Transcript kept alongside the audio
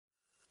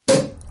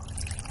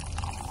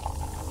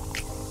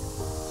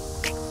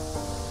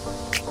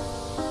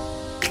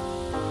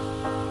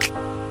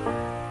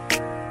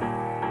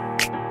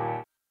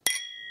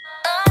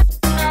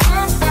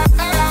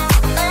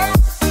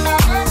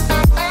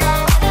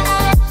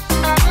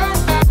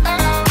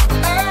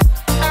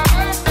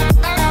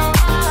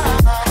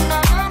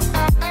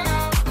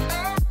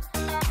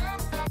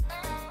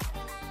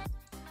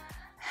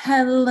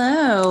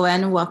Hello,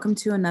 and welcome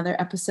to another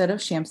episode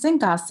of Shamps and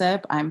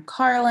Gossip. I'm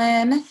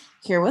Carlin,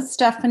 here with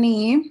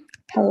Stephanie.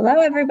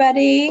 Hello,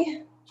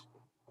 everybody.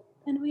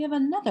 And we have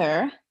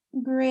another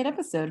great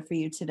episode for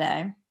you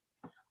today.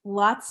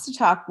 Lots to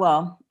talk.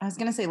 Well, I was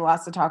going to say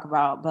lots to talk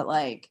about, but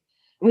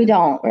we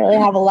don't really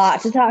have a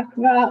lot to talk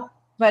about.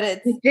 But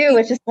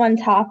it's just one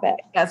topic.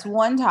 That's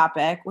one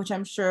topic, which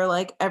I'm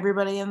sure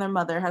everybody and their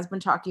mother has been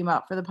talking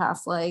about for the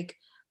past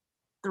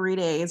 3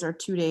 days or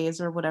 2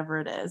 days or whatever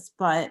it is.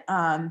 But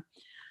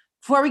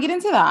before we get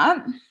into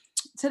that,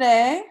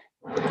 today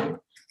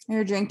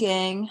we're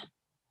drinking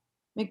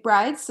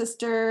McBride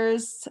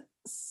Sisters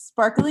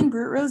Sparkling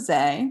Brut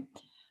Rosé.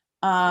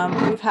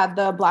 We've had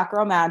the Black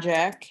Girl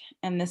Magic,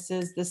 and this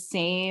is the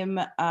same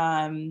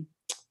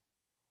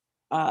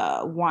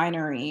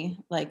winery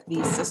like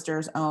these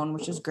sisters own,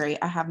 which is great.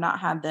 I have not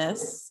had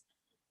this,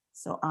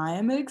 so I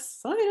am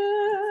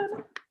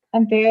excited.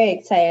 I'm very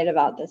excited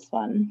about this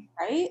one.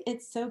 Right?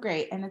 It's so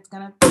great, and it's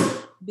gonna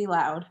be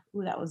loud.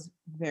 Ooh, that was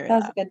very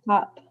loud. That was a good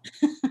pop.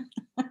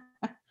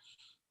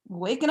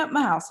 Waking up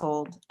my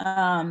household.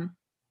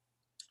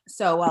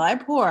 So while I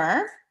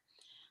pour,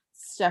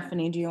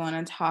 Stephanie, do you want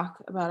to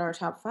talk about our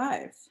top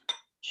 5?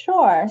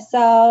 Sure.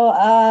 So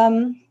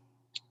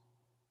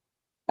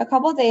a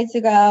couple days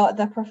ago,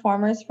 the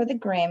performers for the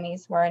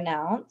Grammys were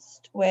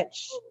announced,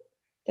 which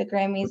the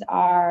Grammys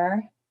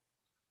are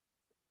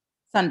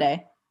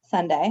Sunday.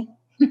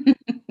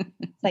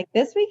 It's like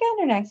this weekend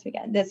or next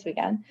weekend? This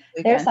weekend.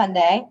 They're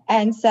Sunday.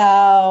 And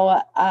so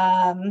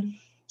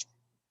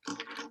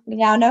we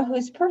now know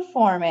who's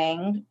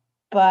performing,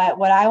 but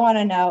what I want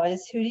to know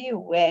is, who do you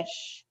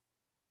wish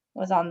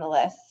was on the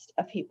list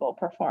of people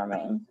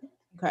performing?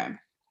 Okay.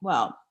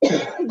 Well,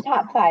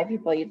 top 5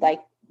 people you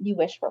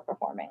wish were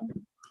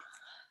performing.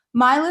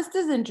 My list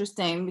is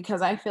interesting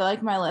because I feel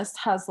like my list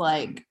has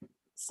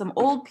some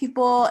old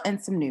people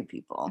and some new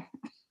people.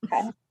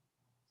 Okay.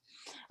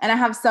 And I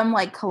have some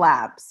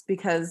collabs,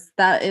 because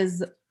that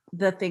is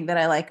the thing that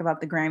I like about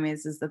the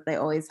Grammys, is that they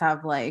always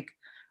have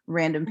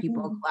random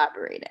people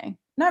collaborating.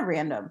 Not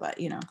random, but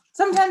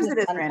sometimes it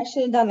is random. I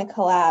should have done the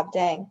collab,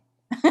 dang.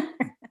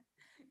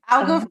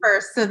 I'll go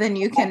first, so then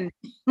you can.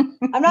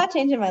 I'm not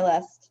changing my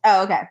list.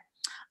 Oh, okay.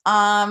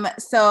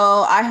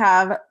 So I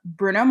have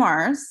Bruno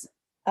Mars.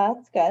 Oh,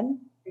 that's good.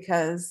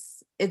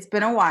 Because it's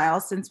been a while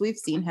since we've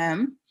seen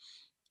him.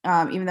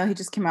 Even though he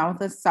just came out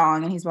with a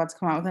song, and he's about to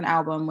come out with an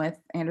album with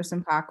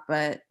Anderson .Paak,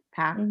 but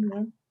Paak.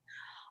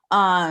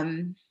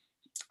 Mm-hmm.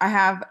 I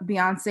have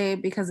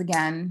Beyonce, because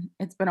again,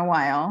 it's been a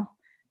while,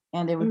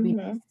 and it would be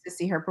nice to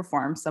see her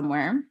perform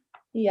somewhere.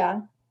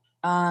 Yeah.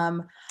 I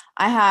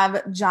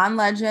have John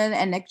Legend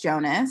and Nick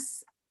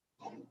Jonas,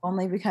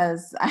 only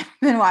because I've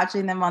been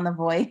watching them on The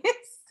Voice.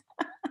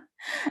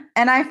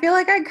 And I feel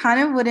like I kind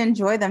of would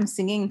enjoy them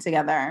singing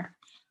together.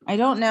 I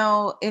don't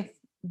know if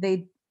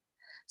they...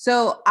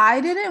 So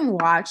I didn't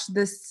watch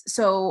this.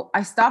 So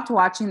I stopped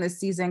watching this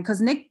season because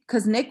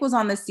Nick was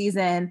on the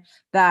season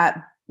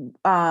that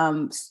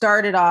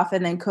started off,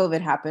 and then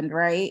COVID happened,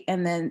 right?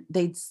 And then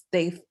they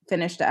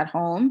finished at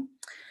home.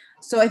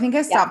 So I think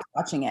I stopped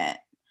watching it.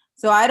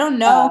 So I don't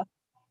know.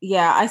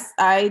 Yeah,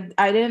 I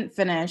didn't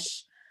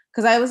finish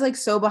because I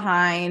was so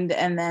behind,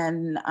 and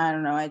then I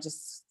don't know. I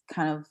just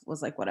kind of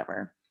was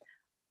whatever.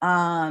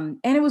 And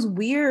it was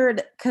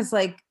weird because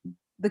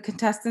the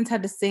contestants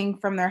had to sing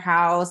from their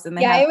house, and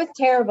it was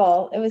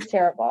terrible. It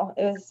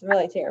was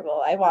really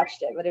terrible. I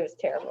watched it, but it was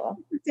terrible.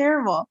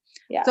 Terrible.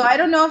 Yeah. So I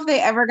don't know if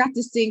they ever got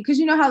to sing, because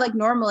how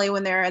normally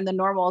when they're in the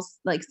normal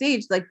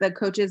stage, the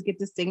coaches get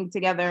to sing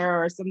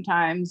together, or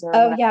sometimes. Or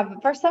whatever. Yeah,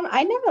 but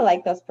I never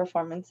liked those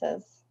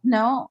performances.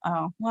 No.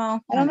 Oh well.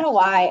 I don't know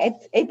why.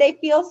 They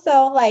feel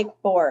so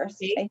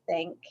forced, I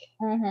think.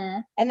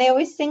 Mm-hmm. And they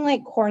always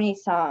sing corny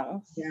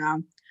songs. Yeah.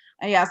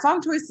 Yeah,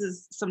 song choice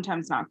is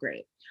sometimes not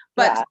great,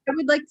 but I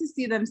would like to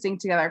see them sing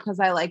together because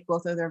I like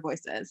both of their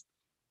voices.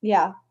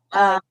 Yeah,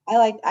 I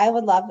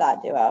would love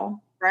that duo.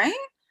 Right?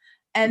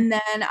 And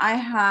then I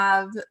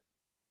have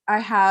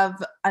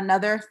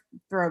another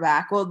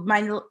throwback. Well,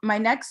 my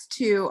next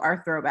 2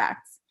 are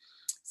throwbacks.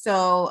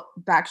 So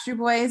Backstreet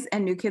Boys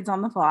and New Kids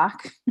on the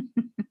Block,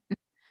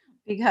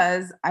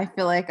 because I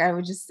feel like I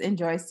would just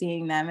enjoy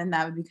seeing them, and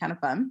that would be kind of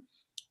fun.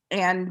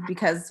 And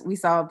because we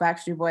saw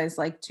Backstreet Boys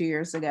 2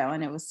 years ago,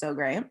 and it was so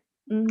great.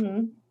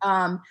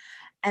 Mm-hmm.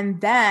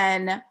 And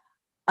then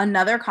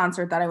another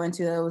concert that I went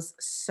to that was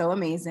so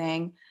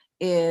amazing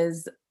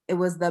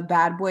was the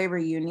Bad Boy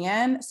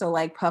reunion. So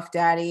Puff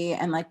Daddy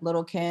and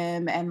Lil'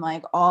 Kim and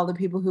all the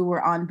people who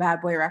were on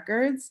Bad Boy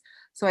Records.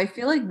 So I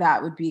feel like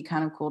that would be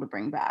kind of cool to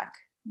bring back.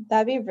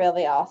 That'd be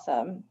really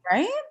awesome.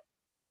 Right?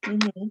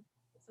 Mm-hmm.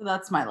 So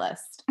that's my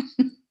list.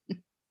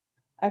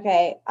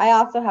 Okay. I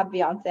also have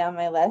Beyonce on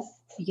my list.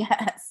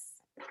 Yes.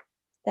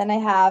 Then I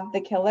have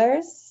The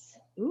Killers.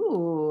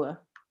 Ooh.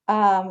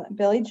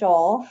 Billy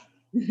Joel.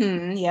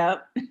 Mm-hmm,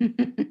 yep.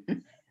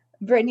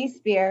 Britney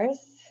Spears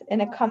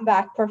in a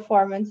comeback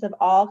performance of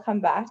all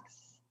comebacks.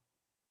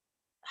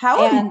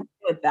 How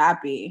would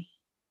that be?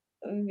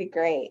 It would be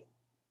great.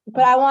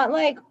 But I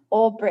want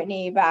old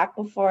Britney back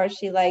before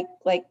she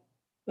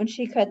when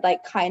she could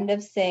like kind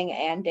of sing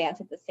and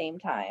dance at the same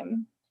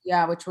time.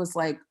 Yeah, which was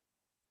like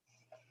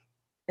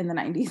in the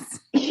 90s.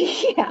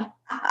 Yeah.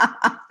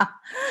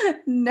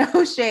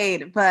 No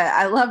shade, but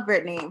I love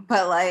Britney.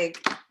 But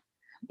like,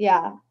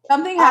 Yeah.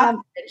 something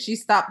happened. She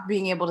stopped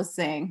being able to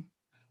sing.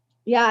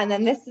 Yeah, and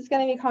then this is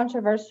going to be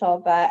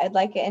controversial, but I'd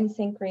like an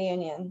NSYNC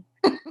reunion.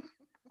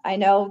 I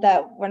know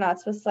that we're not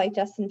supposed to like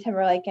Justin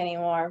Timberlake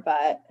anymore,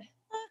 but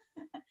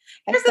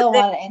I still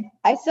want an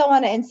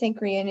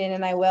NSYNC reunion,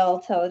 and I will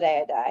till the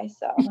day I die.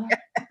 So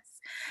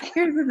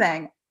here's the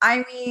thing.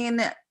 I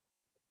mean,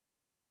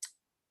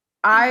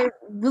 I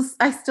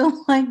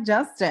still like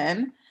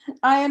Justin.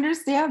 I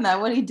understand that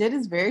what he did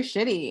is very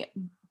shitty,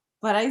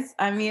 but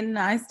I mean,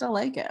 I still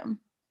like him.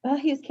 well,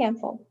 he's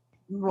canceled.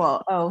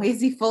 Well, oh, is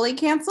he fully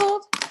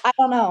canceled? I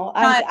don't know.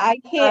 I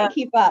can't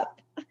keep up.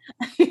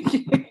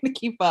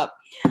 Keep up.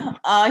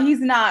 He's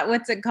not.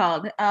 What's it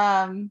called?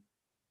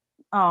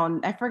 Oh,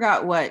 I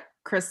forgot what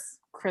Chris.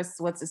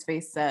 What's his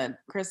face said?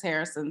 Chris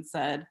Harrison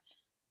said.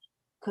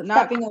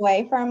 Stepping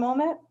away for a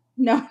moment.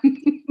 No,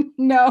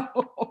 no.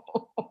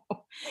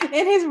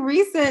 In his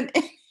recent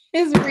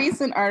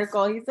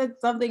article, he said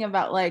something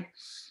about like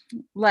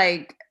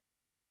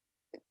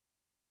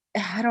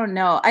I don't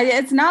know.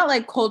 It's not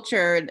like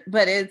cultured,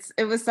 but it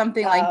was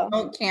something like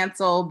don't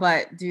cancel,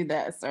 but do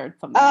this or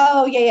something.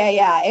 Oh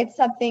yeah. It's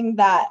something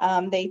that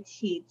they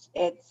teach.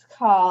 It's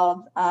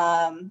called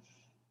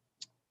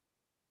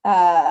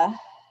because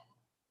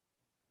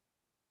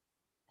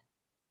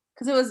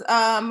it was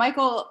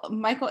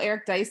Michael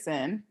Eric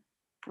Dyson,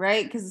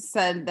 right? Because it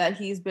said that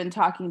he's been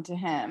talking to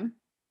him,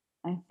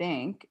 I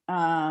think.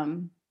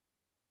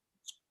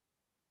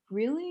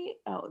 Really?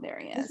 Oh, there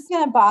he is. This is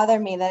gonna bother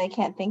me that I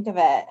can't think of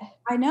it.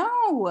 I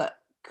know.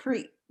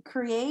 Create,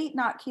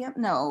 not camp.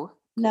 No.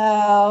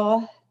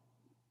 And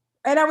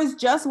I was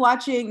just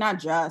watching, not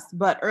just,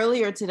 but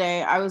earlier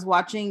today, I was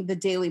watching the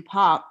Daily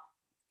Pop,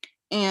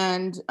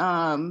 and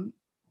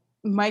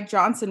Mike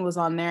Johnson was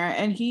on there,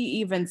 and he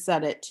even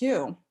said it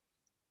too.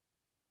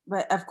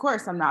 But of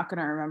course, I'm not going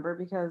to remember,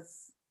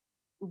 because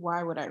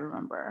why would I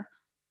remember?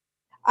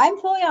 I'm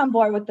fully on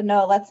board with the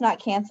no. Let's not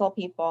cancel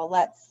people.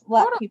 Let's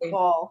let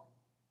people.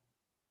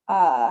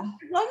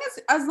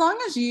 As long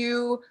as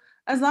you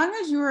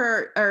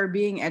are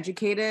being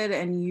educated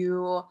and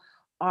you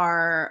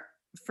are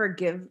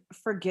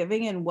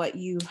forgiving in what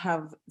you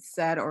have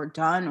said or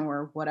done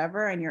or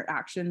whatever, and your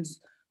actions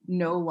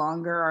no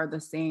longer are the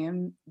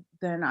same,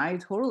 then I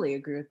totally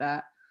agree with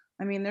that.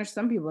 I mean, there's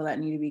some people that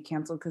need to be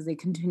canceled because they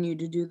continue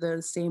to do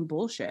the same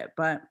bullshit,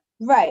 but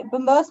right.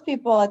 But most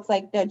people, it's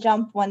like they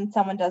jump when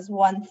someone does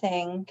one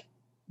thing.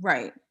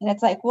 Right. And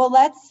it's like, well,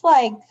 they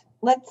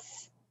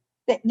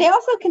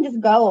also can just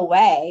go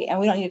away and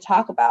we don't need to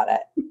talk about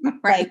it.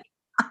 Right.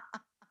 Like,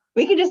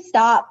 we could just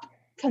stop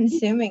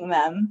consuming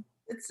them.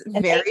 It's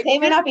very they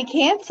may not be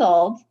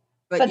canceled,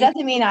 but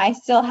doesn't mean I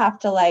still have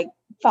to like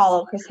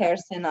follow Chris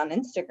Harrison on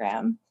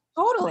Instagram.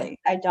 Totally.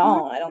 I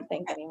don't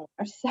think anymore.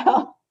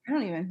 So I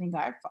don't even think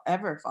I've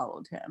ever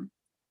followed him.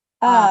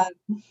 I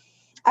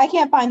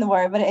can't find the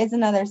word, but it is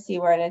another C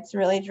word. It's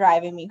really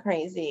driving me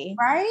crazy.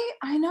 Right?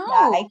 I know.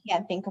 Yeah, I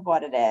can't think of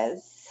what it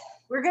is.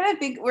 We're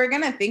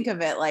gonna think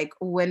of it like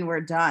when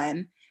we're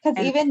done.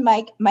 Because even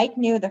Mike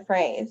knew the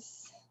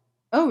phrase.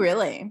 Oh,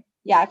 really?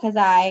 Yeah, because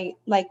I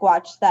like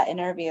watched that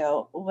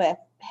interview with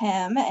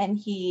him, and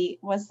he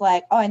was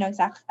like, "Oh, I know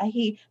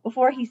exactly."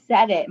 Before he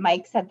said it,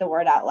 Mike said the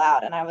word out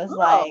loud, and I was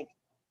like,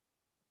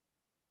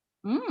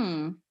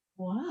 "Whoa."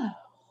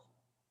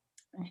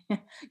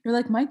 You're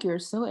like, Mike, you're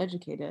so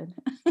educated.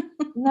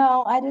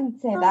 No, I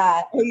didn't say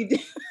that. Oh, you did.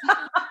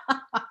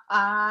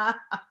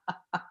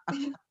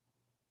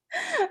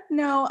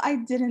 No, I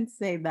didn't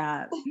say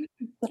that.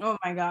 Oh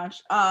my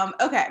gosh.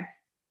 Okay.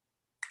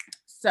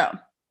 So.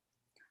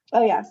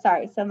 Oh yeah,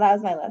 sorry. So that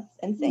was my list.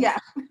 NSYNC. Yeah.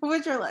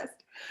 What's your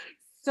list?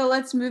 So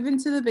let's move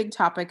into the big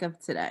topic of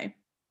today.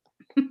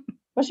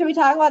 Well, should we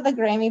talk about the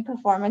Grammy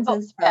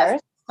performances first?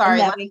 Yes.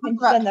 Sorry. And then we can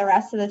spend the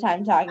rest of the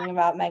time talking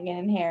about Meghan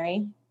and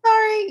Harry.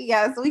 Sorry.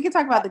 Yes, we can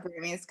talk about the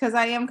Grammys, because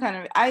I am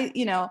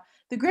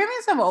the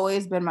Grammys have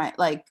always been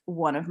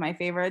one of my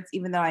favorites,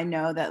 even though I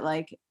know that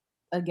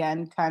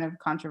again, kind of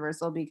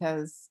controversial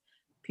because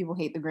people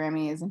hate the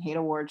Grammys and hate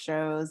award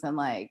shows and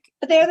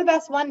But they're the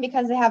best one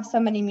because they have so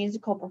many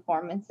musical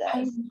performances.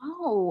 I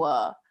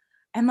know.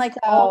 And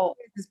all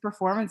these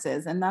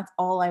performances, and that's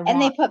all I want.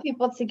 And they put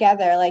people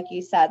together, like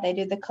you said. They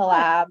do the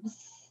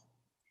collabs.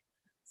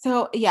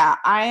 So yeah,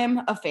 I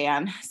am a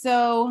fan.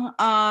 So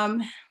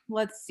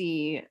let's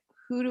see.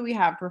 Who do we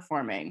have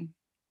performing?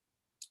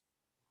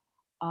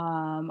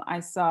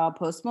 I saw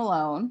Post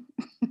Malone.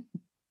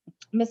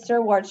 Mr.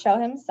 Award Show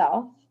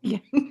himself. Yeah.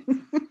 It's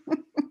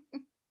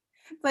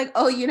like,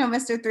 oh,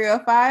 Mr.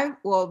 305?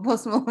 Well,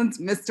 Post Malone's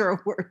Mr.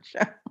 Award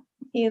Show.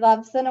 He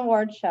loves an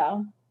award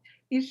show.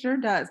 He sure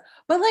does.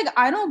 But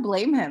I don't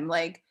blame him.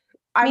 Me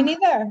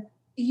neither.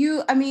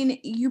 You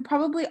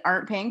probably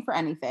aren't paying for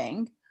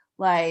anything.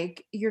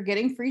 You're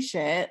getting free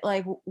shit.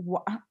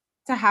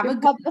 To have You're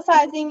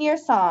publicizing your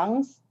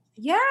songs.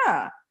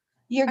 Yeah.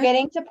 You're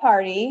getting to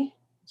party.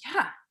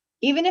 Yeah.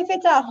 Even if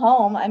it's at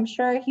home, I'm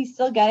sure he's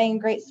still getting a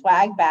great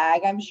swag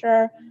bag. I'm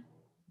sure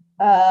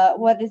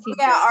what does he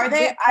Yeah, drink? are He they?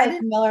 drinks I like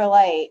didn't Miller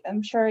Lite.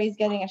 I'm sure he's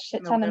getting a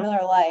shit ton of know.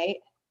 Miller Lite.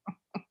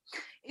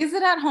 Is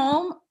it at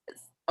home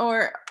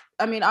or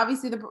I mean,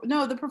 obviously the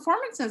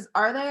performances,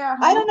 are they at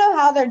I home? don't know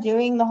how they're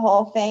doing the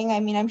whole thing. I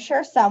mean, I'm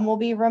sure some will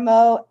be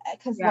remote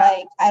because Yeah.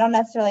 like I don't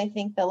necessarily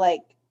think that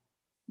like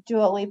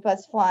Dua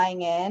Lipa's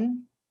flying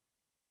in.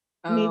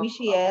 Oh, Maybe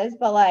she is,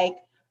 but like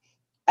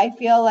I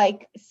feel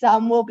like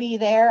some will be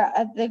there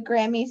at the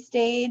Grammy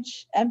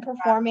stage and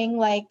performing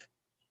like,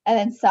 and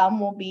then some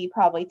will be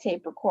probably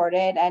tape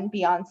recorded and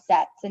be on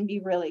sets and be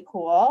really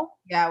cool.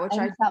 yeah, which I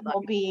And did some like.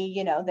 will be,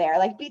 you know, there.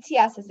 Like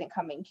BTS isn't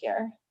coming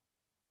here.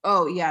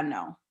 Oh, yeah,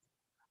 no.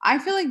 I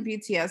feel like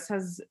BTS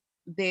has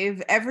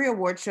they've every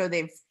award show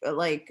they've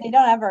like They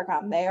don't ever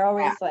come. They're yeah,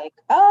 always like,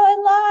 oh,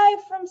 and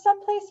live from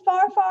someplace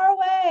far, far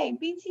away.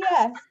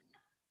 BTS.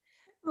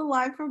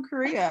 live from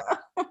Korea,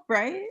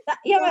 right?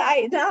 Yeah, but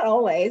I not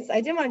always.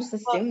 I didn't want to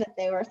just Well, assume that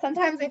they were.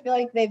 Sometimes I feel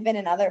like they've been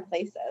in other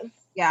places.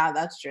 yeah,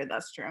 that's true.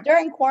 That's true.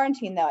 During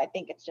quarantine, though, I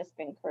think it's just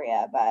been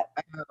Korea. But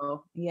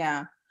Oh,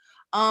 yeah.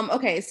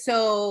 Okay,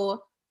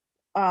 so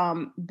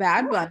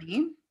Bad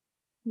Bunny,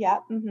 yeah,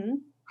 mm-hmm.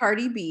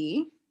 Cardi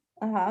B,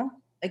 Uh-huh.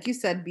 like you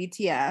said,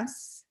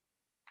 BTS,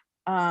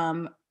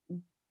 um,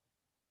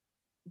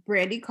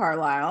 Brandy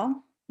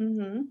Carlisle.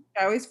 Mm-hmm.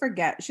 I always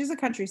forget. She's a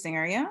country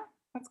singer, yeah?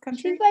 That's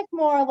She's country? like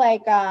more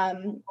like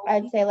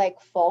I'd say like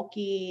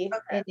folky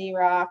Okay. indie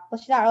rock. Well,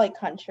 she's not really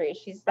country.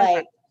 She's Okay.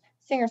 like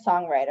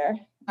singer-songwriter.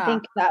 I Ah.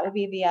 think that would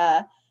be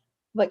the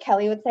what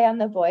Kelly would say on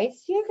The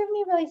Voice. You give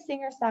me really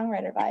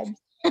singer-songwriter vibes.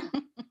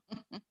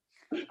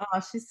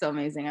 Oh, she's so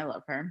amazing. I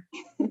love her.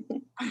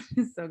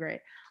 She's so great.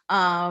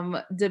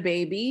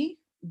 DaBaby,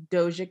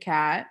 Doja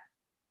Cat,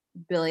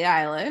 Billie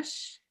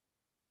Eilish,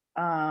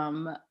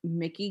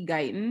 Mickey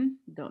Guyton,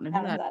 don't know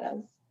I who don't know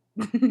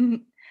that who that is.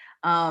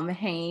 is.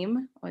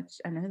 Haim, which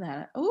I know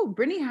that. Oh,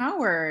 Brittany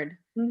Howard,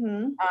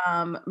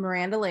 Mm-hmm.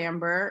 Miranda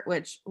Lambert,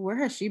 which where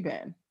has she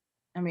been?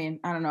 I mean,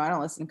 I don't know. I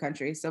don't listen to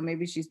country, so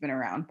maybe she's been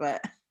around,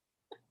 but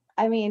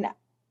I mean,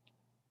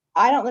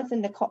 I don't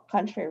listen to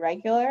country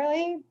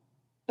regularly,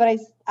 but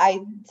I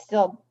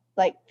still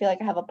like feel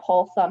like I have a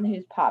pulse on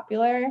who's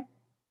popular.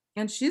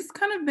 and she's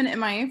kind of been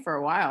MIA for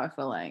a while, I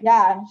feel like.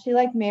 Yeah, she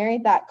like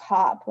married that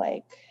cop.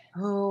 Like,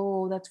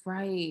 Oh, that's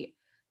right.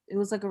 It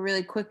was like a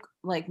really quick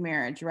like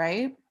marriage,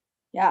 right?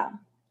 yeah.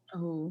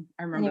 Oh,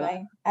 I remember that.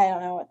 Anyway, I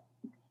don't know what.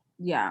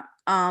 Yeah.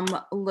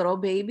 Little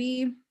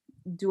Baby,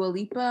 Dua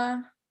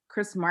Lipa,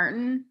 Chris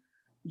Martin,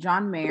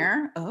 John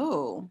Mayer.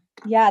 Oh,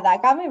 Yeah,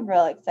 that got me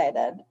real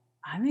excited.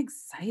 I'm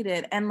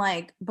excited. And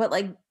like, but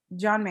like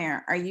John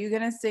Mayer, are you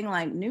gonna sing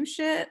like new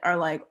shit or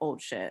like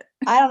old shit?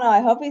 I don't know. I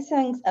hope he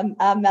sings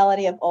a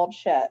melody of old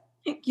shit.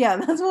 Yeah,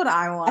 that's what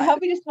I I want. hope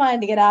he just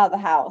wanted to get out of the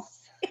house.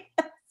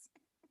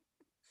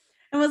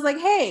 And was like,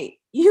 hey,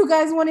 you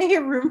guys want to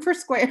hear Room for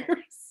Squares?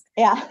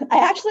 Yeah, I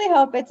actually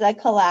hope it's a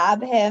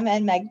collab, him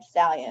and Meg Thee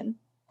Stallion.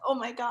 Oh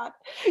my god.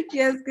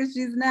 Yes, because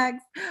she's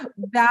next.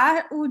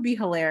 That would be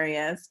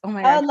hilarious. Oh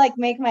my That god. would like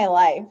make my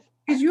life.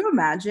 Could you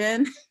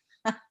imagine?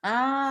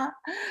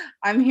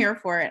 I'm here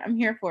for it. I'm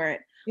here for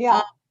it.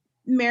 Yeah.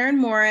 Maren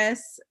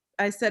Morris.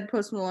 I said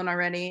Post Malone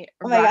already.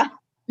 Oh my god.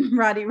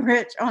 Roddy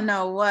Rich. Oh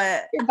no,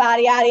 what? Your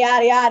body, yaddy,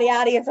 yaddy, yaddy,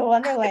 yaddy. It's a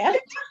wonderland.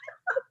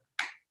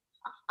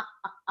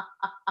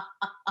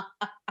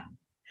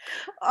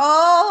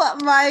 Oh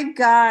my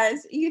gosh.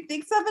 You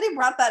think somebody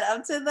brought that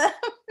up to them?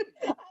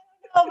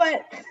 No,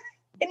 but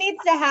it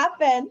needs to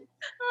happen.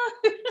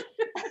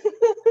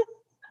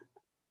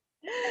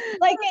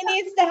 Like it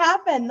needs to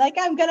happen. Like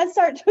I'm gonna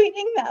start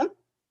tweeting them.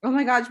 Oh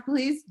my gosh,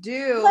 please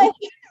do. Like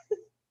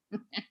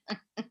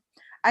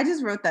I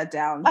just wrote that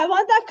down. I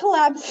want that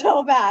collab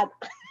so bad.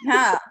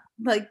 Yeah.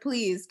 Like,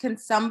 please, can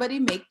somebody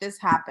make this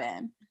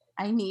happen?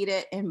 I need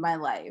it in my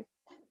life.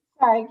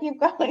 Sorry, keep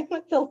going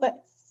with the list.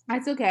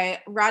 That's okay.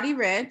 Roddy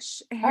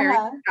Rich, Harry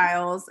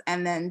Styles,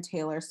 and then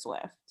Taylor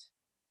Swift.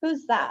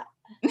 Who's that?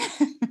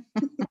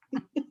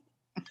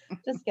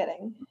 Just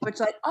kidding. Which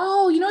like,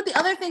 oh, you know what the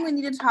other thing we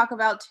need to talk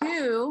about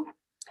too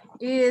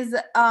is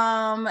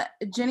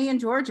Ginny and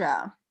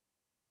Georgia.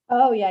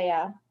 Oh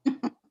yeah. It's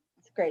a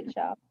great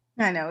show.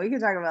 I know, we can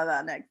talk about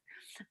that next.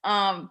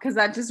 Because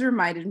that just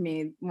reminded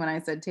me when I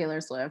said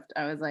Taylor Swift,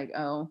 I was like,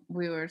 oh,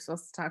 we were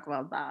supposed to talk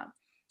about that.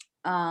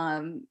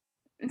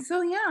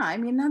 So yeah, I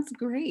mean that's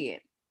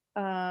great.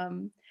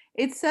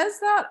 It says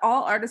that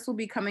all artists will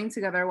be coming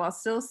together while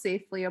still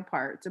safely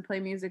apart to play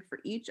music for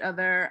each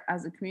other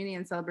as a community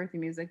and celebrate the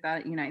music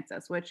that unites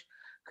us, which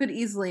could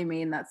easily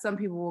mean that some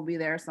people will be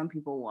there, some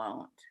people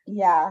won't.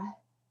 Yeah.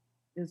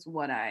 Is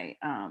what I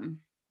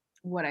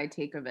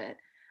take of it.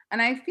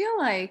 And I feel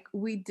like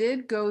we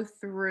did go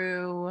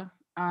through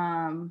the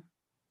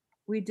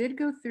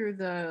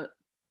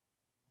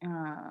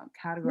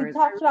categories. We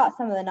talked about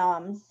some of the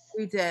noms.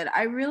 We did.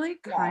 I really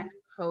kind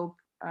Yeah. of hope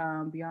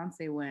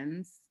Beyonce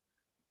wins.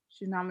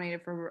 She's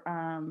nominated for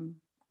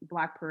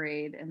Black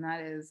Parade, and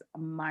that is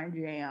my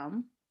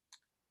jam.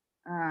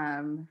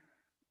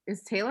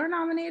 Is Taylor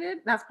nominated?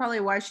 That's probably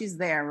why she's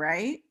there,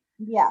 right?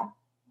 Yeah,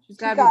 She's she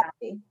got to be got to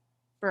be.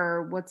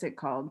 for what's it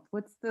called?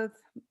 What's the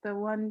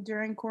one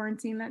during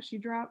quarantine that she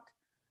dropped?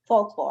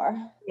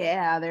 Folklore.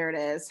 Yeah, there it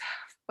is.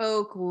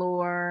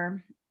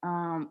 Folklore.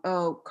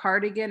 Oh,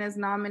 Cardigan is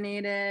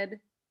nominated.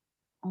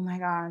 Oh my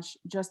gosh,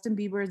 Justin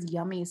Bieber's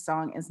Yummy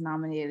song is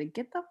nominated.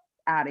 Get the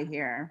out of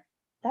here.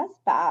 That's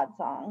bad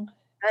song.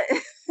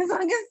 This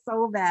song is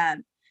so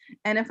bad.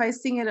 And if I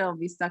sing it, it'll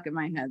be stuck in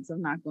my head, so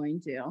I'm not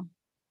going to.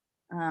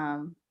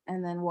 And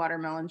then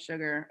Watermelon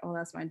Sugar. Oh,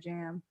 that's my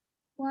jam.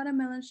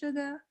 Watermelon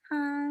Sugar,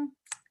 hi.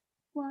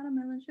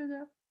 Watermelon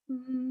Sugar.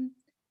 Mm.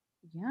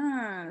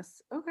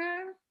 Yes.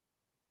 Okay.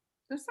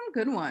 There's some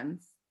good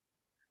ones.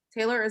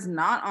 Taylor is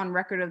not on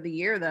Record of the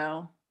Year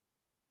though.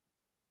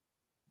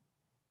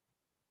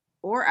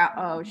 Or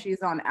oh,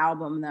 she's on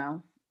album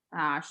though.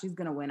 She's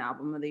gonna win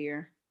Album of the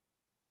Year.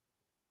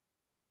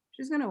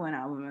 She's gonna win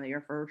Album of the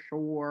Year for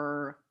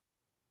sure.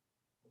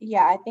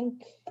 Yeah, I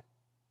think.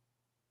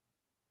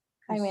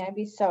 I mean, I'd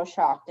be so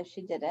shocked if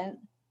she didn't.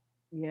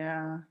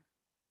 Yeah.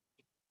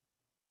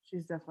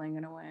 She's definitely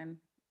gonna win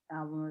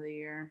Album of the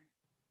Year.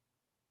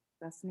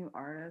 Best New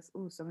Artist.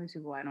 Ooh, some of these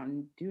people I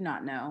do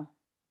not know.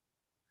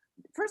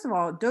 First of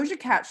all, Doja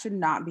Cat should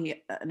not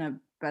be a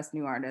Best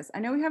New Artist.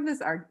 I know we have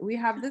this And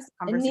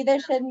conversation. neither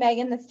should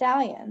Megan Thee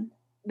Stallion.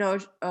 No,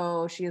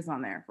 oh, she is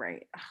on there,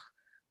 right?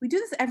 We do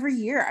this every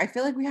year. I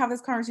feel like we have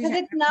this conversation.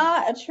 Because it's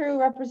not a true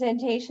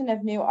representation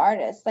of new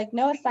artists. Like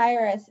Noah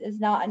Cyrus is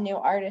not a new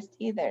artist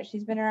either.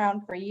 She's been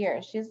around for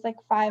years. She has like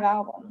 5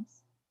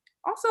 albums.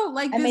 Also,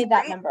 like I made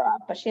that number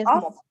up, but she has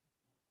multiple.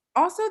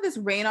 Also, this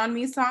Rain on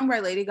Me song by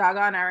Lady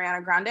Gaga and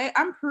Ariana Grande,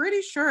 I'm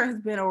pretty sure has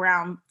been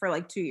around for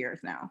like 2 years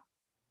now.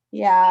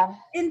 Yeah.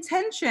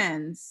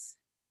 Intentions.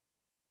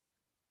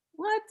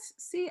 What?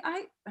 See,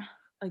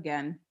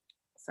 again,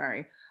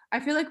 sorry. I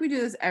feel like we do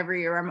this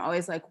every year. I'm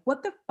always like,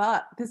 what the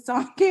fuck? This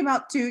song came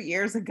out 2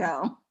 years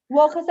ago.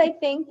 Well, because I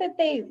think that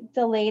they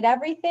delayed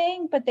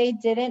everything, but they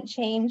didn't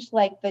change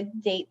like the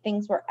date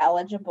things were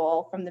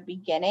eligible from the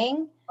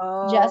beginning,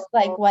 just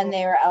like when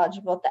they were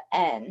eligible at the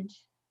end.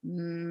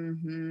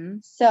 Mm-hmm.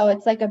 So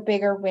it's like a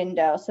bigger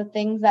window. So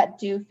things that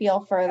do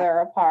feel further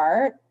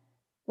apart,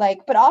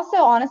 like, but also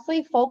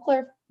honestly,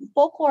 folklore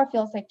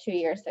feels like 2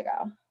 years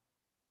ago.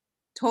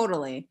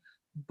 Totally.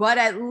 But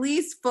at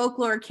least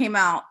Folklore came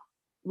out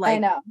like I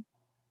know.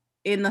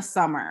 In the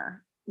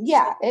summer.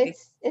 Yeah, so,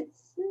 it's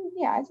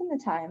in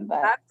the time,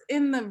 but that's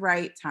in the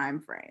right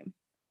time frame.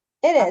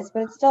 It is,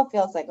 but it still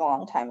feels like a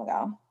long time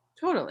ago.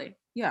 Totally.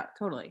 Yeah,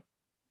 totally.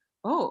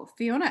 Oh,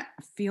 Fiona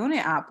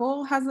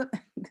Apple has a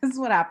this is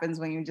what happens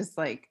when you just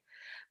like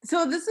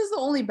so this is the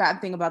only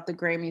bad thing about the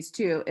Grammys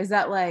too, is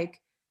that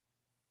like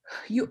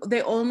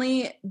they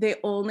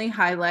only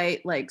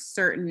highlight like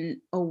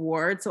certain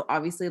awards, so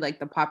obviously like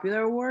the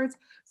popular awards.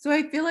 So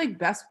I feel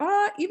like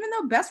even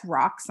though best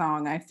rock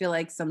song, I feel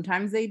like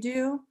sometimes they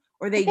do,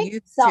 or they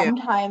used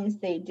sometimes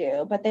they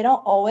do, but they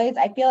don't always.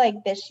 I feel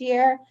like this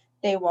year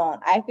they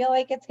won't. I feel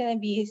like it's going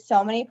to be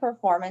so many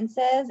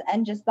performances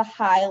and just the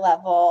high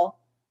level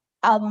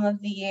album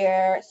of the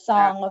year,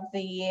 song of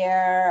the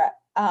year,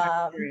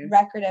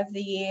 record of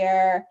the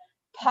year,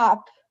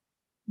 pop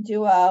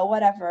duo,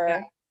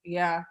 whatever.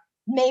 Yeah.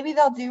 Maybe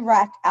they'll do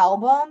rock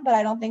album, but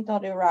I don't think they'll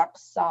do rock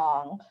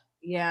song.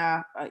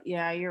 Yeah,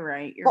 you're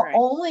right. But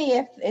only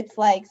if it's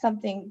like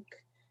something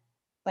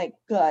like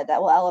good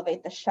that will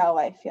elevate the show,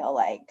 I feel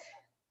like.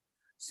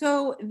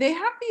 So they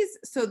have these.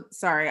 So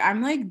sorry,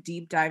 I'm like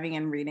deep diving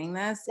and reading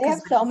this. They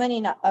have so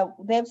many.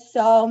 They have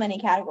so many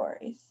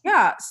categories.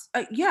 Yeah,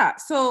 yeah.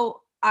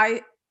 So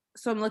I'm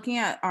looking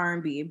at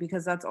R&B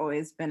because that's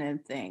always been a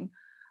thing.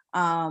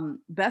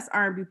 Best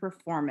R&B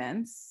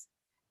performance,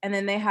 and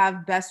then they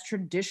have best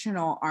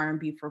traditional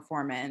R&B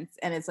performance,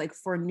 and it's like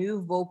for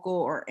new vocal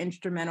or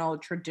instrumental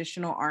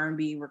traditional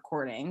R&B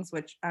recordings,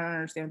 which I don't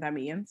understand what that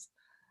means.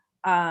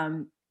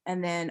 And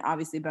then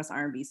obviously best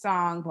R&B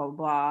song, blah blah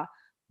blah.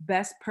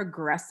 Best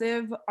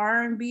progressive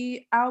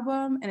R&B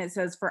album, and it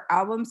says for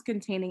albums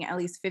containing at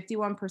least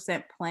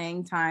 51%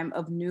 playing time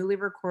of newly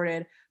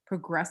recorded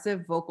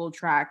progressive vocal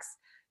tracks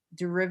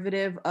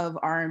derivative of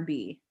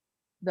R&B.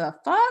 The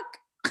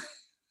fuck?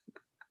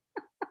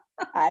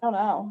 I don't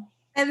know.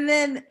 And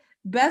then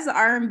best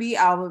R&B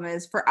album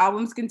is for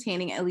albums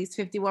containing at least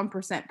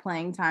 51%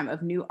 playing time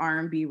of new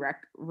R&B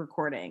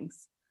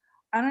recordings.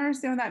 I don't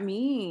understand what that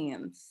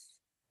means.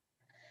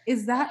 Do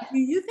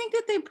you think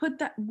that they put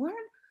that word?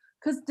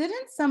 Because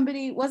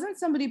wasn't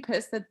somebody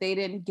pissed that they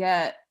didn't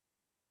get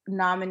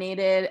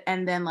nominated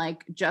and then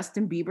like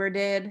Justin Bieber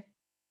did?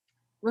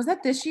 Was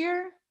that this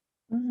year?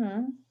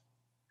 Mm-hmm.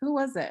 Who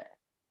was it?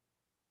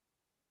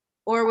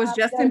 Or was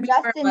Justin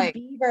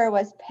Bieber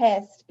was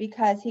pissed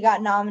because he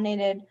got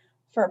nominated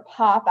for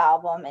pop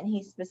album and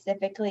he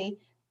specifically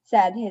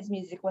said his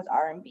music was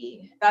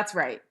R&B. That's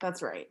right.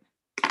 That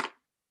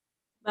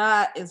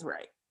is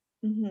right.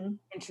 Mm-hmm.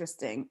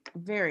 Interesting.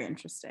 Very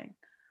interesting.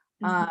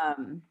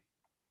 Mm-hmm.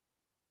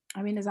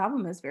 I mean, his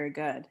album is very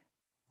good.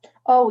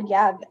 Oh,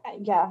 yeah.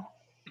 Yeah.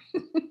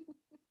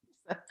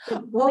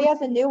 Well, he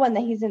has a new one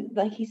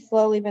that he's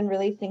slowly been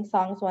releasing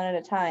songs one at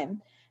a time.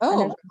 And Oh,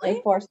 there's really?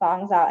 like 4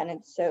 songs out and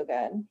it's so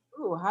good.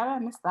 Ooh, how did I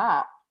miss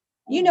that?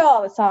 You Ooh, know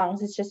all the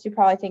songs, it's just you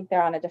probably think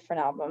they're on a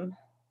different album.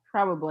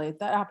 probably.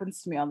 That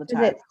happens to me all the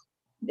 'Cause time.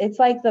 it's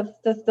like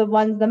the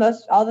ones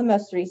the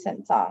most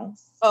recent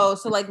songs. Oh,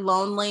 so like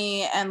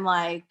Lonely and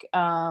like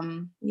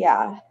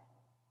Yeah.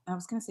 I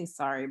was gonna say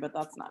Sorry, but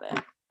that's not it.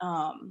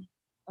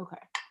 Okay.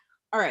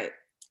 All right.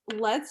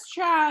 Let's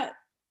chat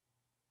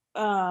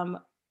um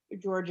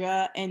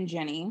Georgia and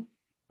Jenny.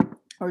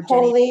 Or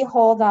Jenny. Holy,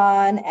 Hold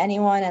On,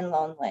 Anyone, and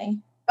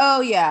Lonely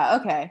Oh yeah,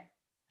 okay.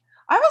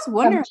 I was from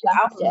wondering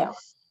what album that was.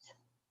 Justice.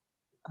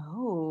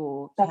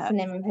 Oh, That's the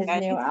name of his yeah, I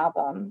new need to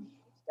album.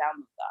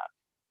 download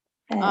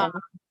that. And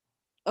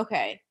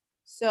Okay.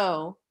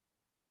 So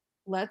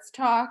let's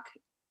talk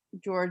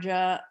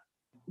Georgia,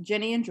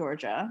 Jenny and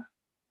Georgia,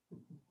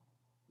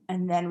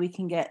 and then we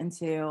can get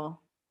into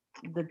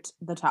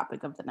the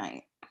topic of the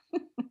night.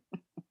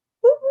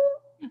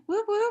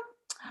 Whoop whoop.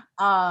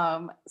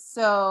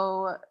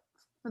 So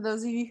for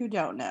those of you who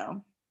don't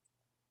know,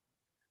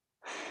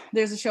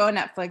 there's a show on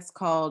Netflix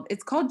called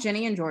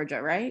Jenny and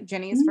Georgia, right?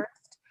 Jenny is Mhm.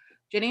 first.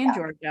 Jenny and Yeah.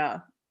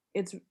 Georgia.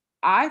 It's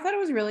I thought it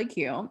was really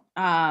cute.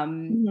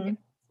 Mhm.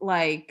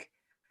 Like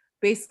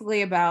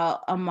basically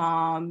about a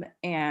mom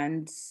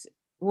and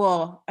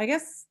well, I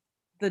guess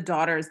the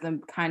daughter is the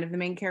kind of the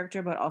main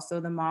character, but also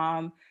the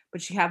mom.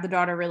 But she had the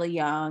daughter really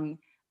young.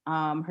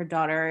 Her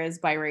daughter is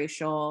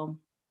biracial,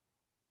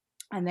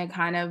 and then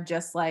kind of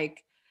just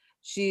like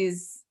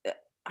she's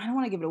I don't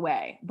want to give it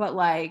away, but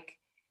like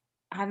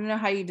I don't know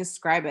how you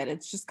describe it.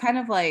 It's just kind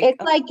of like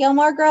It's like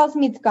Gilmore Girls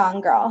meets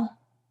Gone Girl,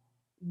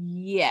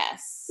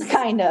 yes.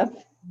 kind of.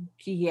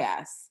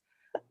 Yes.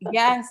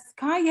 Yes.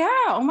 Yeah.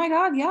 Oh my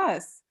God.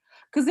 Yes.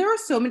 Because there were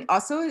so many.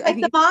 Also, I Like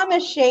the think. mom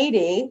is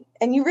shady,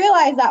 and you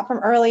realize that from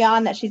early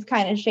on that she's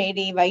kind of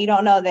shady, but you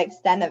don't know the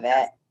extent of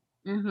it.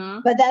 Mm-hmm.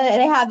 But then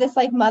they have this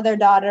like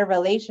mother-daughter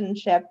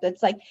relationship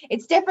that's like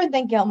it's different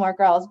than Gilmore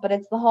Girls, but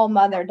it's the whole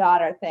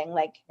mother-daughter thing.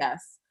 Like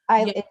Yes.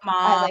 I Yeah, I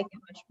mom. like it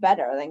much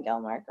better than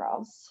Gilmore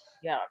Girls.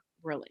 Yeah.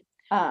 Really.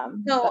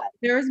 So But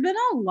there's been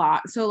a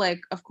lot. So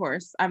like, of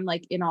course, I'm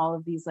like in all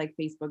of these like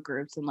Facebook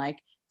groups, and like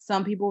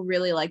some people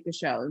really like the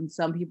show, and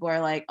some people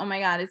are like, "Oh my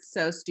God, it's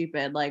so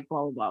stupid!" Like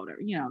blah blah blah.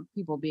 Whatever.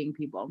 People being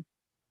people.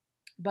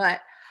 But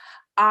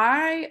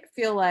I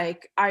feel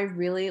like I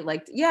really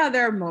liked. Yeah,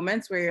 there are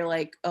moments where you're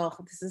like, "Oh,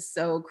 this is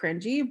so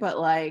cringy," but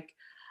like,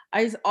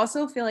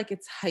 also feel like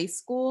it's high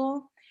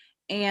school,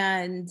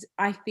 and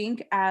I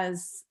think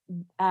as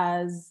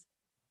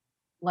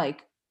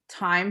like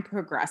time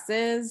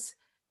progresses,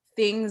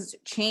 things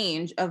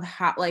change of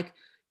how like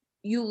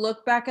you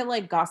look back at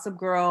like Gossip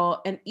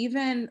Girl and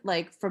even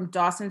like from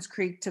Dawson's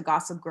Creek to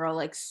Gossip Girl,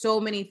 like so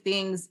many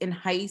things in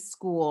high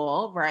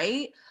school,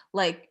 right?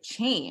 Like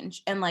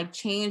change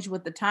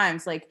with the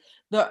times. Like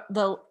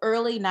the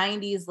early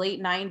 90s,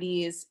 late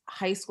 90s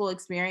high school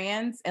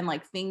experience and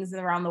like things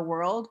around the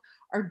world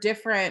are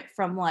different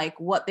from like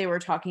what they were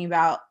talking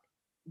about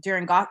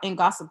in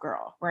Gossip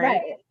Girl, right?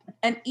 right.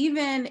 And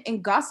even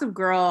in Gossip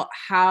Girl,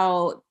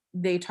 how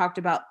they talked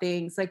about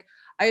things like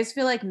I just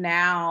feel like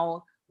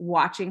now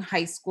watching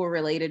high school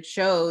related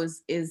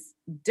shows is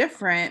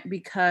different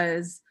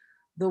because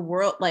the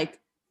world like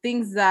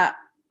things that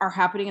are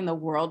happening in the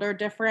world are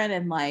different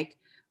and like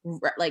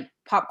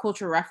pop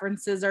culture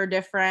references are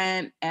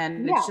different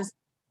and it's Yeah. just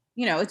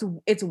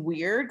it's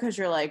weird because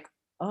you're like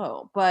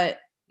oh but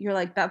you're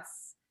like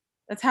that's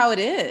how it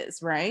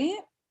is, right?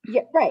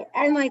 Yeah, right.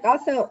 And like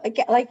also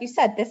again, like you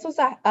said, this was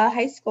a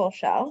high school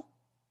show,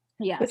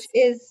 which Yes.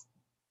 is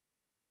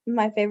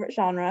my favorite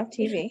genre of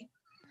TV.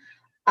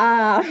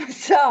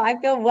 So I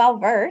feel well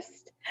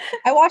versed.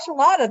 I watch a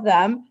lot of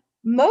them.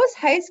 Most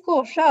high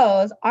school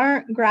shows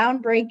aren't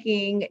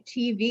groundbreaking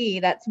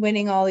TV that's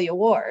winning all the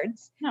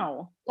awards.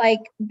 No. Like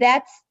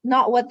that's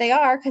not what they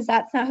are because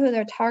that's not who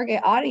their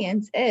target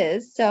audience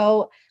is.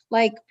 So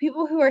like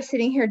people who are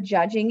sitting here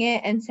judging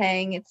it and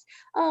saying it's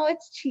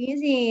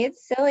cheesy,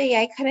 it's silly,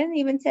 I couldn't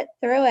even sit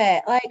through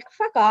it. Like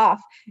fuck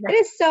off. It Right.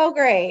 is so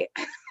great.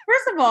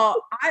 First of all,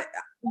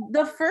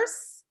 the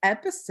first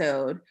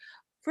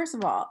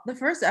of all, the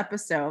first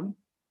episode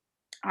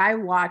I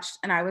watched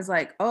and I was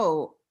like,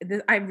 "Oh,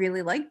 I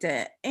really liked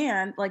it."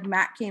 And like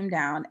Matt came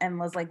down and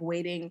was like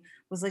waiting,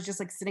 was like just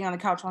like sitting on the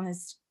couch on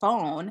his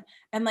phone,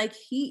 and like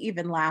he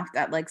even laughed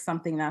at like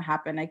something that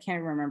happened. I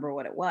can't remember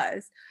what it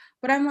was,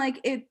 but I'm like,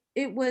 it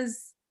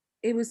was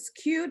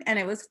cute and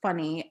it was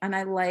funny, and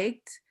I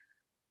liked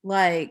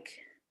like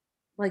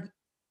like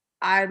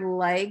I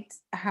liked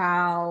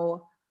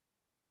how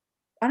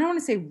I don't want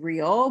to say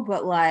real,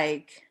 but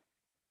like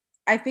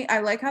I think I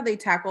like how they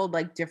tackled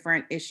like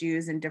different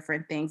issues and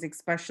different things,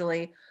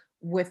 especially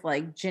with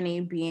like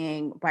Jenny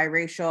being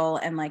biracial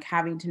and like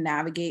having to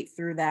navigate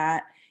through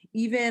that.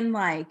 Even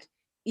like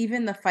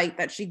even the fight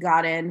that she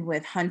got in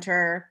with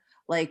Hunter,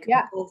 like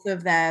Yeah. both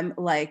of them,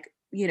 like,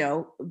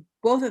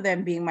 both of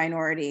them being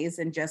minorities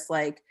and just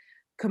like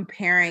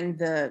comparing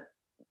the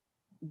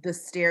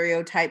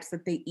stereotypes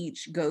that they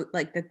each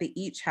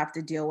have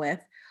to deal with.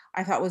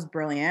 I thought was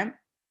brilliant.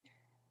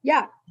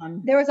 Yeah.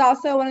 There was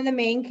also one of the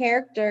main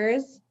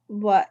characters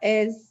what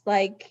is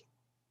like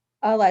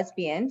a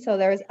lesbian. So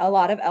there was a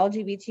lot of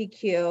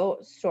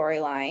LGBTQ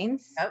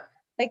storylines. Yep.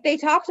 Like they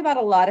talked about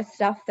a lot of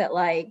stuff that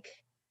like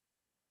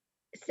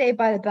Saved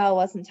by the Bell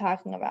wasn't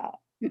talking about.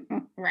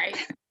 Right.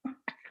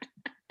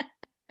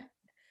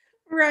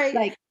 Right.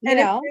 Like, you And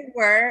if know, they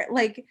were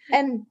like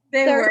and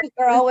they there's were a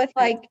girl with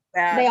like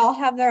they that all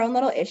have their own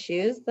little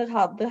issues, the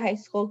high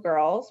school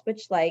girls,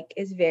 which like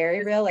is very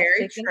is very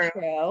realistic and true.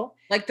 true.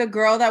 Like the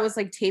girl that was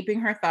like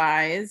taping her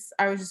thighs,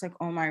 I was just like,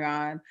 oh my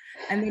God.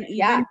 And then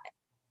Yeah,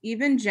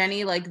 even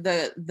Jenny, like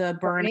the burning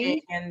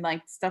burning. and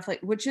like stuff like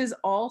which is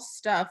all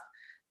stuff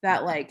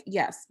that like,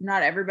 yes,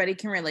 not everybody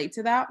can relate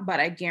to that, but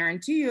I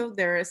guarantee you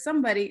there is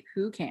somebody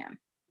who can.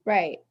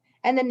 Right.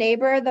 And the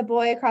neighbor, the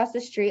boy across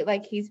the street,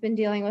 like he's been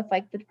dealing with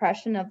like the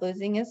depression of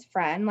losing his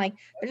friend. Like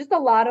there's just a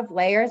lot of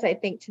layers, I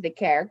think, to the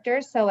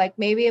characters. So like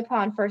maybe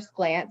upon first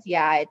glance,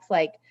 yeah, it's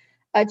like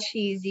a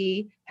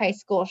cheesy high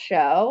school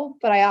show.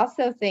 But I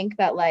also think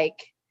that like,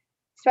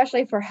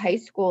 especially for high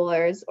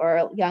schoolers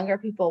or younger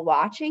people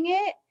watching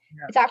it,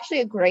 Yeah. it's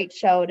actually a great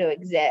show to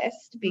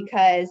exist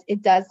because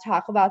it does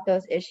talk about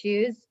those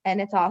issues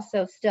and it's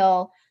also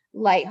still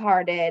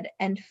lighthearted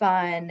and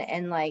fun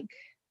and like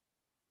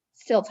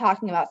still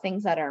talking about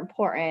things that are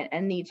important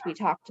and need to be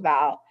talked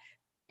about.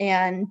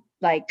 And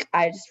like,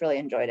 I just really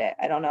enjoyed it.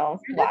 I don't know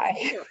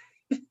why.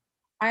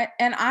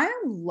 I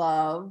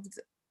loved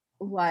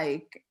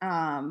like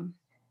I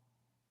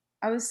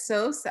was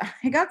so sad.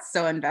 I got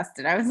so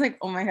invested. I was like,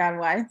 oh my God,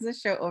 why is this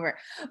show over?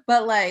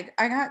 But like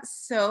I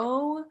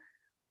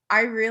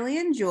really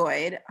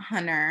enjoyed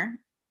Hunter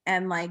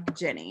and like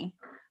Jenny.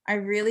 I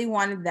really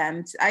wanted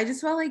them to, I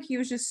just felt like he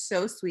was just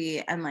so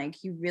sweet and like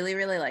he really,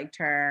 really liked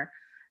her.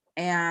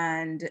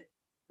 And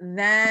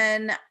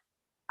then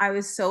I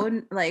was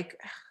so like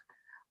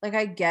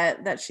I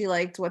get that she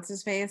liked what's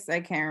his face?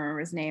 I can't remember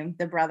his name.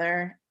 The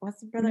brother.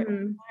 What's the brother?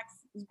 Mhm.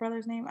 His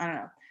brother's name? I don't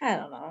know. I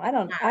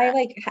don't know.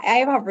 I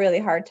have a really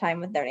hard time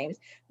with their names.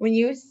 When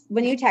you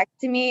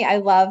texted me, I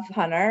love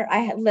Hunter.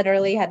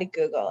 Literally had to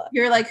Google it.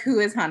 You're like, who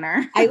is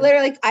Hunter?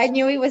 I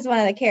knew he was one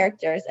of the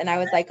characters, and I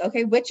was like,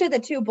 okay, which of the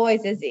two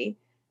boys is he?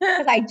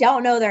 Because I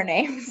don't know their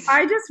names.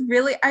 I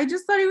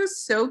just thought he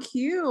was so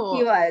cute.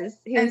 He was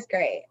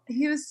great.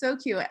 He was so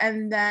cute.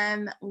 And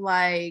then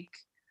like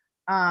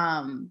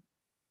um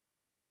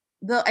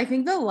I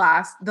think the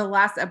last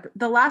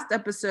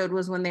episode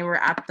was when they were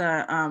at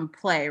the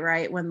play,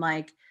 right? When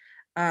like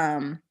they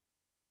were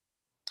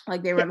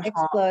in It the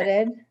hall.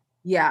 exploded.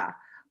 Yeah.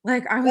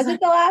 Like I was Was like,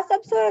 it the last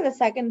episode or the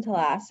second to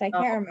last? I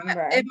oh, can't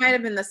remember. it might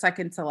have been the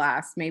second to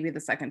last, maybe the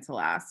second to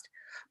last.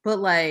 But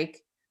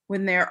like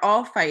when they're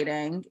all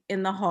fighting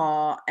in the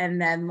hall and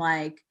then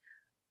like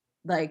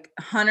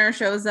Hunter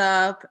shows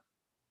up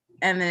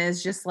and then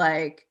it's just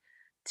like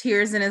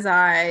tears in his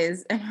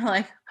eyes and you're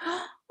like,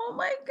 oh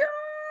my God.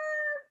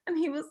 And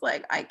he was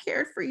like, I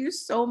cared for you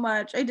so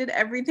much. I did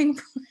everything.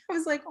 I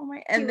was like, oh my,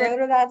 He and then wrote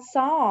her that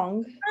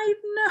song. I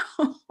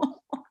know.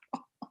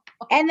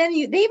 And then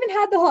they even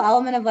had the whole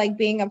element of like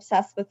being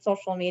obsessed with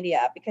social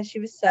media because she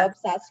was so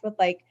obsessed with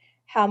like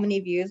how many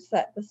views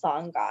that the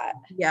song got.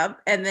 Yep.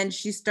 And then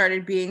she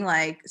started being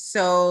like,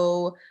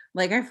 so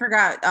like I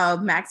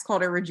forgot, Max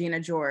called her Regina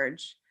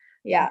George.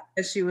 Yeah.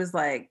 Because she was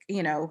like,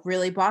 you know,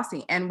 really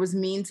bossy and was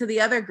mean to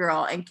the other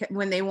girl. And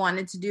when they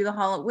wanted to do the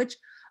hall, which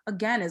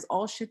again is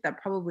all shit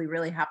that probably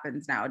really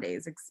happens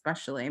nowadays,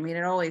 especially. I mean,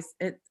 it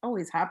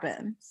always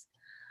happens.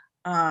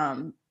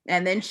 And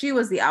then she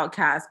was the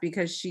outcast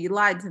because she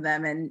lied to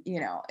them, and you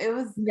know, it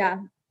was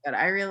good.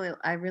 I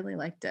really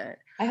liked it.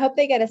 I hope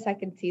they get a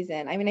second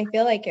season. I mean, I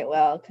feel like it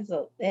will because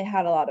it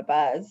had a lot of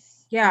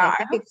buzz. Yeah, and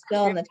I think it's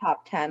still in the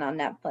top 10 on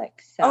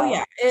Netflix. So. Oh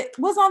yeah, it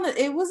was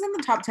in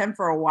the top 10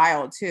 for a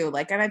while too.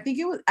 Like, and I think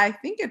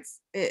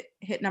it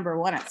hit number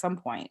 1 at some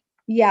point.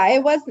 Yeah,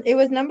 it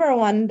was number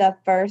 1 the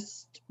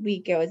first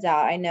week it was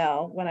out. I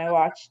know when I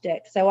watched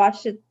it because I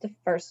watched it the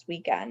first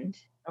weekend.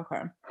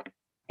 Okay.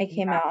 It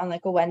came out on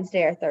like a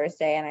Wednesday or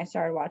Thursday, and I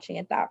started watching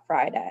it that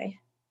Friday.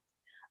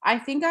 I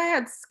think I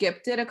had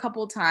skipped it a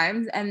couple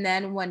times, and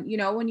then when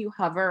you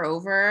hover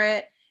over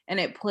it and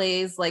it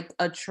plays like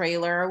a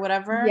trailer or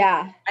whatever.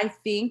 Yeah. I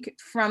think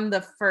from the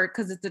first,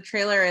 because the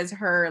trailer is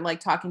her like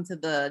talking to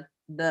the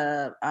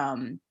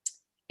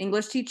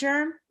English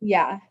teacher.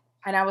 Yeah.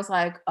 And I was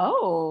like,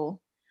 oh,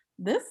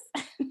 this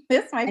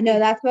might I know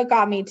that's what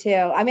got me too.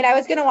 I mean, I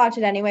was gonna watch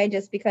it anyway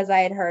just because I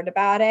had heard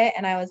about it,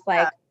 and I was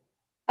like,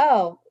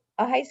 oh,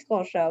 a high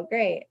school show,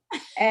 great.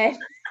 And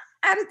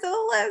add it to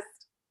the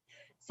list.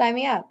 Sign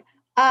me up.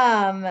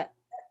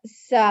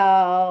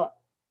 So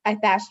I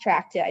fast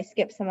tracked it. I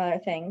skipped some other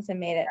things and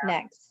made it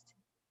next.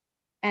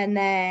 And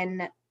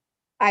then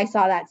I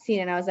saw that scene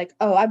and I was like,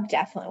 oh, I'm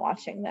definitely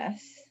watching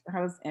this. I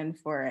was in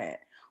for it.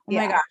 Oh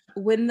my gosh.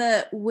 When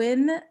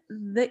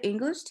the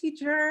English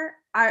teacher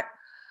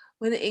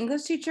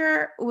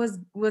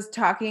was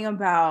talking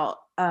about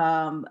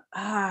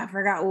I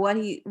forgot what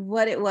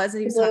it was that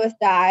he was Louis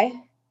die.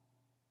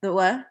 The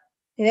what?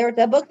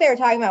 The book they were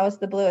talking about was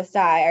The Bluest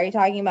Eye. Are you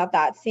talking about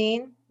that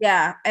scene?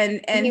 Yeah,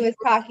 and He was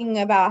talking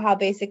about how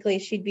basically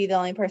she'd be the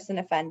only person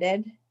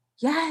offended.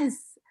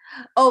 yes.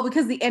 Oh,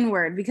 because the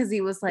N-word, because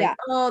he was like, Yeah.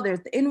 oh,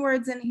 there's the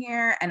N-words in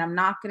here, and I'm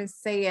not gonna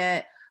say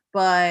it,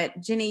 but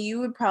Ginny, you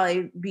would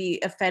probably be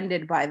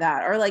offended by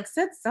that, or like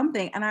said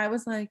something, and I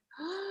was like,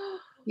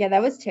 Yeah,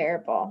 that was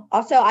terrible.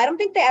 Also, I don't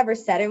think they ever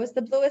said it was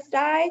The Bluest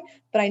Eye,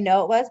 but I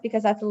know it was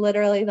because that's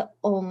literally the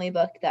only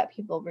book that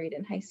people read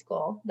in high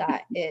school.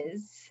 That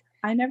is.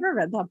 I never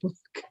read that book.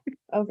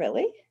 Oh,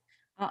 really?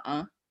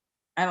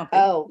 I don't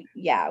think. Oh,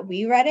 yeah.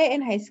 We read it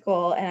in high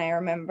school, and I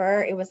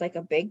remember it was like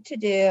a big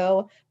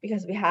to-do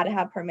because we had to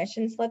have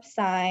permission slips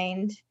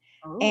signed.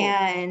 Oh,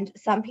 And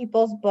some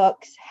people's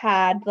books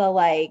had the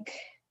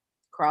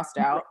crossed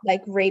out.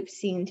 rape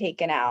scene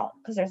taken out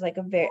because there's like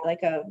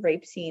a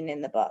rape scene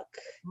in the book.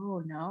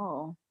 Oh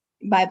no.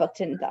 My book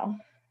didn't though.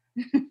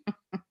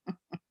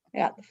 I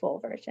got the full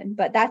version,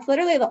 but that's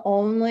literally the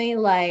only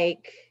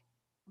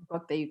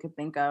Book that you could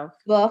think of.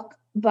 book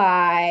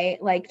by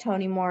like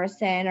Toni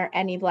Morrison or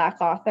any Black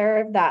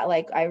author that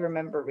I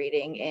remember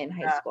reading in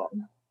high Yeah. school.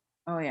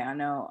 Oh yeah,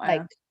 no.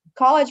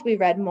 College we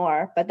read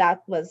more, but that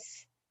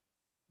was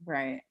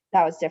Right.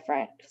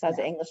 different because I was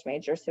an English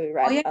major, so we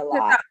read a 'cause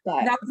lot.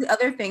 But that was the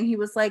other thing. He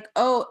was like,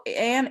 "Oh,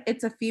 and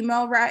it's a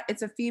female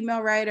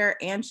writer,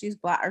 and she's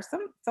Black," or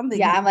something.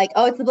 yeah, I'm like,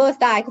 oh, it's The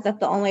Bluest Eye because that's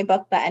the only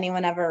book that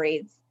anyone ever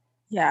reads.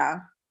 Yeah.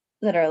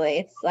 Literally,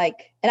 it's like,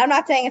 and I'm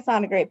not saying it's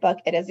not a great book.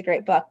 It is a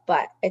great book,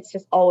 but it's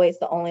just always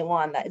the only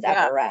one that is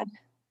ever read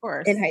Of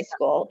course. in high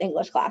school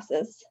English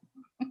classes.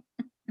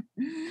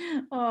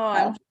 Oh,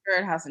 I'm sure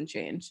it hasn't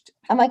changed.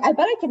 I'm like, I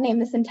bet I could name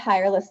this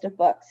entire list of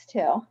books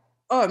too.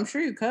 Oh, I'm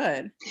sure you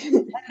could.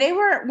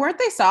 Weren't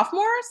they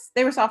sophomores?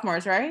 They were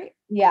sophomores, right?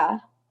 Yeah.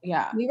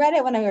 Yeah. We read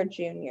it when we were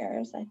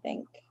juniors, I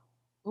think.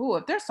 Oh,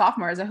 if they're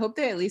sophomores, I hope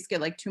they at least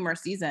get like 2 more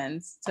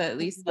seasons to at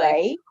least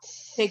right?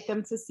 take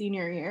them to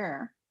senior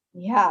year.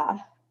 Yeah.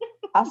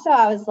 Also,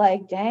 I was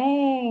like,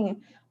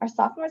 dang, are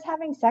sophomores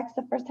having sex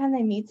the first time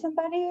they meet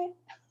somebody?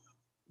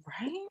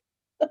 Right?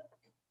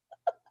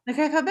 Like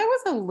I thought that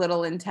was a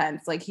little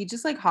intense. Like he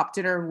just hopped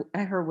at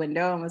her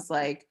window and was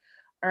like,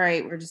 "All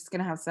right, we're just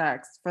gonna have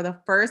sex for the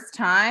first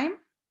time."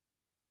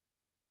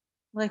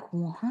 Like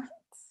what?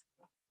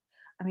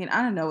 I mean,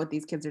 I don't know what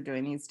these kids are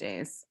doing these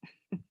days.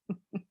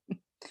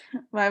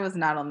 But I was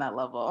not on that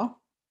level.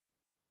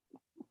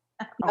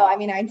 No, I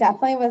mean, I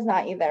definitely was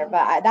not either.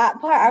 But that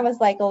part, I was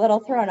like a little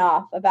thrown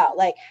off about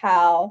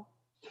how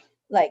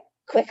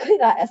quickly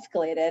that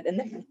escalated in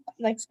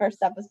the first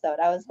episode.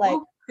 I was like,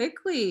 so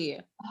quickly.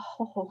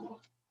 oh.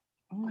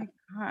 Oh my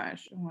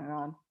gosh. Oh my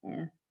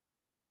god.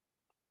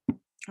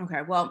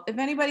 Okay, well, if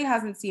anybody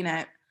hasn't seen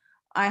it,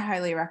 I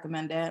highly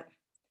recommend it.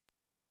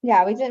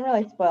 Yeah, we didn't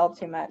really spoil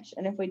too much.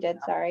 And if we did,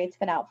 sorry, it's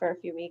been out for a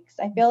few weeks.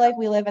 I feel like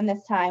we live in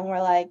this time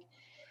where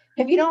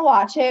if you don't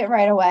watch it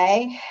right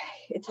away,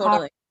 it's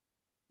hard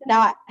to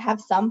not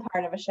have some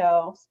part of a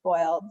show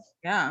spoiled.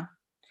 Yeah.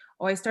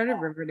 Oh, I started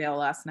Riverdale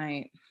last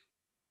night.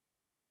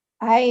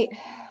 I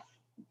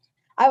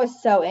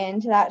was so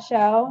into that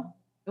show.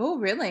 Oh,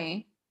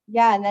 really?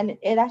 Yeah, and then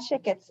that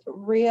shit gets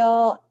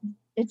real.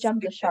 It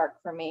jumped the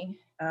shark for me.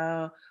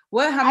 Oh,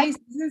 how many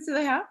seasons do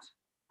they have?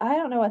 I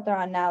don't know what they're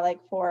on now,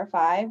 4 or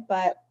 5,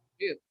 but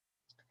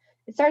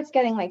it starts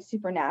getting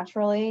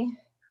supernaturally.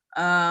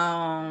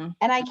 And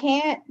I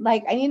can't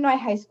I need my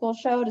high school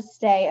show to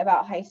stay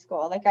about high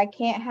school. I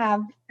can't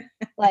have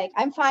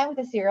I'm fine with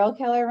a serial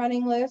killer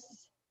running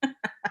loose.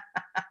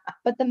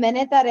 But the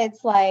minute that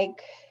it's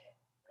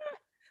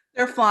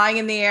they're flying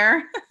in the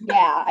air.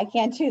 Yeah, I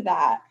can't do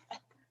that.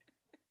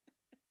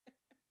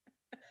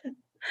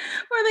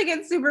 Or they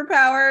get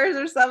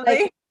superpowers or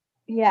something.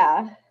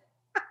 Yeah.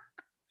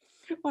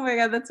 Oh my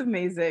god, that's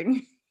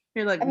amazing.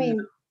 You're like, I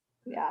mean,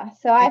 yeah.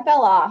 So I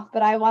fell off,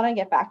 but I want to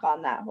get back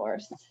on that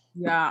horse.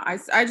 Yeah,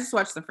 I just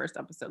watched the first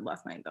episode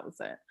last night. That was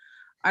it.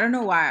 I don't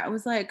know why. I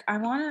was like, I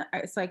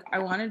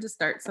wanted to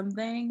start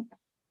something,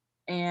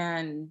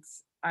 and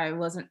I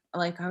wasn't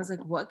I was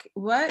like,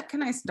 what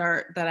can I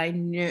start that I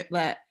knew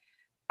that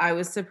I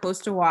was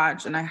supposed to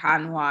watch and I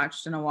hadn't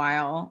watched in a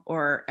while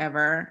or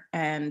ever.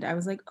 And I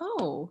was like,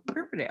 oh,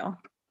 Riverdale.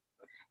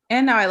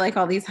 And now I like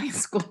all these high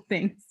school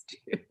things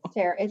too.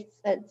 Sarah,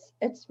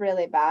 it's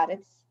really bad.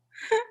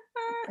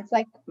 It's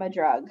like my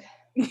drug.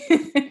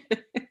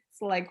 It's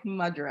like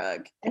my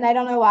drug. And I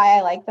don't know why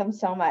I like them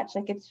so much.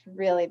 It's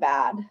really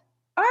bad.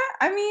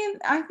 I mean,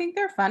 I think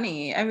they're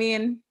funny. I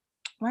mean,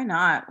 why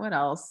not? What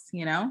else,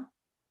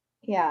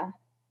 Yeah.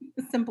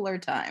 A simpler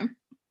time.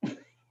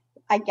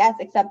 I guess,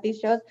 except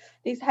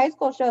these high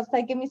school shows,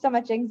 give me so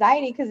much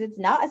anxiety because it's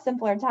not a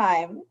simpler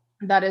time.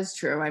 That is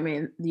true. I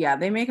mean, yeah,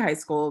 they make high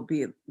school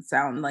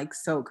sound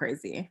so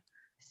crazy.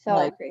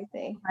 So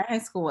crazy. My high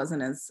school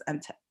wasn't as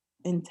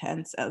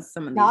intense as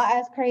some of these. Not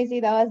as crazy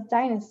though as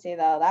Dynasty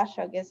though. That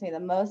show gives me the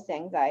most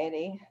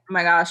anxiety. Oh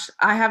my gosh,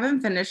 I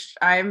haven't finished.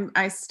 I'm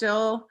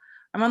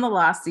on the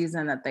last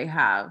season that they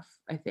have,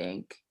 I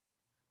think.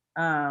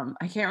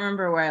 I can't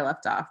remember where I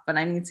left off, but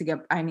I need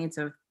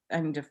to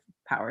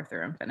power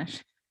through and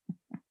finish.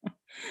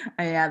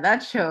 Yeah,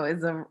 that show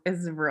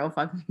is real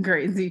fucking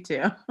crazy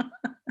too.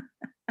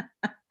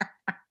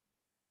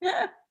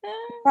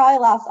 Probably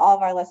lost all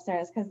of our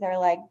listeners because they're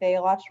like they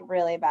watch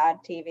really bad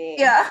TV.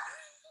 Yeah.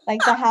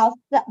 Like the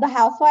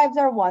housewives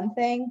are one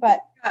thing,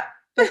 but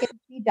freaking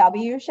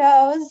CW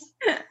shows.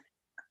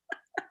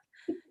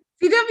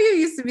 CW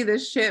used to be the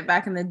shit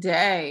back in the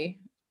day.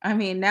 I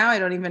mean, now I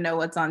don't even know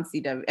what's on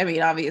CW. I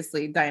mean,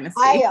 obviously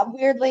Dynasty. I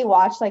weirdly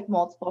watch like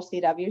multiple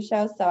CW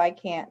shows, so I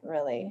can't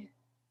really.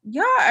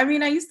 Yeah, I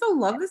mean, I used to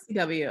love the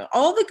CW.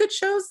 All the good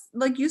shows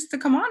like used to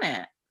come on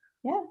it.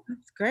 Yeah.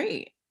 That's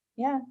great.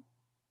 Yeah.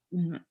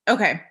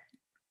 Okay.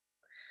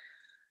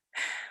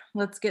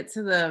 Let's get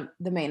to the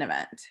main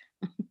event.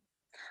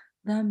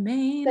 The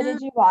main So did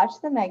you watch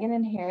the Meghan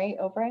and Harry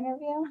Oprah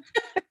interview?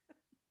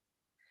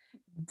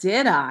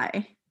 Did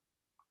I?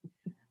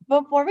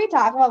 Before we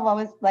talk about what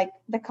was like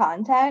the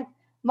content,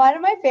 one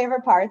of my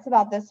favorite parts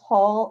about this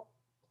whole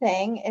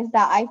thing is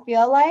that I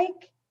feel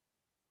like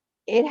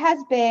it has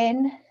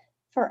been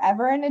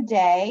forever and a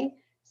day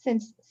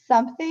since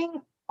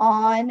something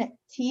on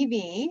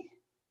TV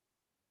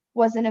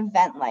was an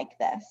event like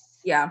this.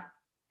 Yeah.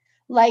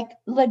 Like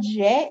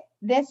legit,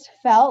 this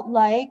felt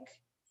like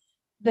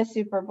the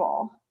Super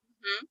Bowl.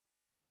 Mm-hmm.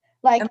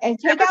 Like, and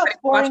take out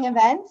sporting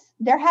events,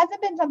 there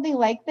hasn't been something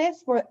like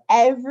this where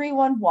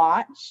everyone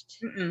watched.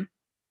 Mm-mm.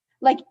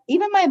 Like,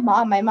 even my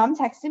mom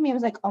texted me and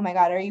was like, oh my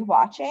God, are you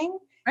watching?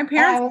 My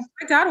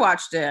dad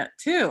watched it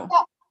too.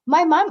 Yeah,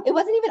 my mom, it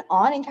wasn't even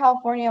on in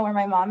California where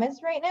my mom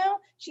is right now.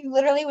 She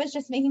literally was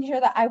just making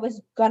sure that I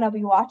was gonna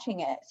be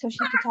watching it so she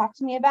could talk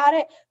to me about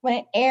it when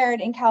it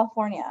aired in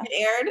California.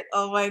 It aired?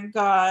 Oh my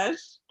gosh.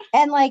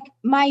 And like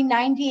my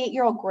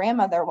 98-year-old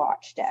grandmother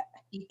watched it.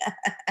 Yes.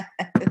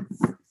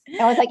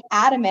 I was like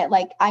adamant,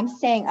 like I'm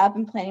staying up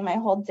and planning my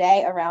whole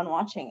day around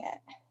watching it.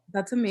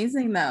 That's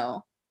amazing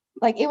though.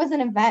 Like it was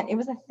an event, it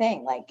was a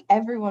thing, like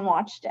everyone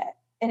watched it.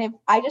 And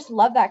I just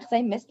love that because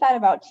I miss that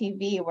about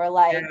TV where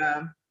like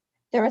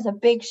there was a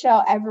big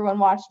show everyone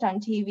watched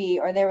on TV,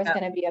 or there was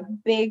going to be a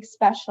big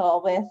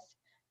special with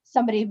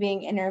somebody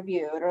being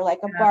interviewed, or like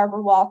a Barbara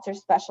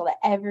Walters special that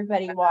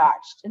everybody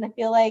watched. And I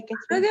feel like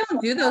they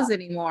don't do those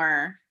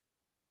anymore.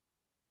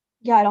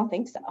 Yeah, I don't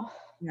think so.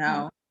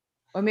 No.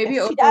 Or maybe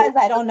if she does,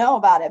 I don't know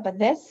about it, but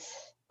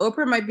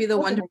Oprah might be the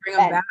one to bring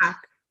them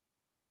back.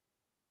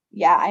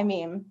 Yeah, I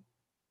mean,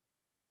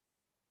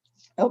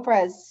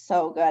 Oprah is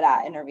so good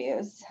at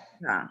interviews.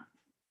 Yeah.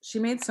 She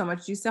made so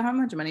much. Do you see how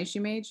much money she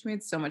made? She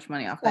made so much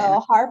money off that.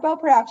 So Harpo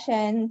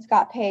Productions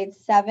got paid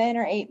 $7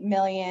 or $8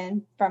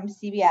 million from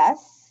CBS.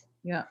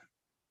 Yeah.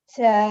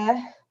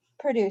 To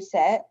produce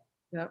it.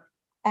 Yep.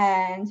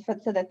 And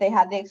so that they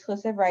had the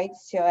exclusive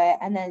rights to it.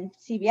 And then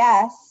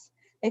CBS,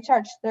 they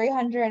charged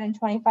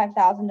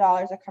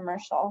 $325,000 a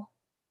commercial.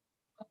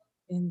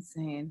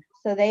 Insane.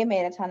 So they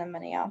made a ton of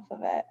money off of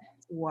it.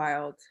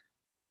 Wild.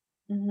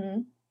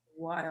 Mm-hmm.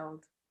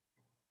 Wild.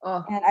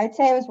 Oh. And I'd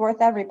say it was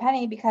worth every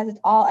penny because it's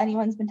all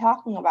anyone's been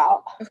talking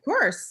about. Of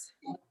course.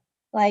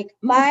 Like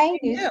my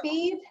news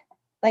feed,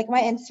 like my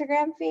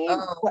Instagram feed,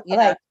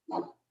 like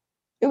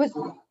it was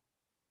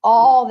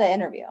all the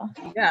interview.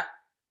 Yeah.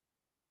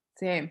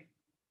 Same.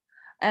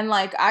 And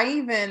like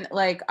I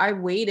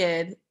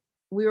waited.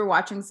 We were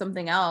watching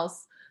something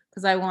else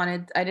because I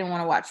didn't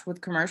want to watch with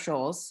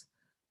commercials.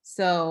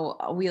 So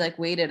we like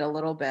waited a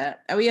little bit.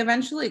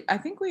 And I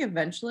think we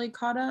eventually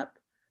caught up.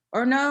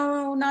 Or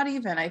no, not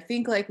even. I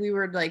think like we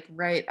were like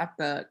right at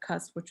the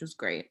cusp, which was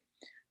great.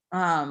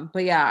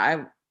 But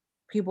yeah,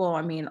 people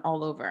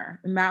all over.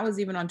 And Matt was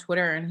even on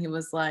Twitter and he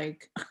was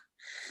like,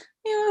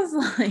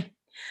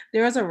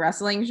 there was a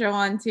wrestling show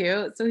on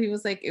too. So he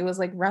was like, it was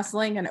like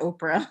wrestling and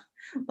Oprah.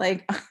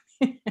 Like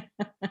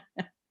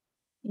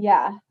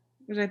yeah.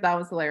 Which I thought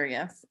was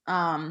hilarious.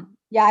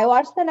 Yeah, I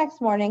watched the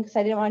next morning because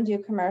I didn't want to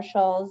do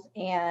commercials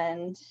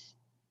and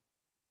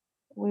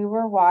we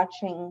were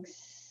watching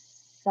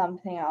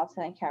something else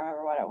and I can't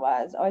remember what it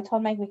was. Oh, I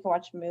told Mike we could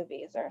watch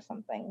movies or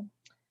something.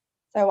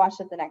 So I watched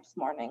it the next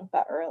morning,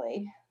 but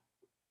early.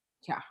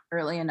 Yeah,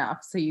 early enough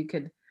so you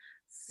could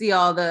see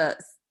all the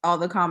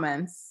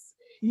comments.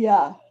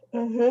 Yeah.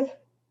 Mm-hmm.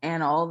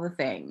 And all the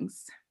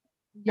things.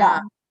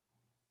 Yeah.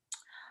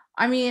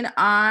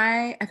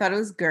 I thought it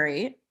was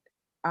great.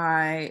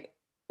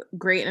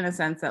 Great in a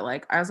sense that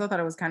like I also thought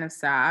it was kind of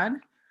sad.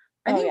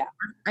 I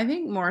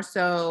think more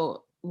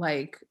so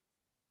like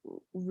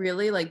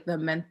really like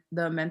the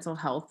mental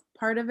health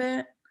part of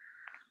it.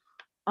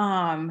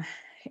 And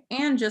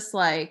just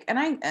like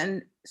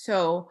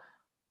so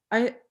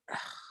I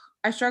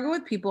struggle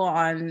with people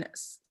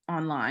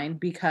online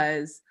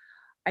because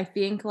I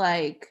think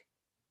like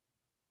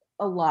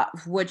a lot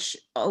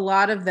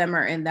of them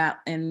are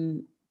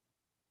in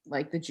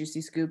like the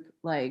Juicy Scoop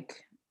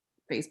like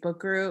Facebook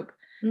group.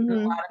 Mm-hmm.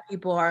 A lot of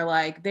people are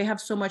like they have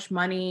so much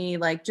money,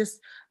 like just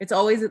it's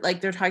always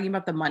like they're talking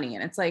about the money,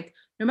 and it's like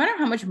no matter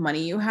how much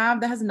money you have,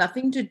 that has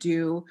nothing to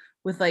do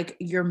with like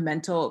your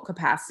mental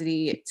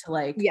capacity to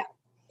like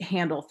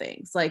handle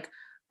things. Like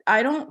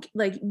I don't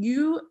like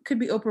you could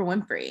be Oprah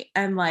Winfrey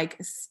and like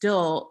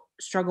still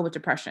struggle with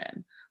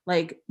depression.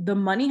 Like the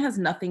money has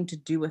nothing to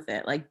do with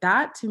it. Like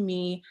that to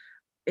me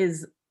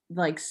is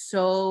like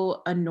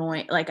so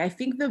annoying. Like I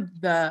think the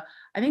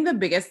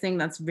biggest thing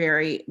that's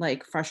very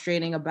like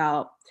frustrating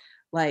about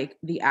like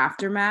the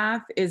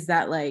aftermath is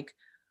that like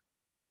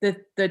the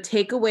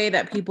takeaway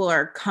that people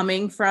are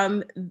coming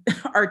from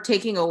are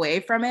taking away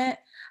from it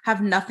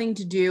have nothing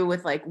to do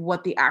with like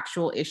what the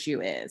actual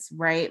issue is,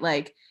 right?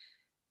 Like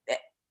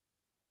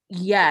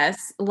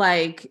yes,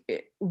 like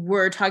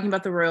we're talking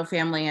about the royal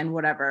family and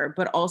whatever,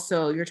 but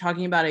also you're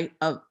talking about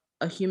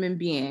a human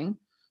being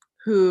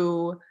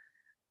who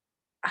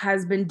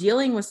has been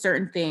dealing with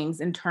certain things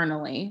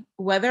internally,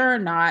 whether or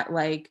not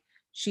like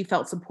she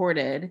felt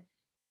supported,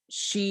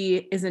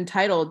 she is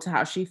entitled to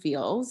how she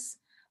feels.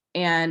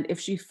 And if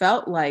she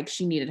felt like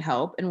she needed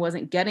help and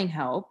wasn't getting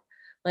help,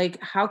 like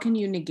how can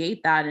you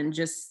negate that and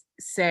just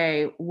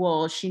say,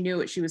 well, she knew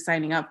what she was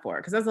signing up for?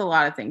 Because that's a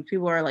lot of things.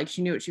 People are like,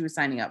 she knew what she was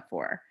signing up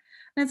for.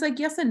 And it's like,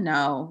 yes and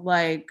no.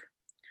 Like,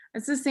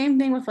 it's the same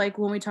thing with like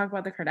when we talk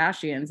about the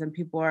Kardashians and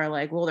people are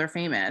like, well, they're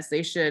famous.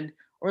 They should,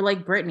 or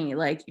like Britney,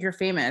 like you're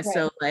famous. Right.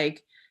 So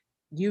like,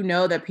 you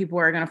know that people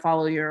are going to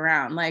follow you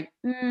around. Like,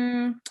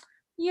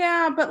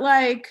 yeah, but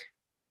like,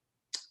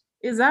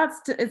 is that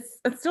it's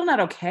still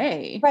not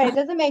okay. Right. It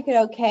doesn't make it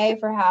okay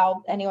for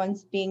how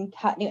anyone's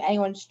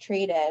anyone's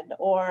treated,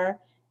 or,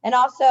 and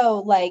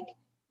also like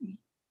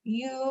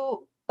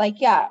you, like,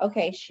 yeah,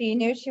 okay, she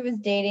knew she was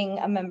dating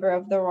a member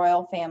of the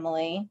royal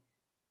family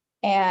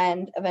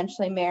and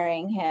eventually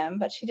marrying him,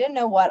 but she didn't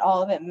know what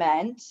all of it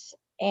meant.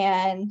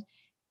 And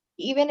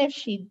even if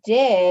she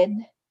did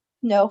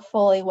know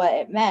fully what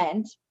it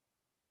meant,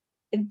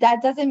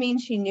 that doesn't mean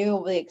she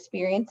knew the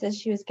experiences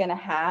she was going to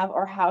have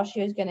or how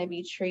she was going to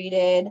be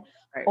treated,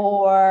 Right.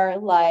 or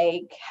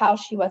like how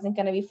she wasn't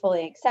going to be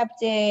fully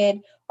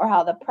accepted, or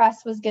how the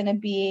press was going to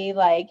be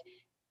like.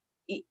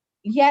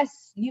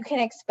 Yes, you can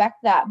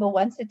expect that, but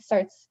once it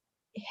starts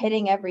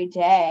hitting every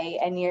day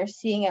and you're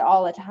seeing it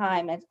all the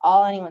time, it's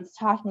all anyone's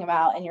talking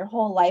about, and your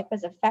whole life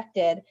is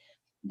affected,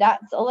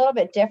 that's a little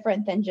bit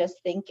different than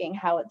just thinking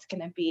how it's going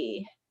to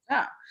be.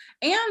 Yeah.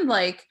 And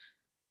like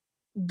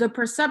the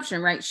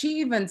perception, right? She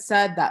even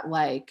said that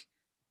like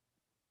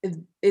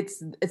it's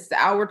the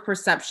outward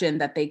perception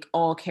that they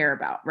all care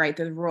about, right?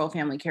 That the royal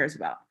family cares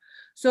about.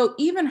 So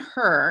even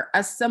her,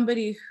 as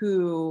somebody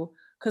who,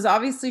 because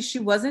obviously she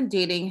wasn't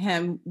dating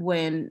him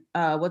when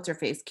what's her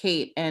face,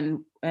 Kate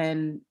and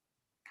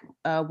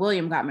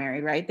William got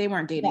married, right? They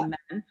weren't Yeah. dating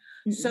then.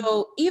 Mm-mm.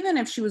 So even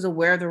if she was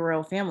aware of the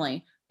royal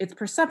family, it's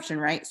perception,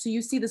 right? So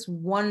you see this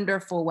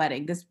wonderful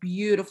wedding, this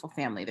beautiful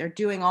family. They're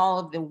doing all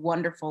of the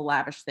wonderful,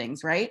 lavish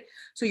things, right?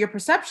 So your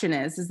perception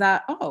is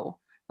that, oh,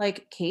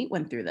 like Kate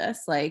went through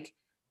this, like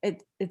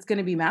it's going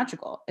to be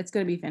magical. It's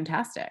going to be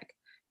fantastic,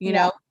 you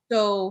Yeah. know?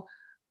 So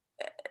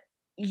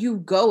you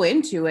go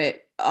into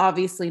it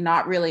obviously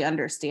not really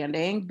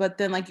understanding, but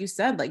then like you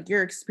said, like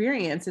your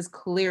experience is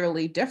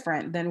clearly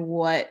different than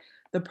what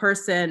the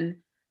person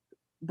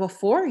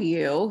before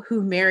you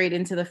who married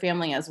into the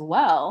family as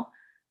well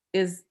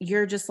is.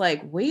 You're just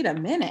like, wait a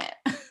minute.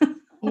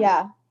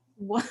 Yeah.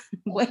 What,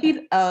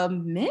 wait a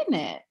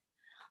minute.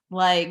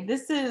 Like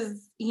this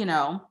is,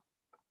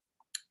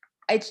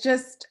 it's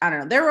just, I don't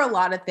know. There were a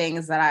lot of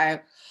things that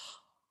I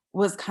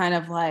was kind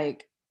of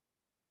like,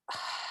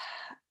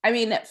 I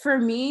mean, for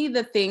me,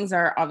 the things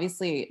are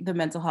obviously the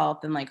mental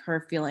health and like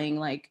her feeling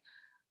like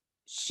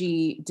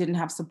she didn't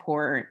have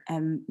support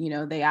and,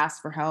 they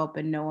asked for help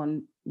and no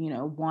one,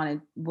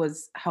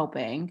 was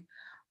helping.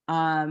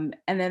 And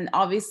then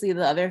obviously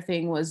the other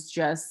thing was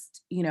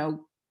just,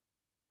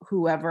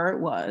 whoever it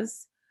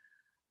was,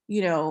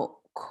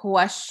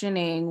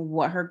 questioning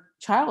what her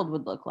child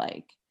would look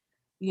like,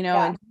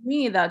 Yeah. and to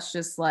me, that's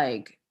just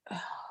like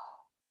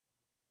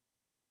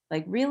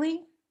really?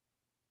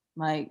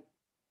 Like,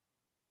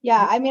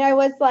 Yeah. I mean, I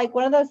was like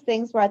one of those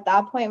things where at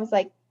that point it was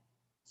like,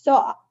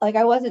 so like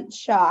I wasn't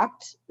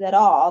shocked at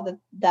all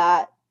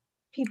that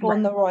people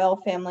in right, the royal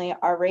family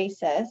are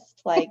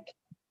racist. Like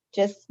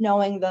just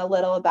knowing the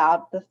little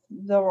about the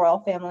royal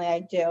family I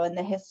do and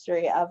the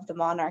history of the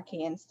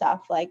monarchy and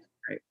stuff, right,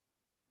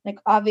 like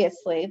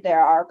obviously there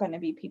are going to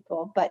be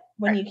people, but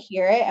when right, you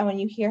hear it and when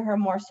you hear her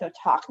more so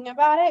talking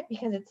about it,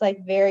 because it's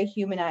like very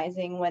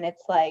humanizing when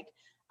it's like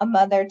a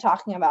mother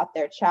talking about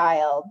their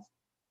child,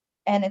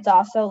 and it's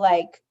also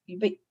like,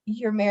 but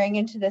you're marrying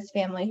into this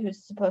family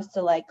who's supposed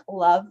to like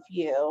love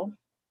you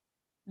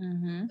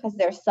mm-hmm, because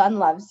their son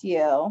loves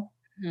you,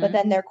 but mm-hmm.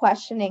 then they're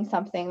questioning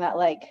something that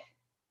like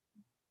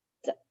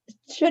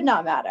should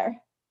not matter.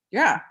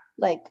 Yeah,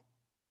 Like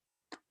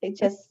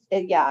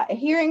yeah,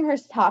 hearing her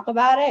talk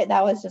about it,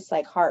 that was just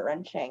like heart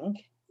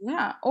wrenching,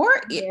 yeah. Or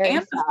very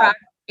and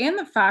the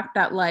sad. fact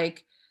that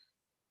like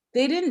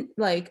they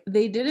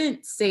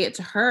didn't say it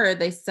to her,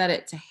 they said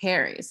it to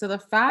Harry. So the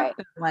Right. fact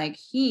that like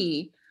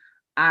he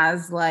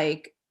as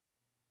like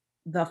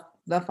the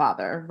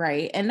father,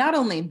 right? And not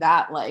only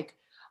that, like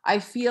I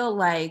feel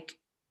like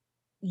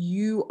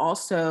you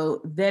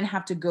also then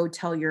have to go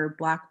tell your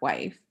black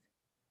wife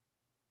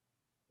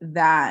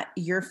that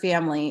your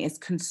family is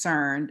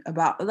concerned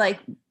about, like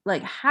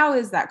how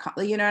is that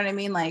you know what I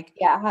mean? Like,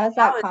 Yeah, how does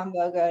how that is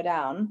combo go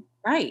down?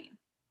 right.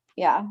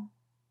 Yeah.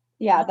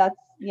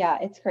 Yeah,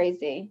 it's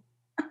crazy.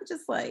 I'm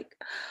just like,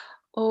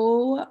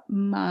 oh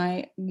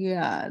my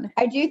God.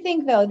 I do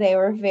think though they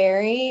were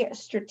very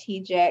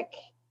strategic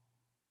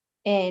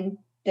in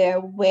the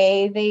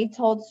way they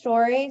told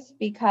stories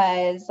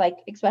because like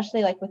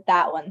especially like with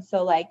that one.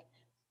 So like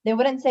they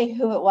wouldn't say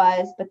who it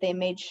was, but they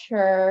made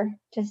sure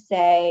to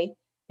say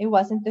it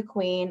wasn't the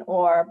Queen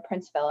or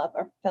Prince Philip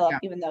or Philip, Yeah.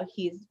 even though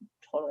he's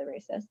totally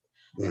racist.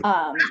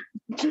 Um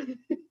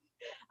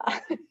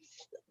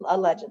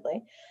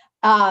allegedly.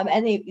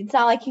 And it's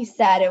not like he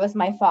said it was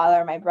my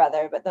father or my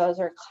brother, but those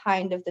are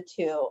kind of the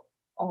two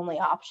only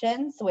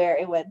options where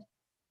it would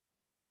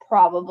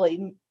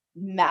probably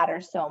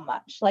matter so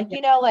much. Like,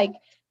 Yeah. like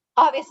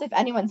obviously if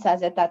anyone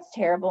says it, that's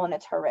terrible and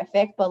it's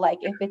horrific. But like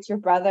if it's your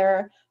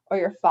brother or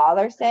your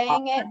father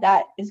saying it,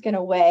 that is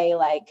gonna weigh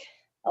like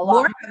a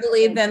lot More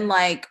heavily than than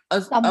like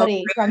a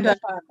somebody from the random,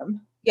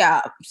 firm.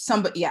 yeah,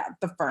 somebody, yeah,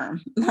 the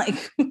firm.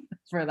 Like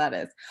that's where that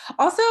is.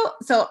 Also,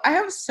 so I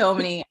have so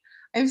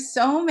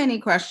many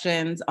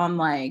questions on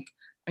like,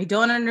 I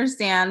don't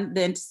understand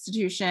the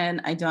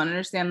institution. I don't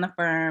understand the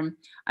firm.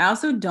 I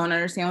also don't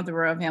understand what the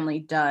royal family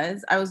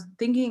does. I was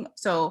thinking,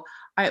 so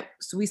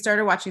we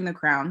started watching The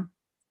Crown,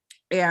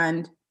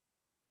 and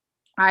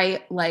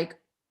I like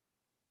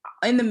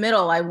in the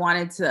middle, I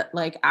wanted to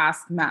like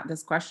ask Matt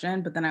this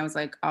question, but then I was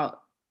like,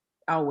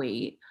 I'll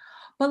wait.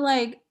 But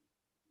like,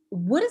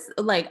 what is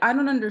like, I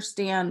don't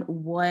understand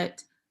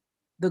what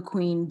the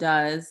Queen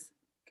does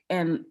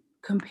and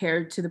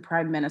compared to the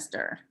Prime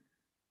Minister.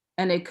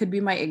 And it could be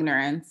my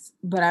ignorance,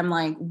 but I'm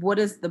like, what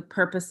is the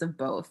purpose of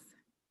both?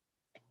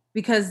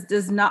 Because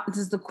does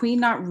the Queen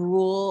not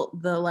rule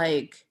the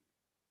like,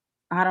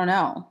 I don't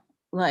know.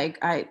 Like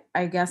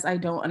I guess I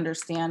don't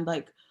understand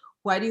like,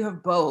 why do you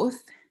have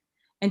both?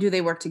 And do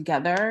they work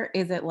together?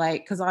 Is it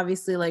like, because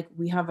obviously like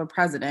we have a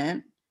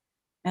president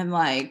and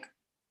like,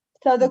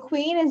 So the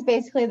Queen is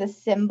basically the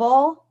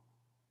symbol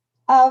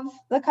of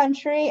the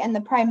country, and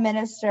the Prime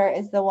Minister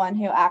is the one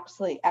who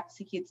actually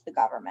executes the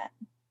government.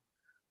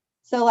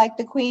 So, like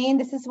the Queen,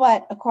 this is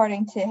what,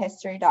 according to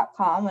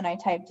history.com, when I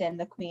typed in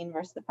the Queen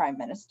versus the Prime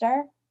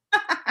Minister,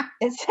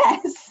 it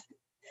says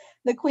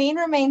the Queen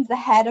remains the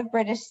head of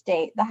British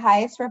state, the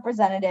highest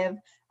representative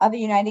of the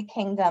United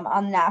Kingdom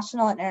on the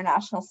national and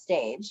international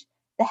stage.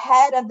 The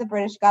head of the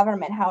British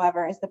government,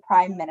 however, is the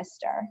Prime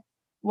Minister.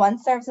 One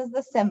serves as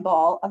the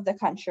symbol of the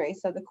country,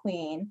 so the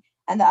Queen,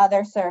 and the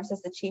other serves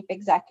as the chief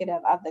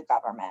executive of the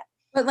government.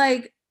 but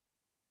like,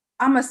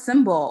 I'm a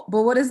symbol,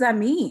 but what does that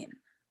mean?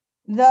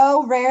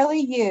 Though rarely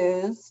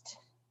used,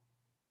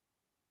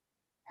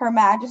 Her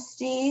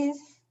Majesty's,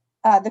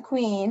 the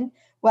Queen,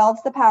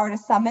 wields the power to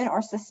summon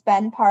or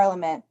suspend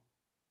Parliament,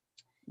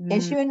 Mm,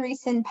 issue and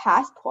rescind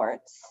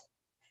passports,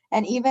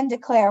 and even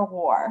declare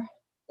war.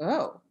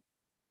 oh,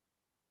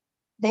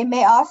 They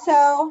may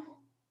also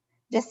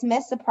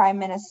dismiss a prime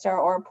minister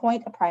or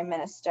appoint a prime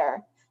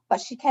minister, but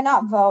she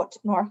cannot vote,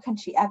 nor can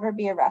she ever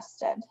be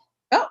arrested.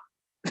 oh,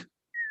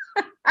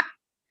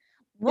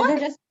 These what? are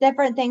just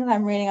different things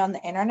I'm reading on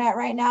the internet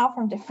right now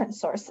from different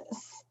sources.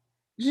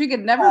 She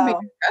could never be So,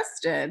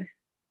 arrested.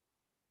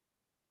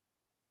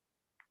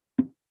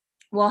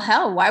 Well,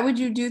 hell, why would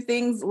you do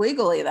things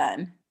legally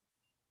then?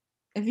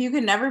 If you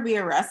could never be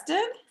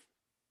arrested,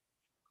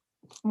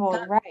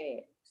 well,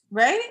 right.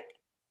 right?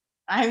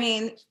 I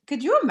mean,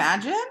 could you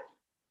imagine?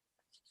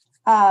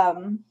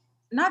 Um,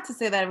 Not to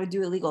say that I would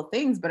do illegal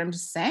things, but I'm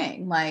just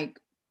saying, like,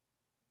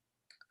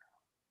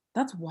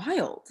 that's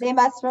wild. they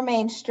must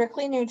remain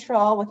strictly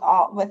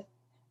neutral with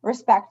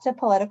respect to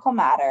political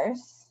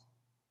matters.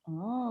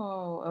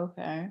 Oh,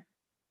 okay.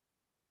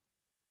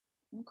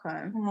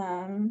 Okay.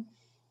 Um,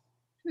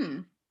 Hmm.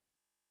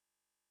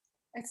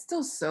 It's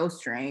still so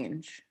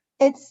strange.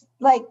 it's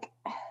like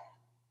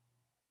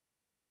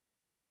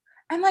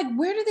And like,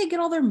 where do they get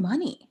all their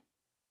money?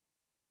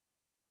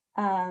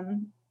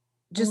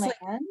 Just like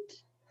land.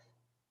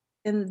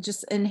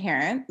 just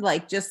inherent,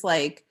 like just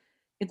like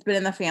it's been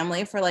in the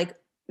family for like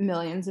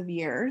millions of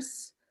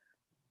years.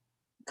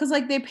 Cause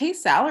like they pay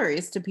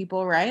salaries to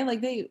people, right?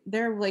 Like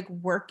they're like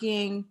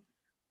working.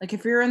 Like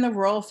if you're in the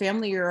royal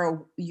family,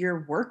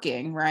 you're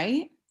working,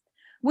 right?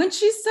 When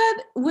she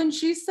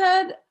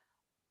said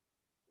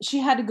she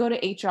had to go to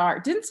HR,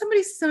 didn't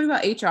somebody say something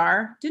about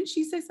HR? Didn't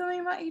she say something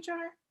about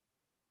HR?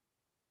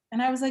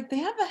 And I was like, they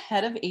have a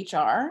head of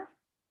HR,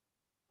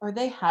 or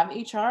they have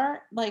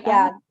HR. Like I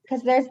Yeah, don't.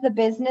 because there's the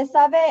business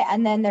of it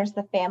and then there's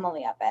the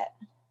family of it.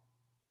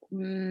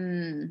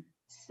 Mm,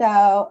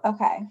 So,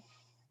 okay,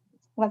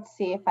 let's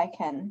see if I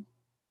can.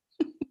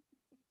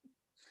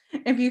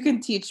 if you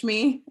can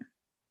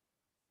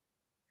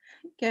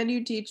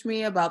you teach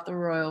me about the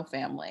royal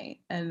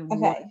family and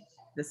what Okay,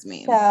 this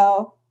means?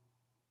 so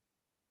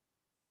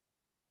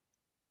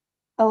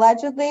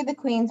allegedly the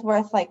queen's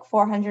worth like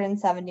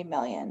 470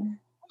 million.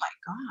 Oh my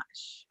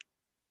gosh.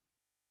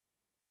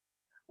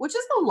 Which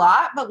is a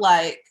lot, but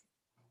like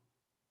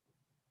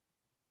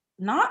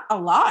not a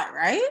lot,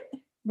 right?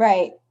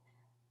 Right.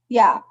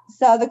 Yeah.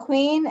 So the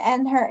Queen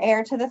and her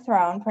heir to the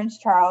throne, Prince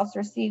Charles,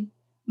 received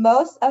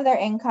most of their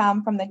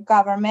income from the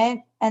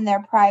government and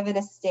their private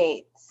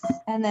estates.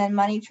 And then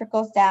money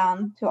trickles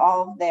down to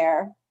all of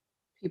their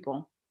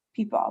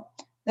People.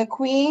 The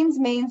Queen's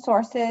main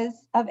sources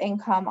of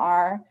income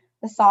are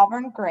the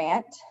sovereign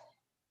grant,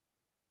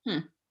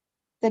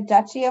 the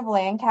Duchy of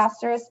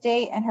Lancaster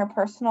estate, and her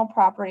personal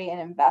property and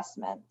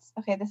investments.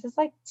 Okay, this is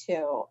like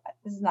two.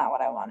 This is not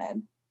what I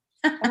wanted.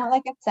 I want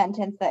like a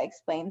sentence that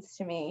explains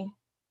to me.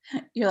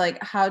 You're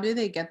like, how do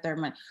they get their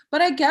money?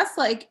 But I guess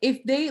like if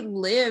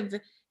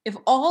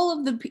all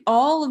of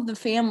the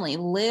family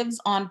lives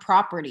on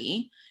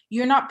property,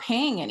 you're not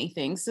paying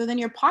anything. So then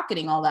you're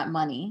pocketing all that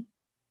money.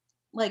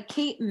 Like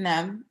Kate and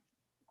them,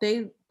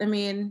 they're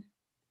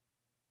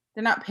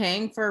not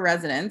paying for a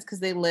residence because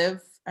they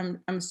live,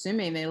 I'm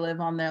assuming they live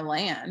on their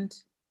land,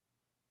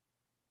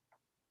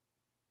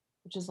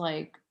 which is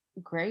like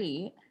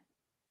great.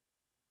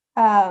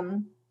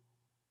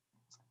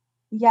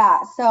 Yeah,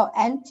 so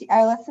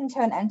I listened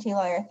to an NT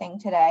lawyer thing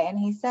today, and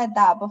he said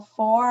that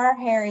before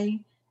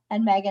Harry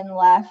and Meghan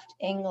left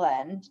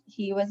England,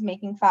 he was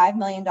making $5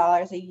 million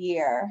a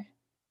year.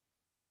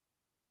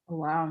 Oh,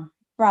 wow.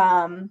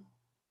 From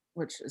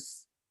which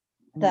is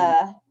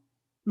the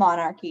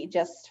monarchy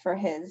just for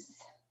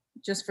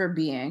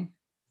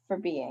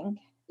being.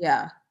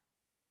 Yeah.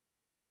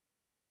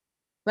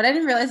 But I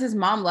didn't realize his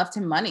mom left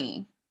him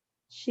money.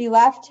 She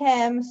left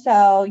him.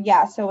 So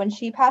yeah, so when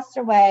she passed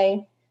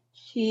away,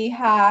 she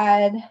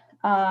had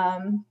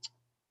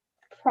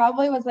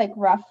probably was like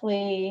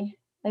roughly,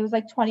 it was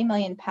like 20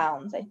 million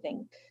pounds, I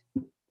think.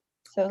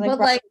 So it was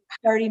like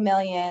 30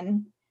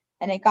 million,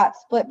 and it got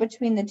split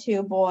between the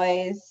two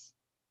boys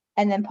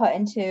and then put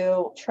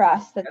into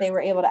trust that they were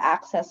able to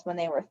access when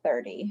they were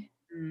 30.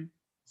 Mm.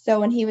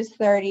 So when he was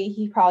 30,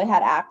 he probably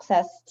had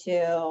access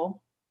to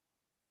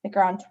like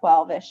around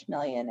 12-ish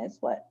million is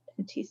what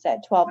he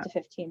said, 12 to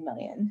 15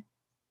 million.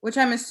 Which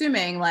I'm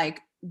assuming, like,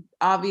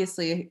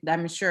 obviously,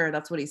 I'm sure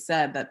that's what he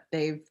said, that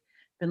they've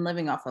been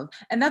living off of.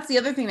 And that's the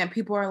other thing that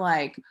people are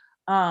like,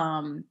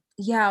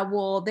 yeah,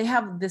 well, they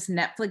have this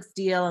Netflix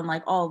deal and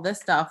like all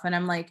this stuff. And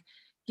I'm like,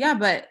 yeah,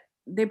 but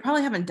they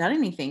probably haven't done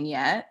anything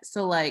yet.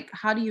 So like,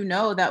 how do you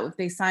know that if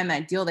they sign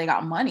that deal, they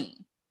got money?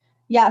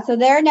 Yeah, so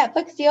their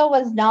Netflix deal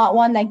was not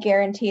one that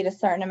guaranteed a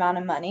certain amount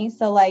of money.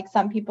 So like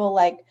some people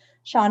like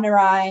Shonda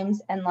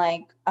Rhimes and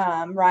like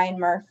Ryan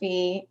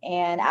Murphy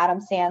and Adam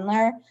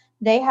Sandler,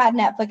 they had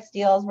Netflix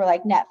deals where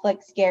like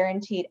Netflix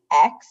guaranteed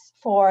X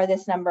for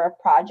this number of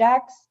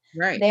projects.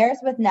 Right. Theirs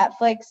with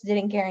Netflix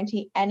didn't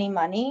guarantee any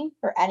money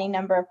for any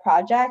number of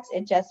projects.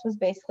 It just was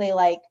basically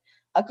like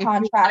a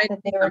contract that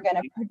they were going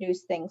to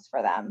produce things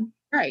for them.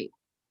 Right.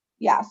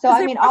 Yeah. So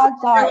I mean,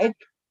 odds are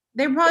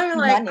they're probably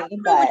like money,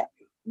 but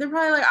they're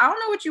probably like, I don't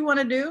know what you want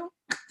to do.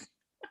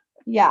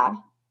 Yeah.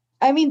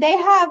 I mean, they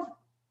have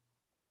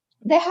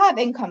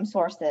income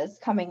sources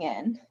coming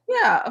in.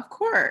 Yeah, of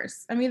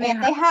course. I mean,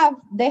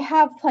 they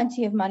have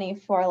plenty of money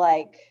for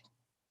like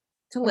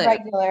to live.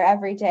 Regular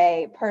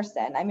everyday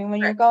person. I mean, when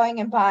you're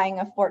going and buying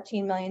a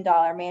 $14 million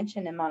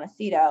mansion in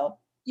Montecito,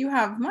 you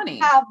have money.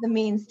 You have the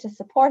means to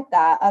support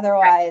that.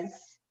 Otherwise,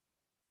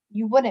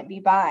 you wouldn't be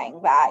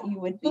buying that. You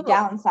would be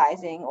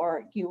downsizing,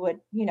 or you would,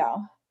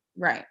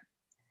 Right.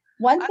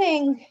 One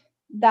thing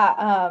that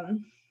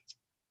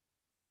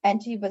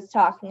NT was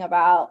talking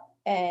about,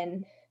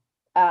 and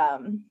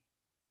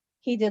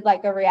he did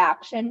like a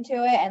reaction to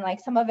it, and like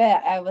some of it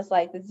I was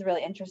like, this is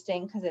really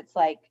interesting because it's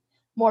like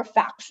more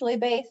factually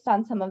based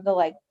on some of the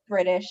like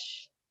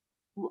British,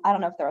 I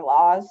don't know if they're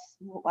laws,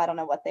 I don't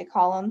know what they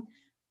call them,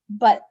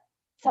 but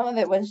some of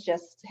it was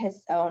just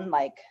his own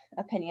like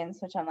opinions,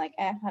 which I'm like,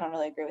 I don't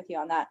really agree with you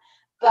on that.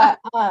 But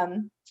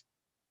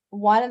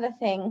one of the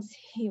things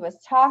he was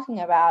talking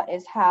about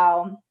is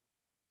how,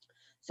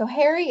 so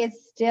Harry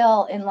is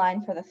still in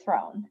line for the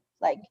throne.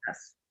 Like,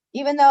 yes.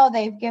 Even though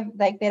they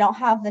don't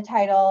have the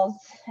titles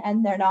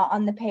and they're not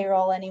on the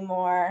payroll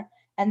anymore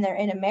and they're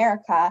in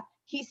America,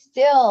 he's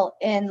still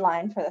in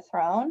line for the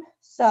throne.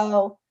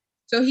 So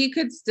he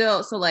could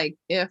still,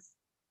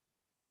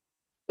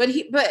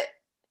 but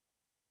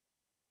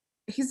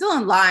he's still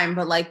in line,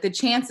 but like the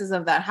chances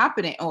of that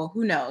happening,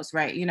 who knows,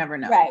 right? You never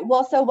know. Right.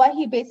 Well, so what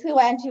he basically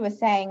went into was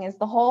saying is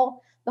the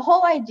whole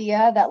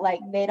idea that like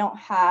they don't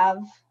have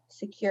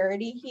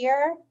security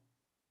here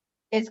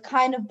is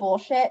kind of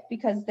bullshit,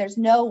 because there's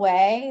no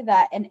way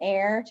that an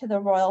heir to the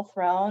royal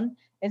throne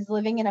is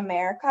living in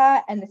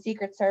America and the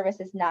Secret Service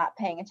is not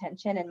paying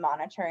attention and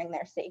monitoring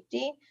their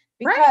safety.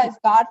 Because right.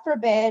 God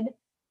forbid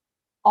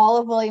all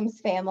of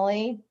William's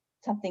family,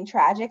 something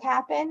tragic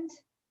happened,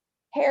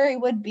 Harry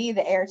would be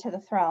the heir to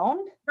the throne.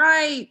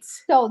 Right.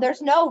 So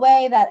there's no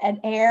way that an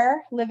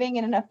heir living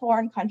in a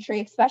foreign country,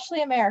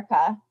 especially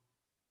America,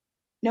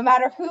 no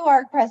matter who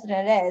our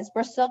president is,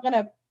 we're still going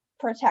to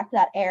protect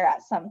that heir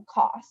at some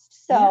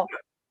cost. So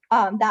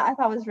that I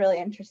thought was really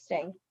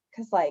interesting,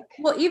 because like,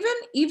 well,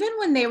 even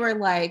when they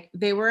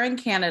were in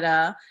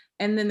Canada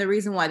And then the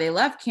reason why they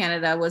left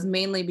Canada was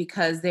mainly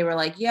because they were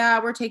like, yeah,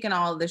 we're taking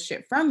all of this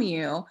shit from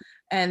you.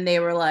 And they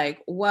were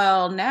like,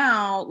 well,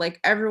 now like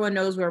everyone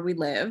knows where we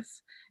live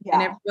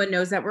and Yeah. everyone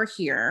knows that we're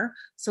here.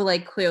 So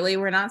like clearly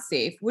we're not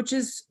safe, which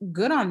is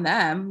good on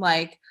them.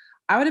 Like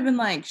I would have been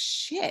like,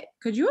 shit,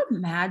 could you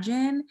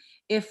imagine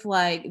if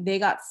like they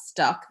got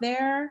stuck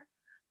there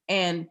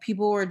and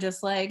people were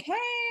just like, hey,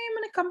 I'm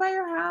gonna come by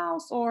your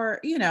house, or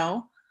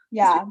it's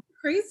Yeah.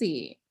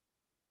 crazy.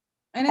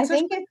 And I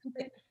especially think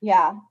it's,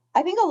 yeah.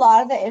 I think a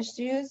lot of the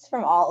issues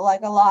from all,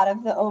 like a lot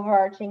of the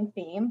overarching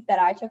theme that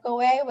I took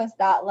away was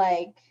that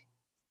like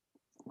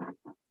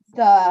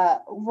the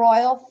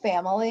royal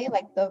family,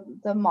 like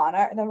the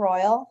monarch, the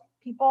royal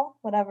people,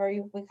 whatever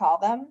we call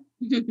them,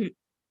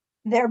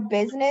 their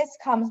business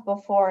comes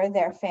before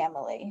their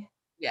family.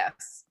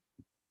 yes.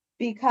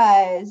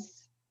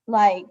 Because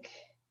like,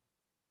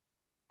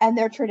 and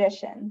their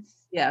traditions.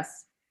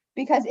 Yes.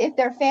 Because if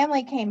their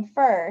family came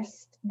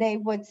first, they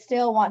would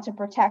still want to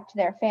protect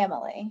their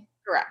family.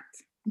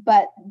 Correct.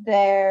 But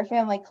their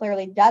family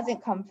clearly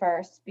doesn't come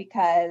first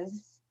because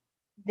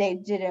they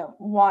didn't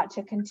want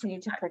to continue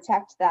to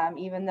protect them,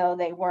 even though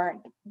they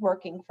weren't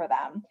working for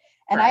them.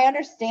 And Correct. I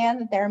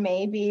understand that there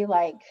may be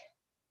like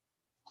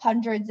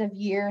hundreds of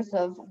years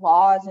of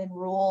laws and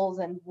rules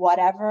and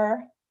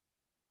whatever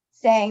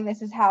saying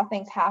this is how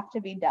things have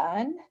to be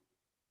done.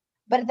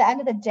 But at the end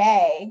of the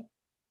day,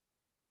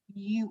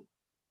 you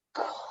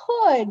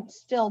could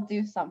still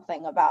do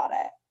something about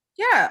it.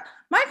 Yeah.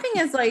 My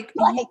thing is like,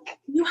 Like,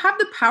 you have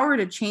the power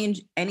to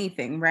change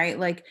anything, right?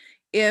 Like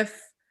if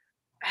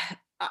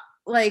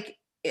like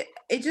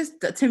it just,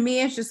 to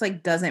me it's just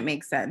like doesn't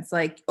make sense.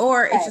 Like,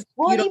 or it's right. just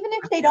Well, you and don't even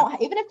if have they to.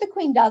 don't, even if the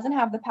queen doesn't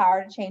have the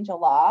power to change a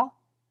law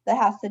that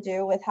has to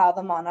do with how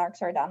the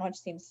monarchs are done, which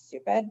seems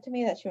stupid to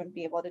me that she wouldn't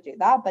be able to do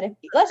that. But if,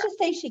 let's just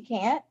say she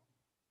can't,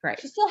 Right.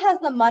 she still has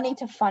the money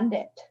to fund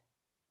it.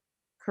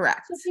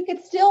 Correct. So she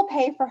could still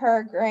pay for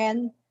her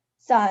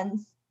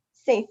grandson's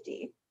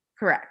safety.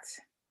 Correct.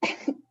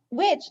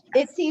 Which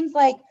it seems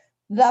like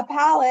the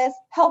palace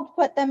helped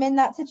put them in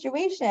that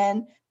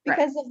situation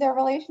because Right. of their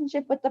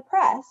relationship with the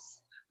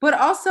press. But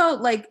also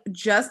like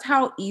just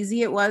how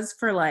easy it was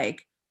for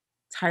like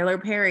Tyler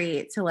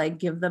Perry to like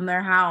give them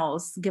their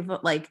house,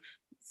 like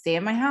stay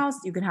in my house,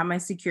 you can have my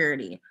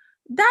security.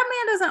 That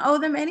man doesn't owe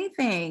them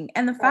anything.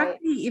 And the fact Right.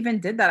 that he even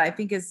did that, I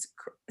think is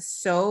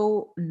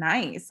so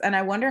nice. And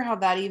I wonder how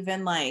that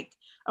even like,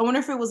 I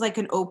wonder if it was like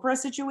an Oprah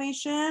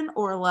situation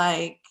or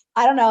like,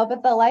 I don't know,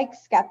 but the like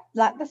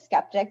not the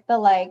skeptic, the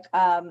like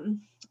I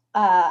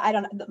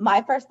don't know.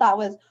 My first thought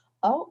was,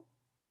 oh,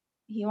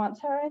 he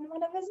wants her in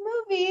one of his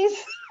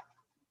movies.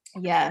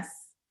 yes,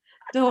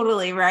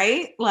 totally,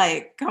 right?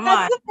 Like, come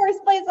That's on. the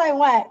first place I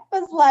went.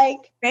 Was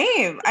like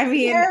Same. I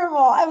mean, terrible.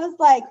 I was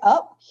like,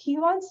 oh, he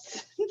wants to.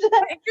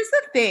 here's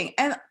the thing,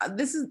 and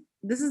this is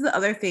the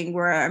other thing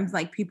where I'm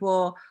like,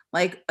 people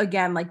like,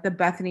 again, like the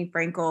Bethany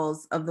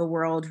Frankels of the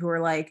world who are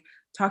like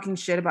talking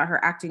shit about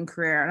her acting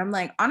career, and I'm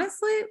like,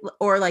 honestly,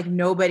 or like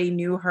nobody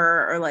knew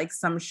her or like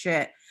some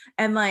shit,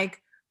 and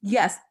like,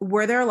 yes,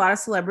 were there a lot of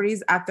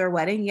celebrities at their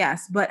wedding?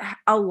 Yes, but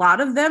a lot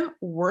of them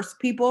worst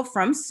people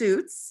from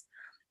Suits,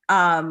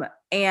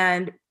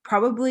 and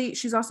probably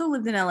she's also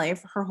lived in LA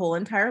for her whole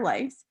entire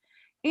life.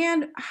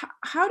 And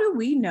how do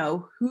we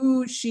know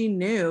who she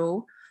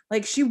knew?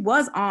 Like she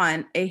was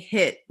on a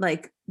hit,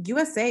 like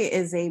USA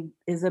is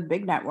a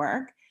big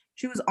network.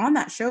 She was on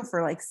that show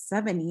for like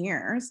 7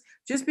 years.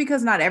 Just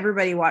because not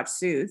everybody watched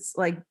Suits,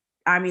 like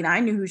I mean, I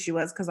knew who she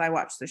was because I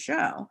watched the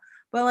show.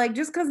 But like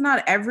just because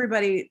not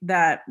everybody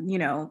that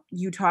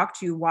you talk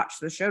to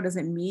watched the show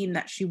doesn't mean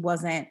that she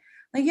wasn't,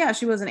 like, yeah,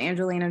 she wasn't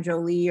Angelina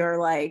Jolie or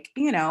like,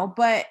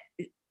 but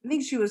I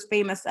think she was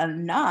famous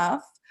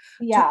enough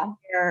to Yeah.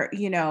 where,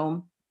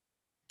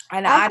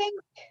 and I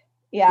think,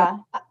 yeah,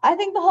 I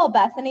think the whole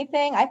Bethany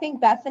thing, I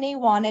think Bethany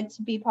wanted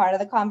to be part of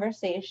the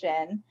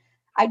conversation.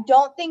 I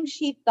don't think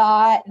she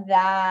thought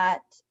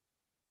that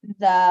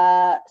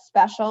the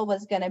special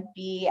was going to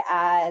be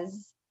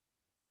as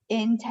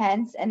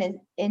intense and as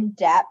in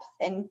depth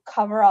and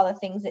cover all the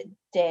things it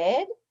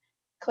did.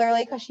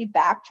 Clearly, because she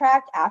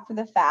backtracked after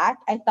the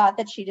fact. I thought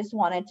that she just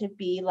wanted to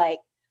be like,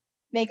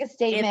 make a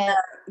statement,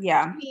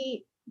 yeah,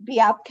 be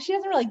out, because she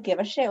doesn't really give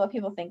a shit what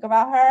people think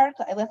about her.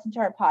 I listen to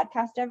her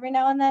podcast every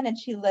now and then, and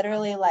she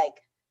literally like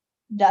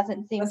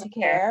doesn't seem to doesn't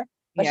care. care,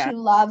 but Yeah, she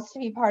loves to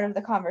be part of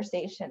the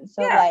conversation.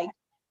 So yeah, like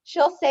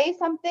she'll say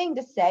something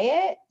to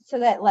say it so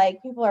that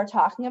like people are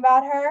talking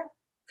about her,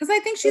 because I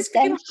think but she's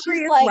fame then she's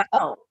hungry as like,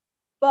 oh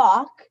well.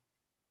 fuck,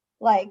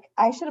 like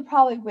I should have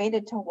probably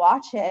waited to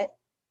watch it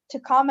to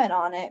comment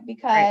on it, Right,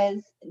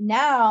 because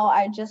now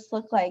I just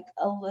look like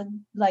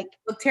like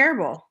look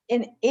terrible.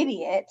 an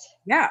idiot.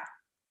 Yeah,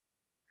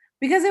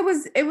 because it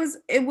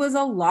was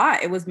a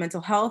lot. It was mental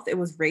health. It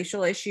was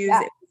racial issues.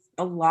 Yeah. It was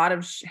a lot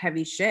of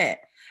heavy shit,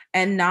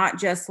 and not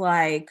just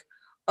like,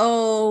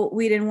 oh,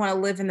 we didn't want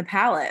to live in the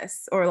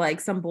palace or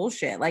like some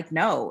bullshit. Like,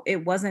 no,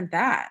 it wasn't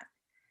that.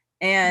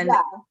 And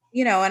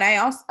Yeah.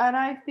 and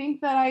I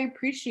think that I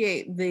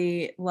appreciate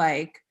the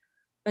like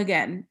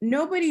again,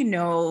 nobody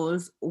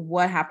knows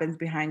what happens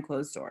behind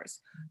closed doors.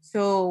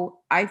 So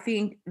I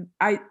think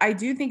I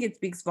do think it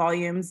speaks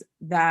volumes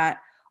that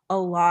a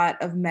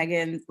lot of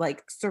Megan,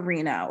 like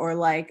Serena, or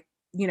like,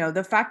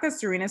 the fact that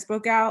Serena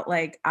spoke out,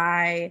 like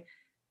I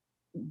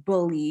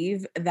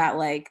believe that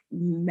like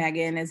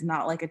Megan is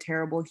not like a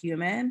terrible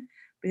human,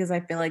 because I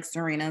feel like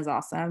Serena is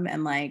awesome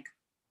and like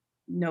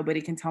nobody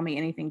can tell me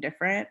anything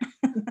different.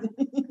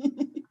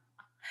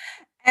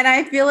 And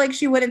I feel like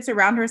she wouldn't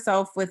surround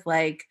herself with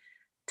like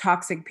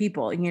toxic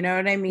people, you know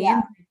what I Yeah.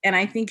 mean? And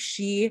I think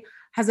she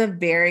has a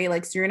very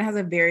like Serena has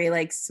a very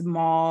like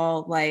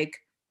small like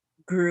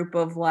group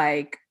of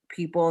like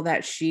people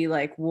that she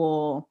like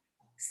will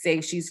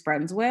say she's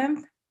friends with.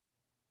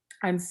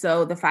 And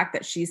so the fact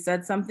that she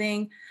said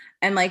something,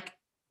 and like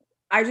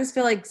I just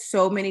feel like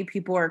so many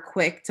people are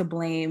quick to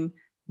blame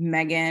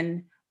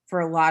Megan for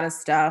a lot of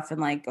stuff, and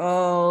like,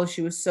 oh,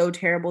 she was so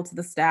terrible to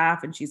the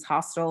staff and she's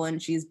hostile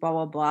and she's blah,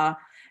 blah, blah.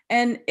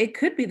 And it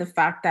could be the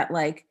fact that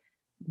like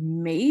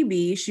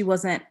maybe she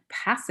wasn't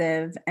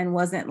passive and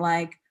wasn't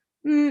like,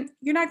 you're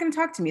not going to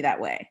talk to me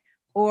that way.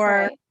 Or,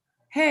 Right.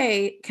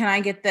 hey, can I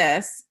get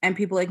this? And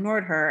people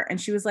ignored her. And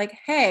she was like,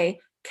 hey,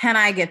 can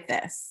I get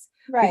this?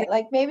 Because Right.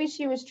 Like maybe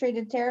she was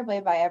treated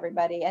terribly by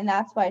everybody and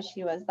that's why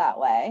she was that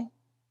way,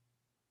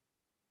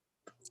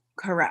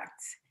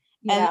 correct.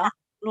 you And know?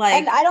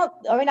 And like,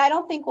 I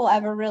don't think we'll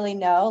ever really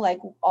know like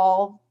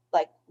all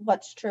like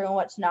what's true and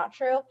what's not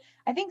true.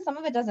 I think some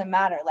of it doesn't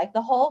matter. Like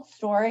the whole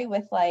story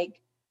with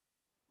like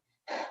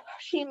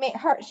she made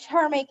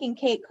her making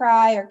Kate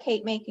cry or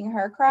Kate making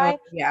her oh, cry.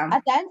 yeah.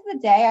 At the end of the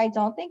day, I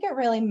don't think it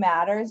really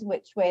matters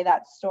which way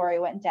that story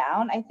went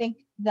down. I think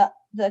the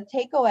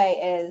takeaway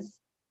is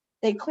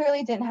they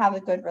clearly didn't have a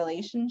good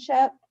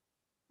relationship.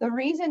 The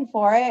reason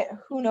for it,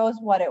 who knows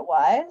what it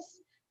was,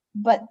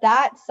 but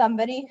that's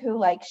somebody who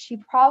like she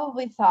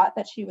probably thought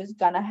that she was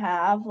gonna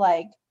have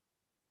like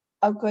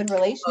a good Oh,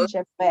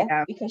 relationship with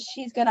yeah. because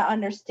she's gonna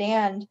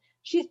understand.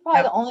 She's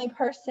probably Yep. the only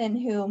person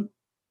who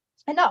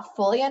and not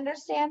fully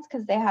understands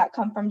because they have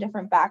come from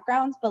different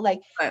backgrounds, but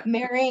like But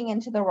marrying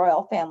into the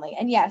royal family.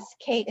 And yes,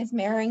 Kate is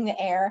marrying the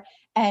heir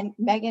and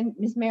Megan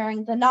is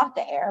marrying the not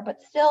the heir,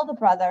 but still the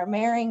brother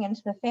marrying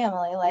into the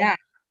family. Like yeah.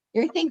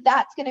 you think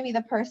that's going to be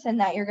the person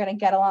that you're going to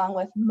get along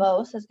with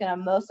most, is going to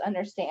most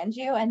understand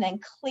you. And then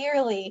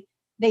clearly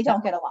they That's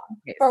don't get along.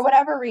 the For case.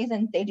 whatever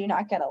reason, they do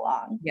not get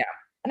along. Yeah.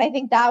 And I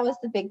think that was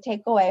the big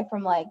takeaway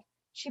from like,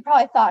 she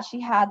probably thought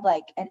she had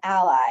like an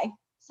ally,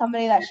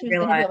 somebody that she was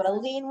going to be Realize. able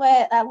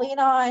to lean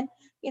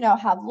on,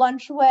 have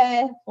lunch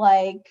with,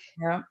 like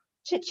Yeah.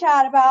 chit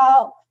chat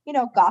about,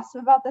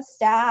 gossip about the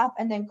staff,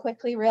 and then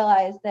quickly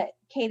realize that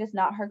Kate is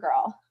not her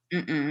girl.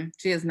 Mm-mm.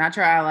 She is not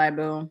your ally,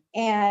 boo.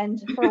 And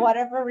for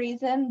whatever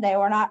reason, they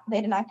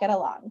did not get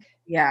along.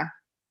 Yeah.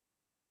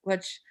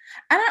 Which,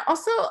 and I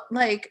also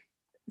like,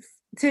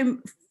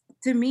 to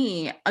to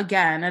me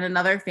again, and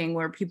another thing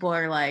where people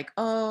are like,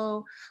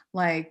 oh,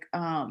 like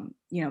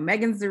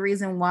Megan's the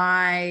reason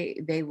why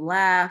they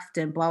left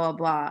and blah blah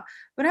blah.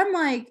 But I'm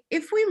like,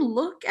 if we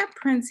look at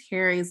Prince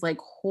Harry's like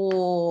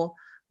whole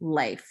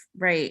life,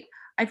 right?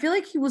 I feel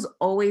like he was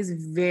always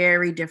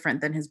very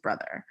different than his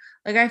brother.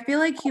 Like I feel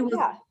like Oh,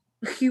 yeah.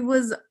 he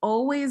was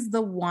always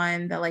the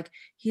one that like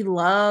he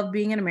loved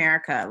being in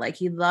America, like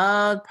he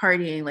loved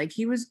partying, like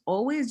he was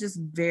always just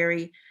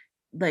very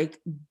like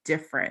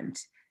different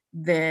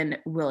than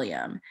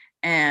William.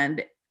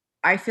 And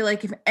I feel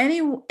like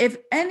if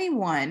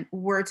anyone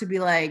were to be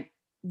like,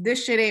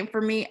 this shit ain't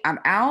for me, I'm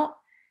out,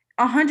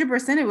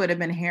 100% it would have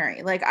been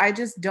Harry. Like I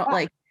just don't Yeah.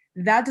 like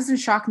that, doesn't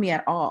shock me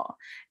at all.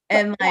 But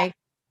And yeah, like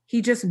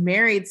he just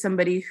married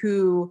somebody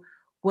who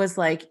was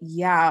like,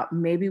 yeah,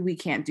 maybe we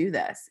can't do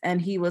this.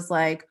 And he was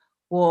like,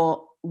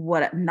 well,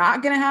 what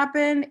not gonna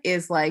happen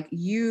is like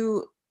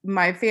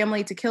my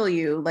family to kill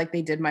you like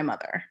they did my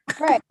mother.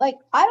 right. Like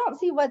I don't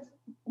see what's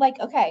like,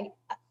 okay,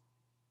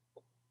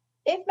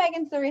 if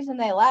Megan's the reason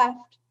they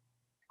left,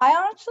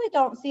 I actually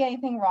don't see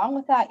anything wrong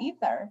with that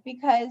either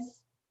because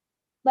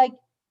like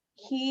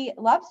he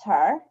loves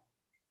her.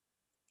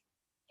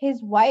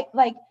 His wife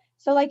like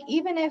so like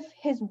even if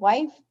his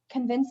wife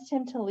convinced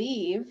him to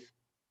leave,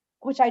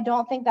 which I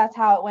don't think that's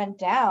how it went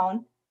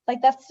down,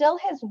 like that's still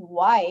his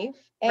wife.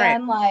 Right.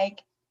 And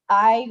like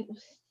I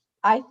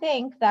I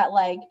think that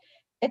like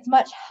it's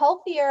much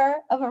healthier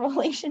of a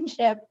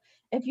relationship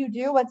if you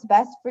do what's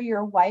best for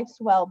your wife's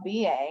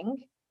well-being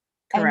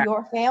and Correct.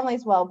 your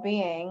family's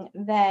well-being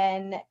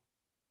than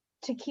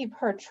to keep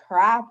her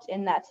trapped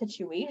in that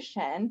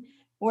situation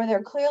where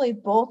they're clearly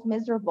both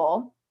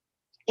miserable.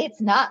 It's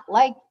not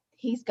like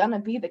he's gonna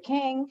be the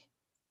king.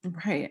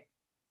 Right.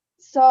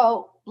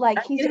 So like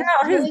I he's mean, just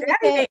hell, dealing with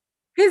it.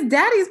 his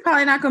daddy's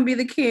probably not gonna be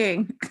the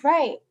king.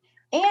 Right.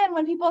 And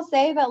when people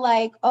say that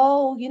like,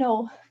 oh,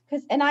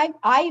 because and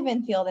I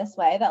even feel this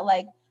way that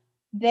like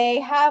they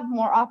have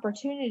more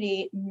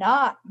opportunity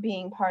not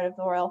being part of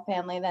the royal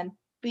family than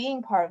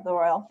being part of the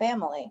royal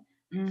family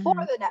for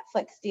Mhm. the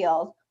Netflix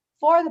deals,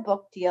 for the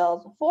book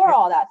deals, for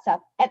all that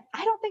stuff. And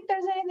I don't think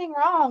there's anything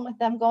wrong with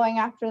them going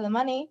after the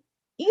money,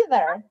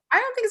 either. I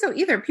don't think so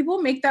either.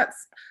 People make that,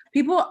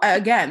 people,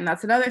 again,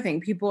 that's another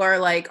thing. People are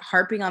like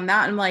harping on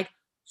that. And I'm like,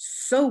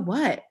 so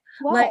what?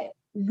 Like, What?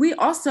 we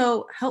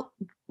also help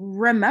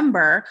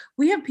remember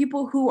we have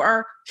people who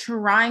are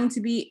trying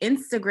to be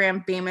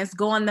Instagram famous,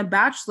 go on The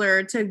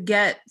Bachelor to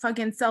get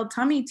fucking sell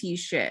tummy tea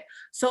shit.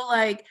 So,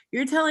 like,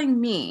 you're telling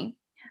me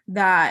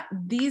that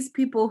these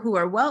people who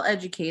are well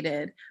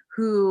educated,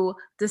 who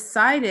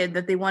decided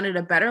that they wanted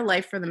a better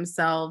life for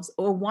themselves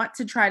or want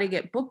to try to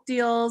get book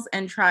deals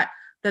and try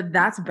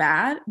that's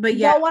bad, but You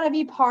yet don't want to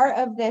be part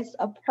of this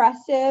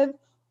oppressive,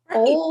 right.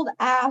 old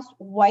ass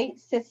white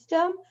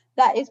system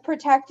that is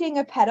protecting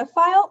a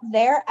pedophile.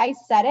 There, I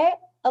said it.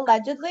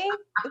 Allegedly.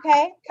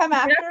 Okay, come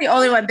You're after not the me.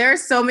 only one. There are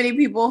so many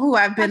people who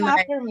have been Come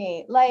like, after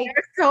me. Like,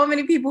 there's so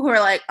many people who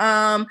are like,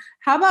 how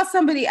about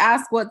somebody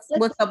ask what's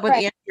up with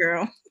right.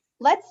 Andrew?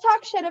 Let's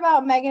talk shit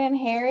about Meghan and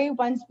Harry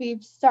once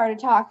we've started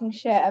talking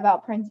shit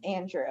about Prince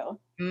Andrew.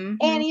 Mm-hmm.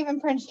 And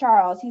even Prince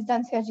Charles. He's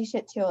done sketchy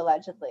shit too,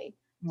 allegedly.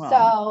 Well,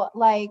 so,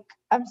 like,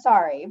 I'm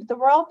sorry, but the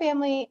royal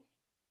family,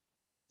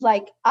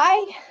 like,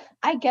 I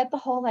get the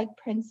whole like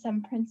prince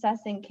and princess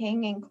and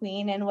king and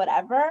queen and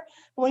whatever.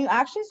 But when you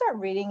actually start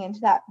reading into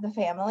that, the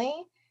family,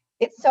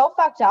 it's so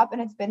fucked up,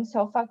 and it's been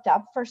so fucked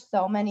up for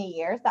so many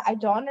years that I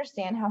don't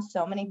understand how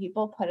so many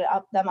people put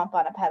them up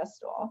on a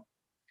pedestal.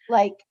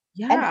 Like,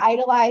 and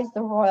idolize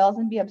the royals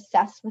and be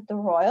obsessed with the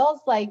royals.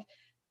 Like,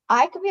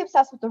 I could be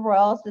obsessed with the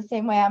royals the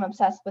same way I'm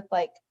obsessed with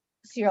like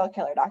serial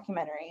killer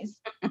documentaries,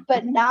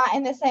 but not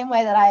in the same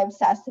way that I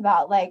obsessed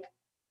about like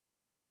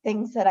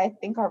things that I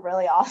think are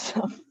really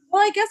awesome.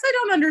 Well, I guess I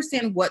don't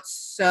understand what's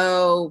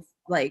so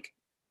like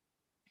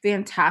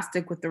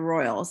fantastic with the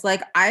royals.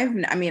 Like I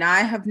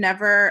have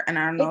never, and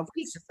I don't know if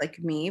it's just like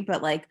me,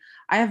 but like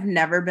I have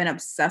never been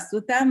obsessed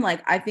with them.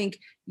 Like I think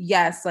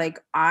yes, like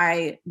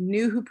I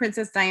knew who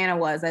Princess Diana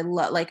was. I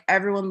love, like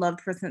everyone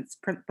loved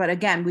but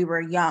again, we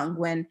were young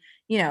when,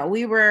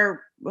 we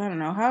were, I don't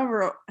know,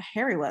 however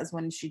Harry was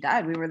when she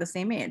died, we were the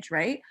same age,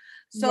 right?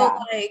 So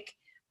like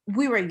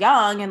we were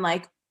young and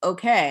like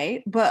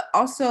okay, but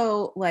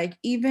also like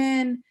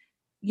even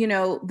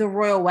the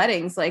royal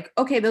weddings, like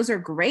okay, those are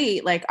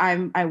great, like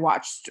I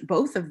watched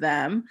both of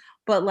them,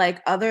 but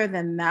like other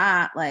than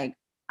that, like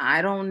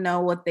I don't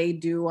know what they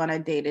do on a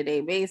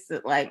day-to-day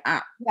basis. Like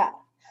I'm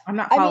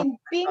not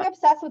being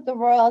obsessed with the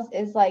royals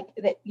is like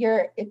that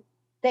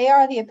they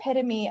are the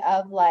epitome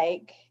of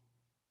like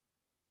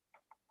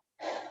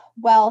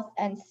wealth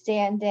and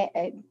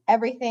standing,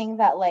 everything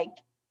that like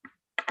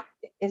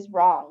is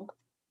wrong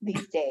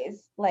these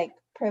days, like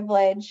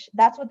privilege.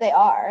 That's what they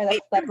are. That's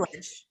like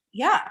privilege.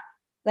 Yeah.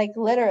 Like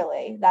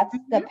literally, that's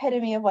the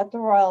epitome of what the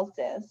royals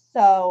is.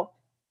 So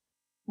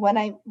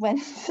when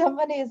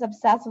somebody is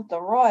obsessed with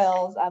the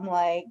royals, I'm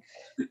like,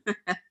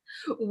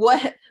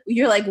 what?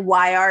 You're like,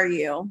 why are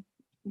you?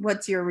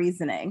 What's your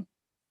reasoning?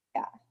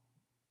 Yeah.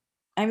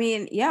 I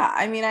mean, yeah.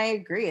 I mean, I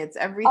agree. It's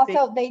everything.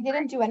 Also, they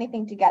didn't do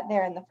anything to get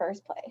there in the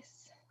first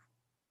place.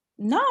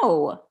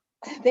 No.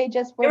 They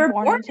just were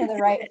born into the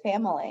right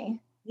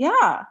family.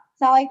 Yeah.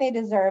 It's not like they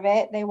deserve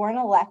it. They weren't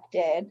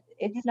elected.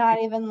 It's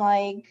not even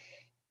like,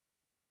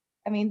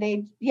 I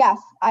mean,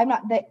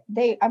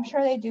 I'm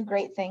sure they do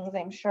great things.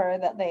 I'm sure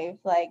that they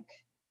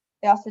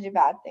also do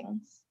bad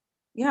things.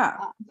 Yeah.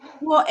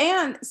 Well,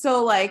 and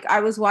so like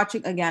I was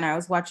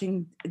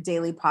watching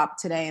Daily Pop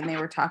today and they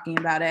were talking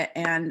about it,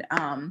 and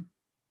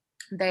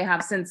they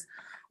have, since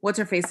what's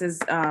her face is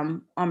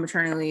on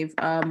maternity leave,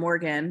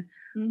 Morgan.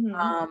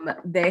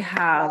 They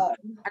have,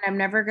 and I've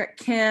never got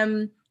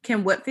Kim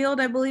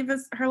Whitfield, I believe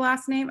is her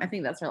last name. I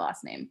think that's her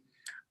last name.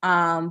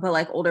 But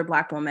like older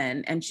Black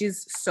woman, and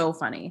she's so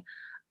funny.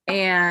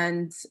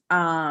 And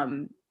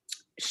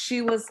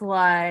she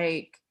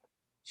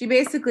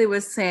basically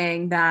was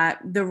saying that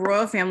the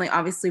royal family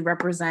obviously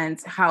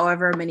represents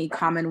however many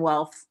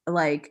Commonwealth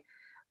like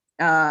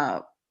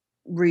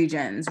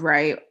regions,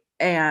 right?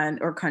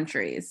 Or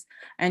countries.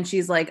 And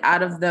she's like,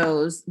 out of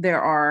those,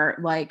 there are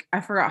like, I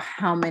forgot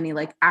how many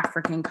like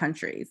African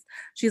countries.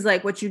 She's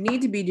like, what you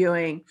need to be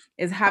doing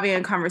is having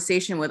a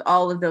conversation with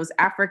all of those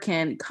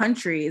African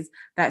countries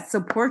that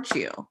support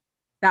you,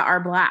 that are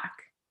Black.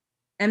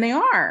 And they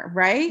are,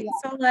 right? Yeah.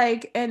 So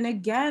like, and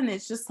again,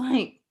 it's just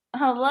like,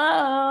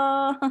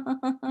 hello.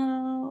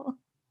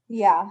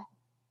 Yeah.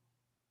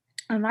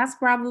 And that's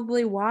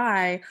probably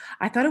why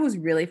I thought it was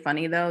really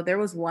funny though. There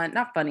was one,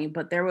 not funny,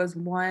 but there was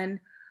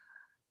one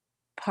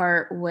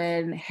part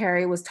when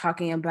Harry was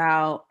talking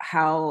about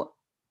how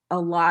a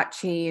lot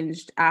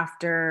changed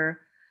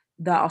after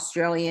the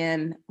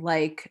Australian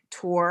like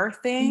tour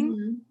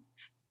thing.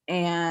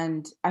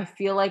 And I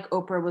feel like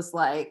Oprah was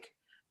like,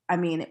 I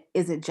mean,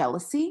 is it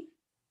jealousy?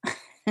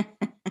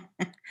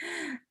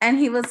 And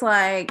he was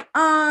like,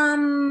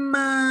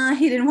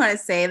 he didn't want to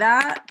say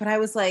that, but I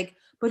was like,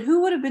 but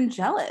who would have been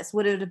jealous?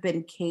 Would it have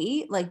been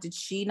Kate? Like, did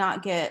she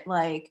not get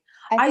like?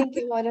 I think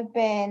it would have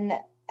been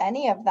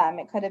any of them.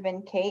 It could have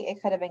been Kate.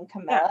 It could have been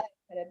Camilla. Yeah.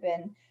 It could have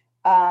been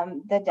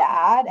the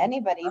dad,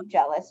 anybody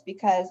jealous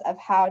because of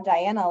how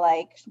Diana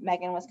liked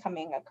Meghan was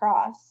coming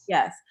across.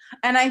 Yes.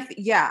 And I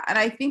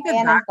think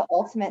Diana's the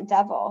ultimate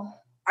devil.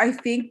 I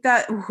think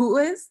that who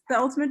is the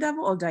ultimate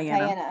devil? Oh,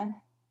 Diana.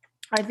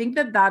 I think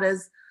that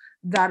is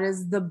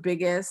the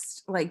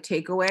biggest like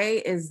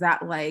takeaway is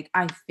that like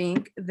I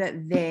think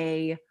that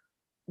they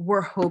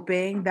were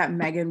hoping that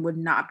Meghan would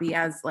not be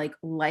as like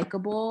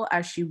likable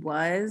as she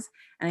was,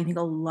 and I think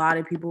a lot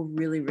of people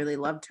really really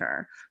loved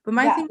her. But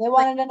my thing, they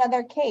wanted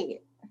another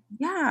Kate.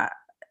 Yeah,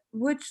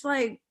 which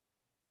like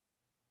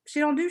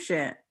she don't do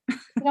shit.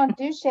 She don't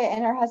do shit,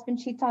 and her husband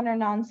cheats on her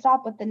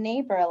nonstop with the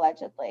neighbor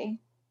allegedly.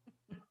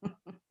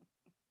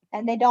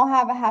 And they don't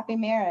have a happy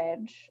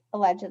marriage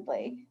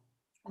allegedly.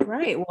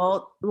 Right.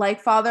 Well, like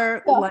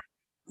father, like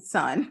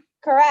son.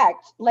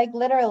 Correct. Like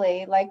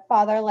literally, like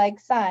father, like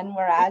son,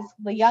 whereas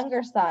the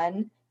younger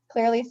son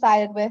clearly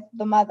sided with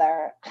the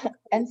mother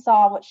and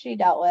saw what she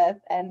dealt with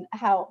and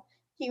how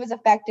he was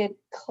affected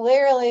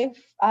clearly,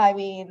 I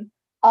mean,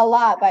 a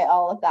lot by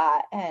all of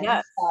that. And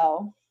yes.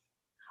 So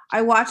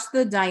I watched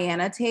the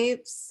Diana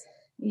tapes.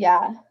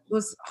 Yeah. It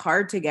was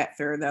hard to get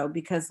through though,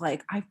 because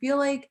like I feel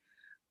like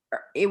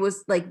it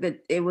was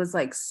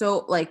like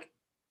so like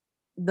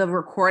the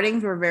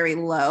recordings were very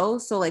low.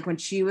 So like when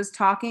she was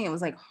talking, it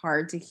was like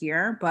hard to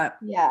hear, but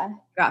yeah,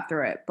 got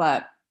through it.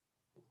 But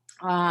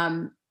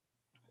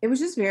it was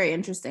just very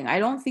interesting. I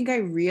don't think I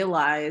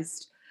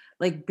realized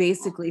like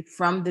basically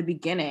from the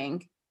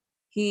beginning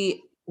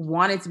he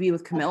wanted to be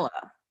with Camilla.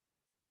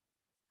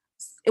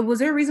 Was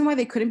there a reason why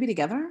they couldn't be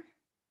together?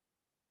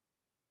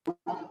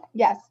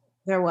 Yes.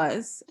 There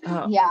was.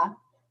 Oh. Yeah.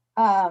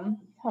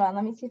 Hold on,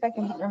 let me see if I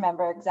can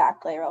remember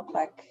exactly real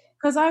quick.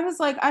 Because I was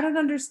like, I don't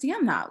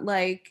understand that.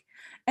 Like,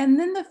 and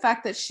then the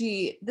fact that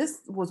this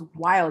was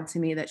wild to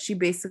me that she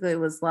basically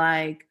was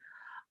like,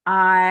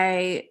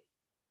 I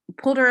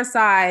pulled her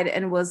aside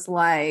and was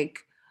like,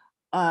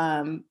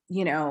 you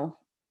know,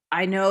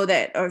 I know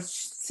that, or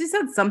she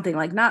said something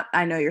like, not,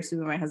 I know you're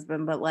sleeping with my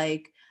husband, but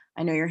like,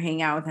 I know you're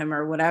hanging out with him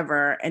or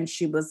whatever. And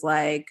she was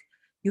like,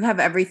 you have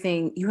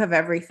everything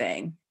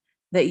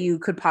that you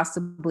could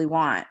possibly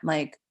want.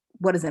 Like,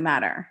 what does it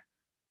matter?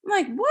 I'm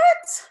like,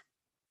 what?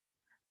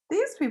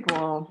 These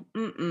people,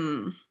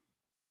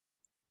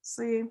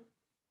 see,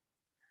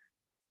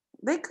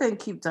 they couldn't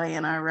keep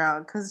Diana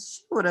around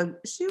because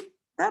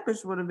that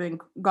bitch would have been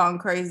gone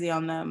crazy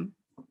on them.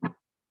 I'm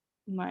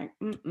like,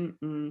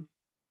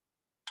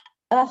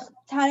 Ugh,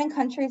 Town and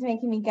Country is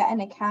making me get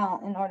an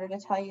account in order to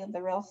tell you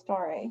the real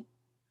story.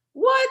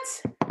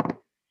 What?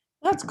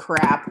 That's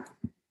crap.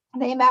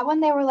 They met when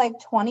they were like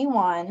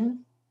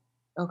 21.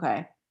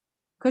 Okay.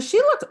 Because she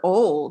looked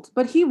old,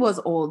 but he was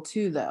old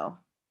too, though.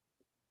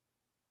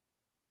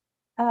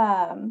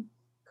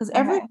 Because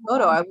every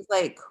photo, I was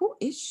like, who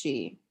is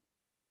she?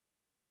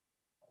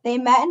 They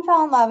met and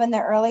fell in love in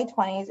their early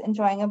 20s,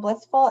 enjoying a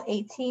blissful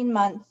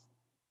 18-month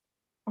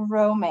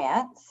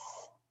romance.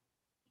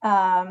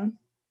 And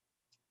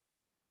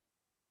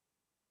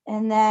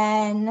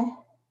then,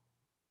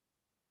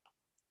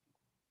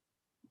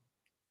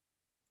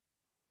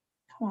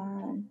 come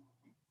on.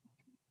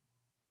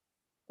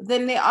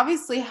 Then they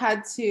obviously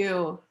had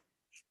to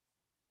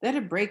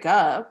break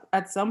up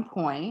at some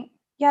point.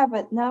 Yeah,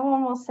 but no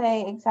one will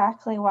say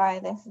exactly why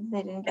they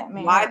didn't get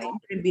married. Why they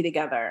couldn't be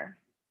together.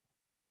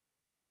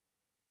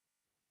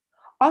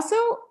 Also,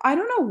 I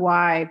don't know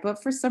why,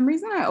 but for some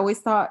reason, I always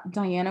thought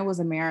Diana was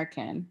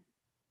American.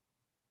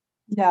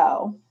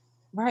 No.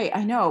 Right,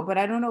 I know, but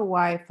I don't know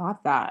why I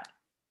thought that.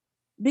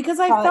 Because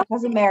I Probably felt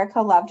because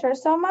America loved her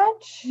so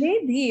much.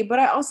 Maybe, but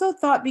I also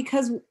thought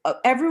because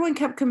everyone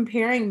kept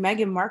comparing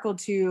Meghan Markle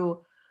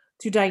to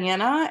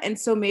Diana, and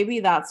so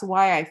maybe that's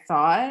why I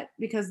thought,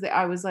 because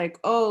I was like,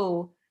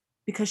 oh,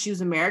 because she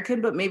was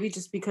American, but maybe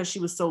just because she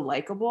was so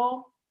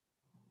likable,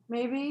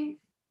 maybe.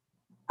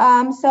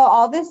 So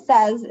all this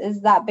says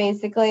is that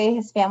basically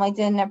his family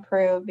didn't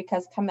approve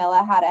because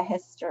Camilla had a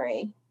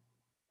history.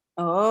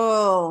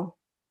 Oh,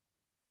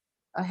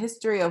 a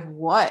history of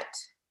what?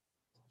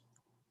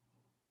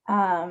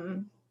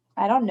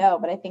 I don't know,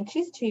 but I think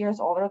she's 2 years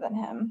older than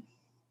him.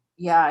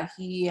 Yeah,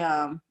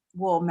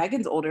 well,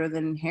 Meghan's older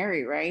than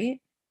Harry, right?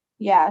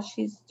 Yeah,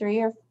 she's 3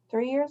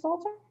 years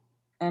older.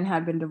 And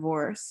had been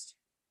divorced.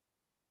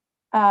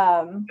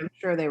 I'm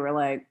sure they were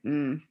like,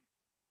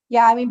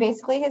 Yeah, I mean,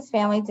 basically his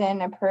family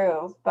didn't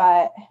approve,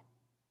 but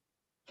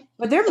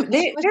they're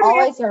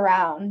always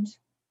around.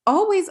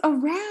 Always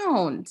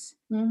around.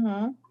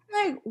 Mm-hmm.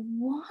 Like,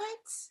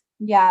 what?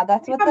 Yeah,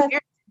 that's what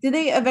did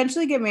they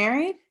eventually get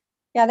married?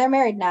 Yeah, they're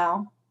married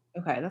now.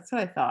 Okay, that's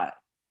what I thought.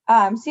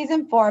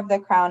 Season 4 of The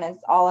Crown is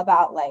all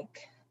about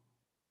like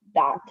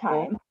that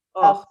time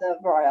of the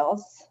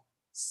royals.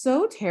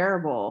 So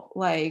terrible.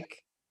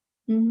 Like,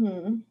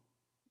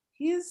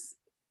 he's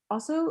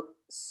also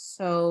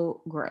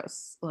so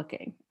gross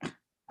looking.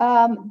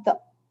 The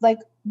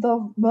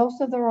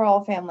most of the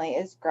royal family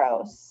is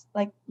gross.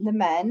 Like the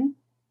men.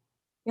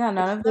 Yeah,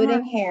 none of them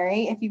including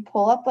Harry. If you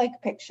pull up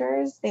like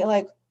pictures, they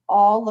like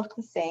all look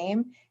the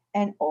same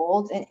and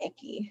old and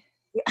icky.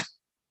 Yeah.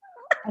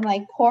 And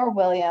like poor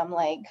William,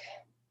 like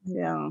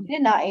Yeah. he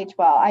did not age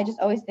well. I just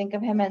always think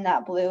of him in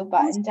that blue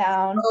button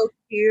down, So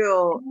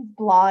cute. his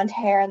blonde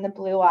hair and the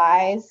blue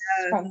eyes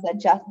Yes. from the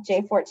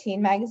J14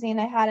 magazine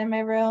I had in my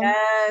room.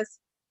 Yes.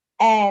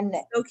 And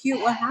So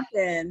cute. What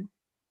happened?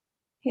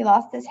 he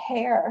lost his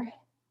hair.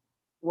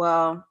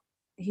 Well,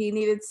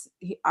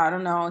 I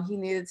don't know. He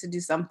needed to do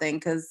something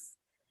because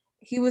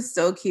he was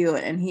so cute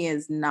and he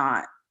is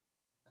not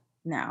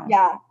now.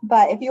 Yeah,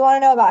 but if you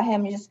want to know about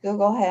him, you just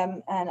Google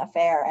him and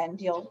affair, and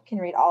you can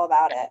read all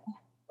about it.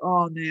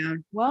 Oh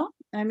man. Well,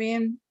 I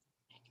mean,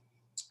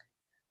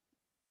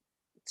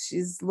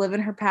 she's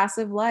living her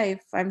passive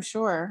life, I'm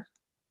sure,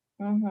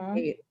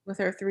 with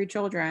her 3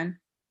 children.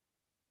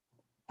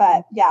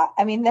 But yeah,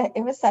 I mean,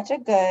 it was such a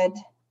good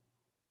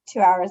 2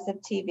 hours of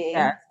TV.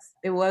 Yes,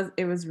 it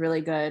was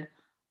really good.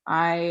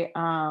 I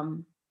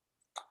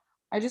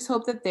just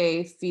hope that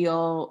they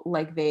feel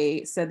like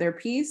they said their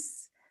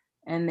piece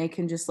and they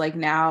can just like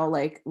now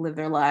like live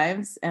their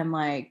lives and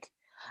like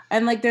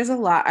there's a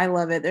lot I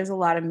love it. There's a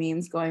lot of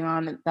memes going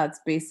on that's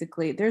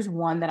basically there's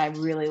one that I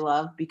really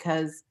love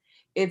because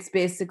it's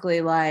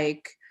basically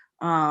like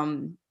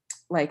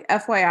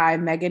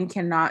FYI Megan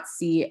cannot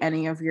see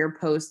any of your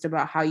posts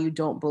about how you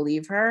don't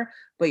believe her,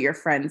 but your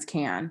friends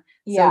can.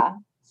 Yeah.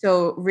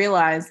 So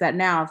realize that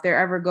now if they're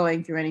ever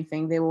going through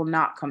anything, they will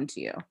not come to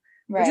you.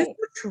 Which is Right.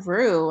 so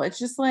true. It's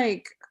just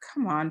like,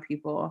 come on,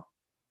 people.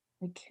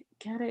 Like,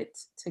 get it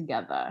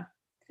together.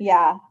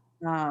 Yeah.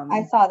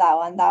 I saw that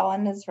one. That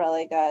one is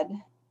really good.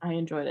 I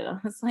enjoyed it. I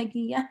was like,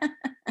 yes.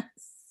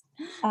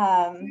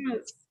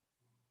 Yes.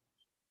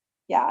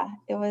 Yeah,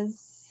 it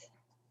was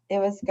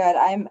good.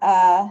 I'm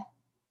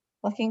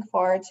looking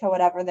forward to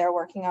whatever they're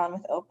working on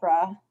with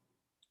Oprah.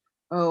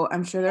 Oh,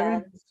 I'm sure they're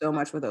gonna do so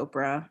much with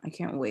Oprah. I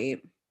can't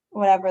wait.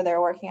 Whatever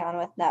they're working on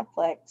with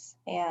Netflix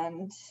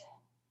and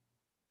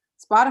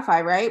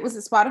Spotify, right? Was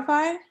it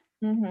Spotify?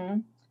 Yeah,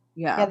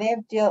 Yeah. they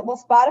have deal.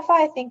 Well,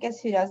 Spotify, I think,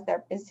 is who does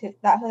their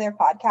who their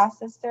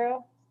podcast is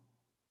through.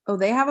 Oh,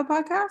 they have a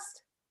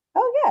podcast?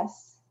 Oh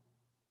yes.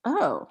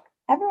 Oh.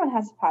 Everyone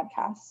has a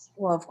podcast.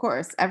 Well, of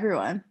course,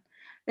 everyone.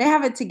 They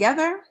have it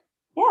together?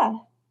 Yeah.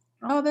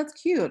 Oh, that's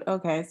cute.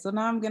 Okay, so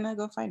now I'm gonna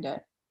go find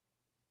it.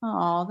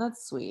 Oh,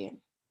 that's sweet.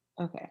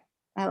 Okay,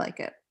 I like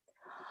it.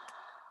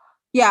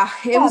 Yeah,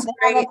 it was they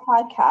great. have a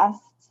podcast.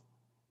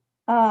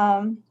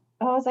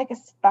 It was like a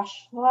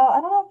special. Well,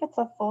 I don't know if it's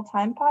a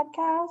full-time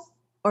podcast.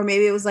 Or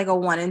maybe it was like a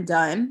one and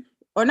done.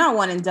 Or not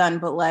one and done,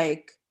 but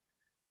like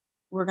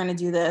we're gonna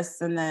do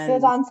this and then It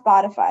was on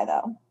Spotify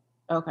though.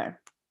 Okay.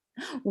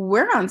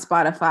 We're on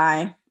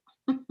Spotify.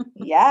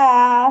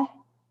 Yeah.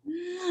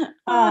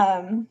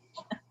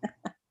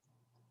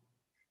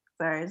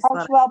 Sorry.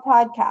 Archwell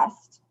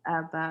podcast.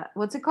 Add that.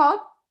 What's it called?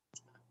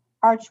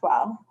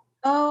 Archwell.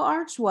 Oh,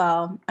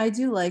 Archwell. I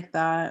do like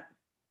that.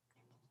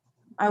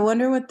 I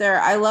wonder what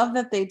I love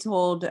that they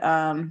told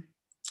Archwell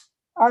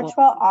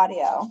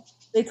Audio.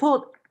 They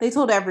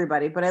told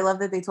everybody, but I love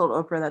that they told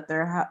Oprah that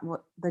they're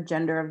the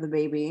gender of the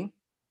baby.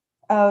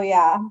 Oh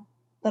yeah.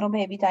 Little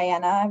baby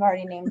Diana. I've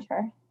already named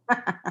her.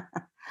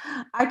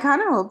 I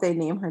kind of hope they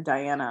name her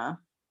Diana.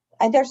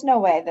 There's no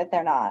way that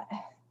they're not.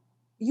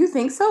 You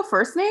think so?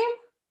 First name?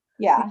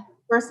 Yeah.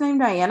 First name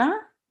Diana?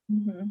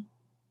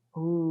 Mm-hmm.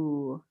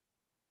 Ooh.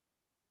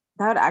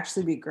 That would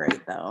actually be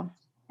great though.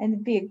 And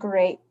it'd be a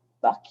great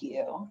fuck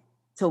you.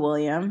 To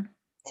William?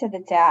 To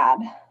the dad.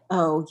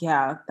 Oh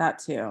yeah, that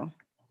too.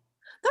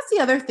 That's the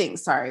other thing,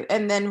 sorry.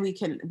 And then we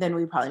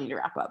probably need to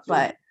wrap up.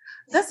 But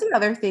that's the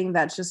other thing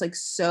that's just like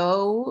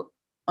so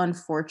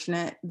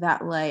unfortunate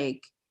that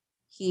like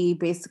he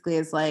basically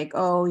is like,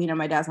 oh, you know,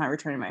 my dad's not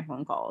returning my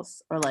phone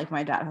calls or like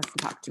my dad hasn't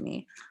talked to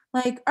me.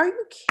 Like, are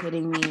you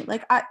kidding me?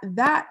 Like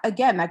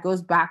that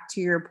goes back to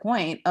your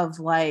point of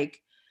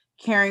like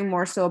caring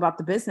more so about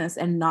the business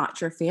and not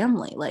your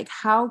family. Like,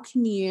 how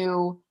can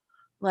you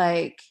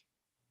like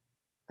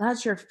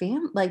that's your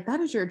family, like that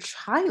is your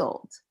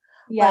child.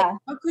 Yeah. Like,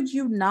 how could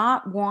you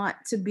not want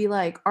to be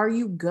like, are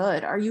you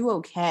good? Are you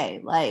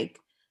okay? Like,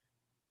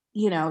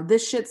 you know,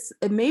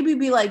 it maybe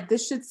be like,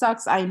 this shit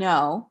sucks, I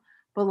know,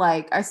 but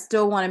like, I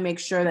still want to make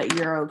sure that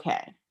you're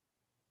okay.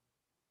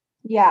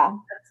 Yeah.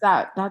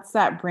 That's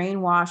that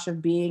brainwash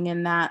of being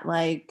in that,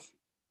 like,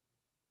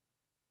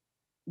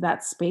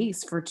 that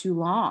space for too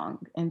long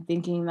and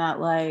thinking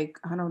that like,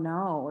 I don't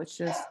know, it's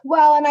just.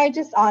 Well, and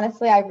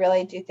I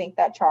really do think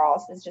that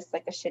Charles is just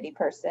like a shitty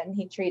person.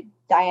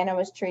 Diana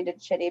was treated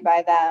shitty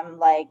by them.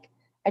 Like,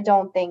 I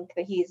don't think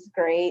that he's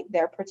great.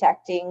 They're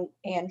protecting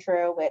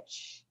Andrew,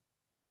 which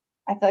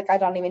I feel like I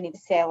don't even need to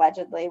say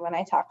allegedly when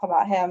I talk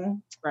about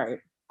him. Right.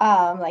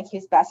 Like he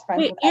was best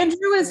friends with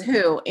Andrew is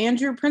who?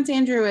 Prince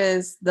Andrew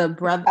is the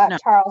brother. No.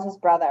 Charles's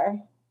brother.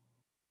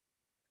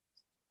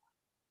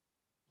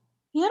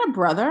 He had a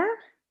brother?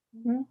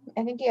 Mm-hmm.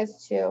 I think he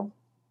has 2.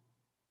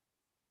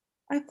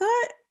 I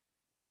thought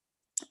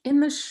in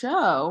the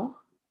show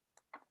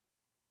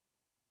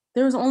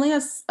there was only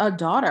a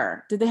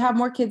daughter. Did they have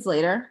more kids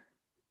later?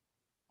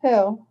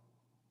 Who?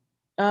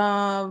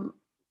 The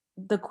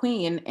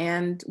Queen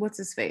and what's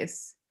his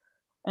face?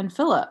 And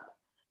Philip.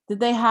 Did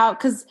they have,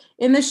 because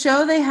in the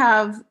show they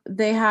have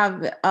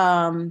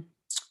oh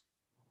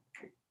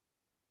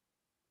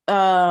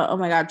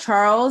my God,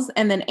 Charles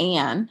and then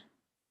Anne,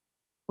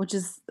 which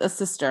is a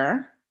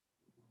sister.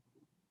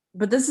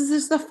 But this is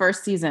just the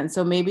first season,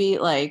 so maybe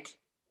like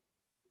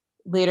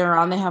later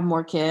on they have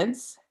more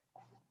kids.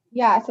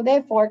 Yeah, so they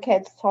have 4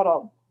 kids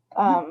total.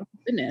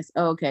 Goodness.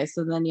 Oh, okay.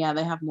 So then yeah,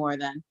 they have more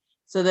then.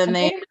 So then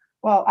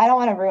well, I don't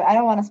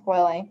want to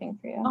spoil anything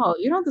for you. Oh,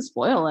 you don't have to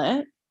spoil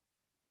it.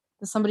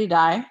 Does somebody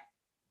die?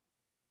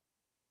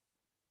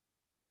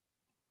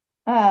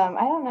 I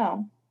don't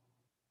know.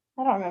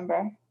 I don't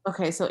remember.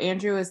 Okay, so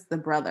Andrew is the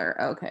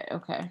brother. Okay.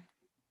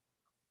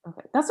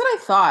 That's what I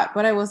thought,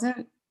 but I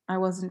wasn't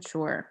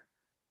sure.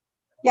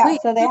 Yeah, wait,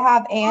 so they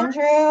have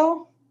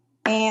Andrew,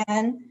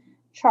 Anne,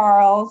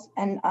 Charles,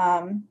 and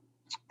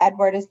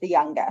Edward is the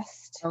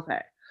youngest.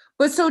 Okay.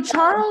 But so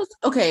Charles,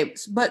 okay,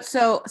 but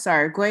so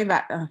sorry, going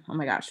back. Oh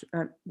my gosh,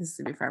 this is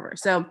gonna be forever.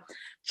 So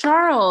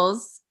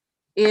Charles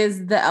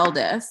is the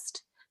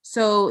eldest,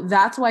 so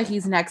that's why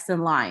he's next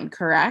in line,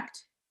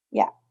 correct?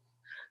 Yeah.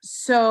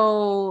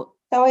 So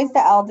he's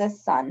the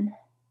eldest son,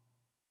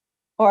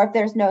 or if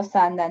there's no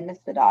son, then it's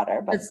the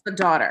daughter. But it's the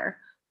daughter.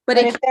 But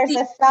if there's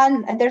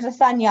a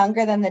son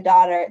younger than the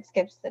daughter, it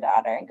skips the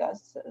daughter and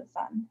goes to the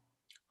son.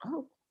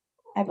 Oh,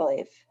 I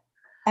believe.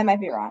 I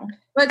might be wrong.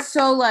 But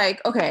so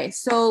like, okay,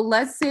 so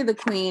let's say the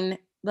queen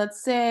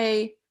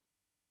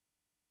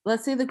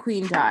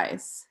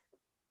dies.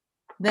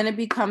 Then it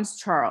becomes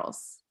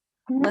Charles.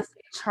 Mm-hmm. Let's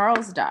say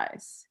Charles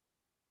dies.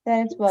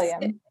 Then it's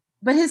William.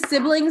 But his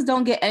siblings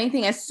don't get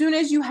anything. As soon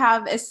as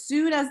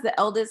the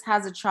eldest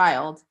has a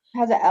child.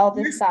 Has an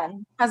eldest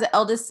son.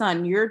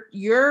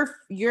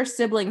 Your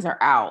siblings are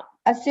out.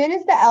 As soon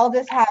as the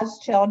eldest has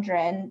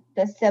children,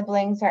 the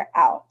siblings are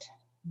out.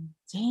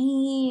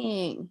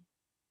 Dang.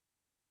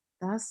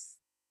 That's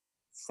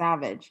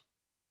savage.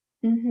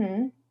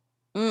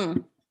 Mm-hmm.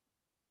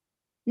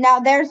 Now,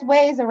 there's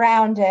ways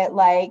around it.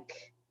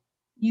 Like,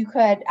 you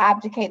could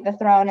abdicate the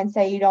throne and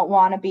say you don't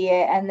want to be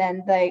it. And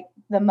then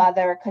the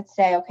mother could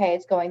say, okay,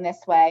 it's going this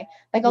way.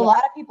 Like, a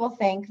lot of people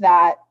think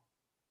that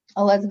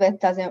Elizabeth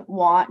doesn't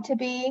want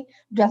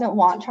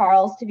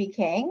Charles to be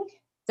king.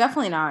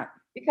 Definitely not.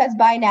 Because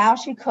by now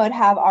she could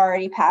have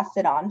already passed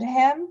it on to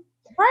him.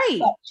 Right.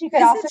 But she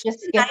could also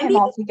just skip him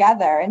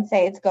altogether and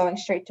say it's going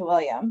straight to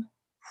William.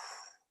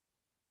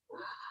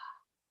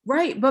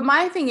 Right. But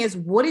my thing is,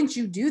 wouldn't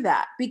you do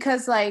that?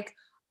 Because like,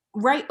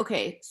 right.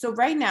 Okay. So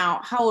right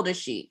now, how old is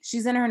she?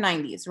 She's in her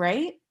 90s,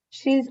 right?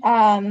 She's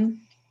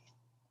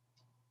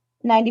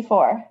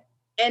 94.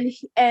 And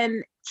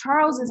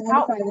Charles is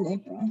how old? In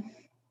April.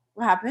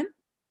 What happened?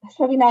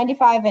 She'll be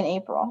 95 in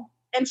April.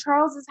 And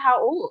Charles is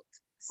how old?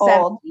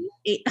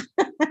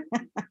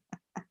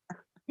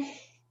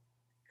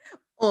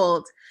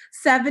 Old.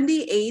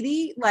 70,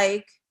 80,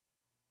 like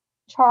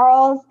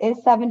Charles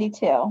is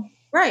 72.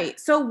 Right.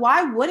 So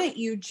why wouldn't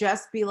you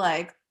just be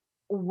like,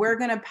 we're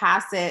going to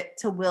pass it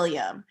to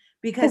William?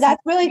 Because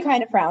that's really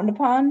kind of frowned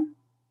upon.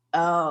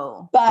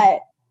 Oh.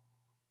 But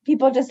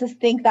people just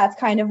think that's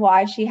kind of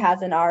why she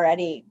hasn't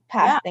already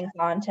passed things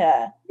on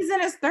to. He's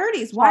in his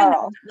 30s. Charles. Why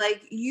not?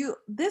 Like,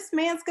 this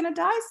man's going to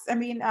die. I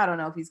mean, I don't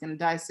know if he's going to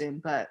die soon,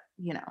 but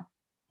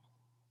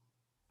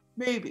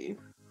maybe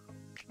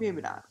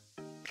not.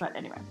 But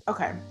anyway,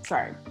 okay.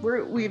 Sorry.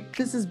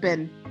 This has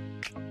been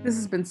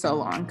so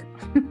long.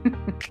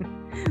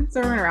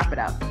 So we're going to wrap it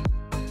up.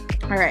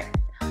 All right.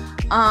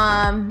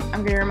 I'm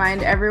going to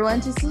remind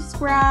everyone to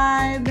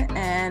subscribe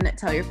and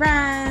tell your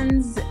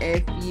friends.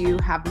 If you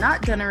have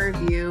not done a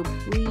review,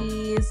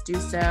 please do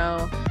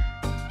so.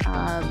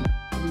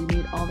 We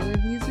need all the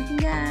reviews we can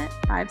get.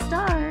 5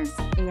 stars.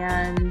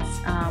 And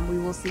we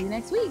will see you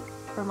next week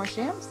for more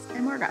shams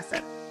and more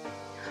gossip.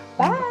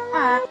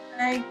 Bye.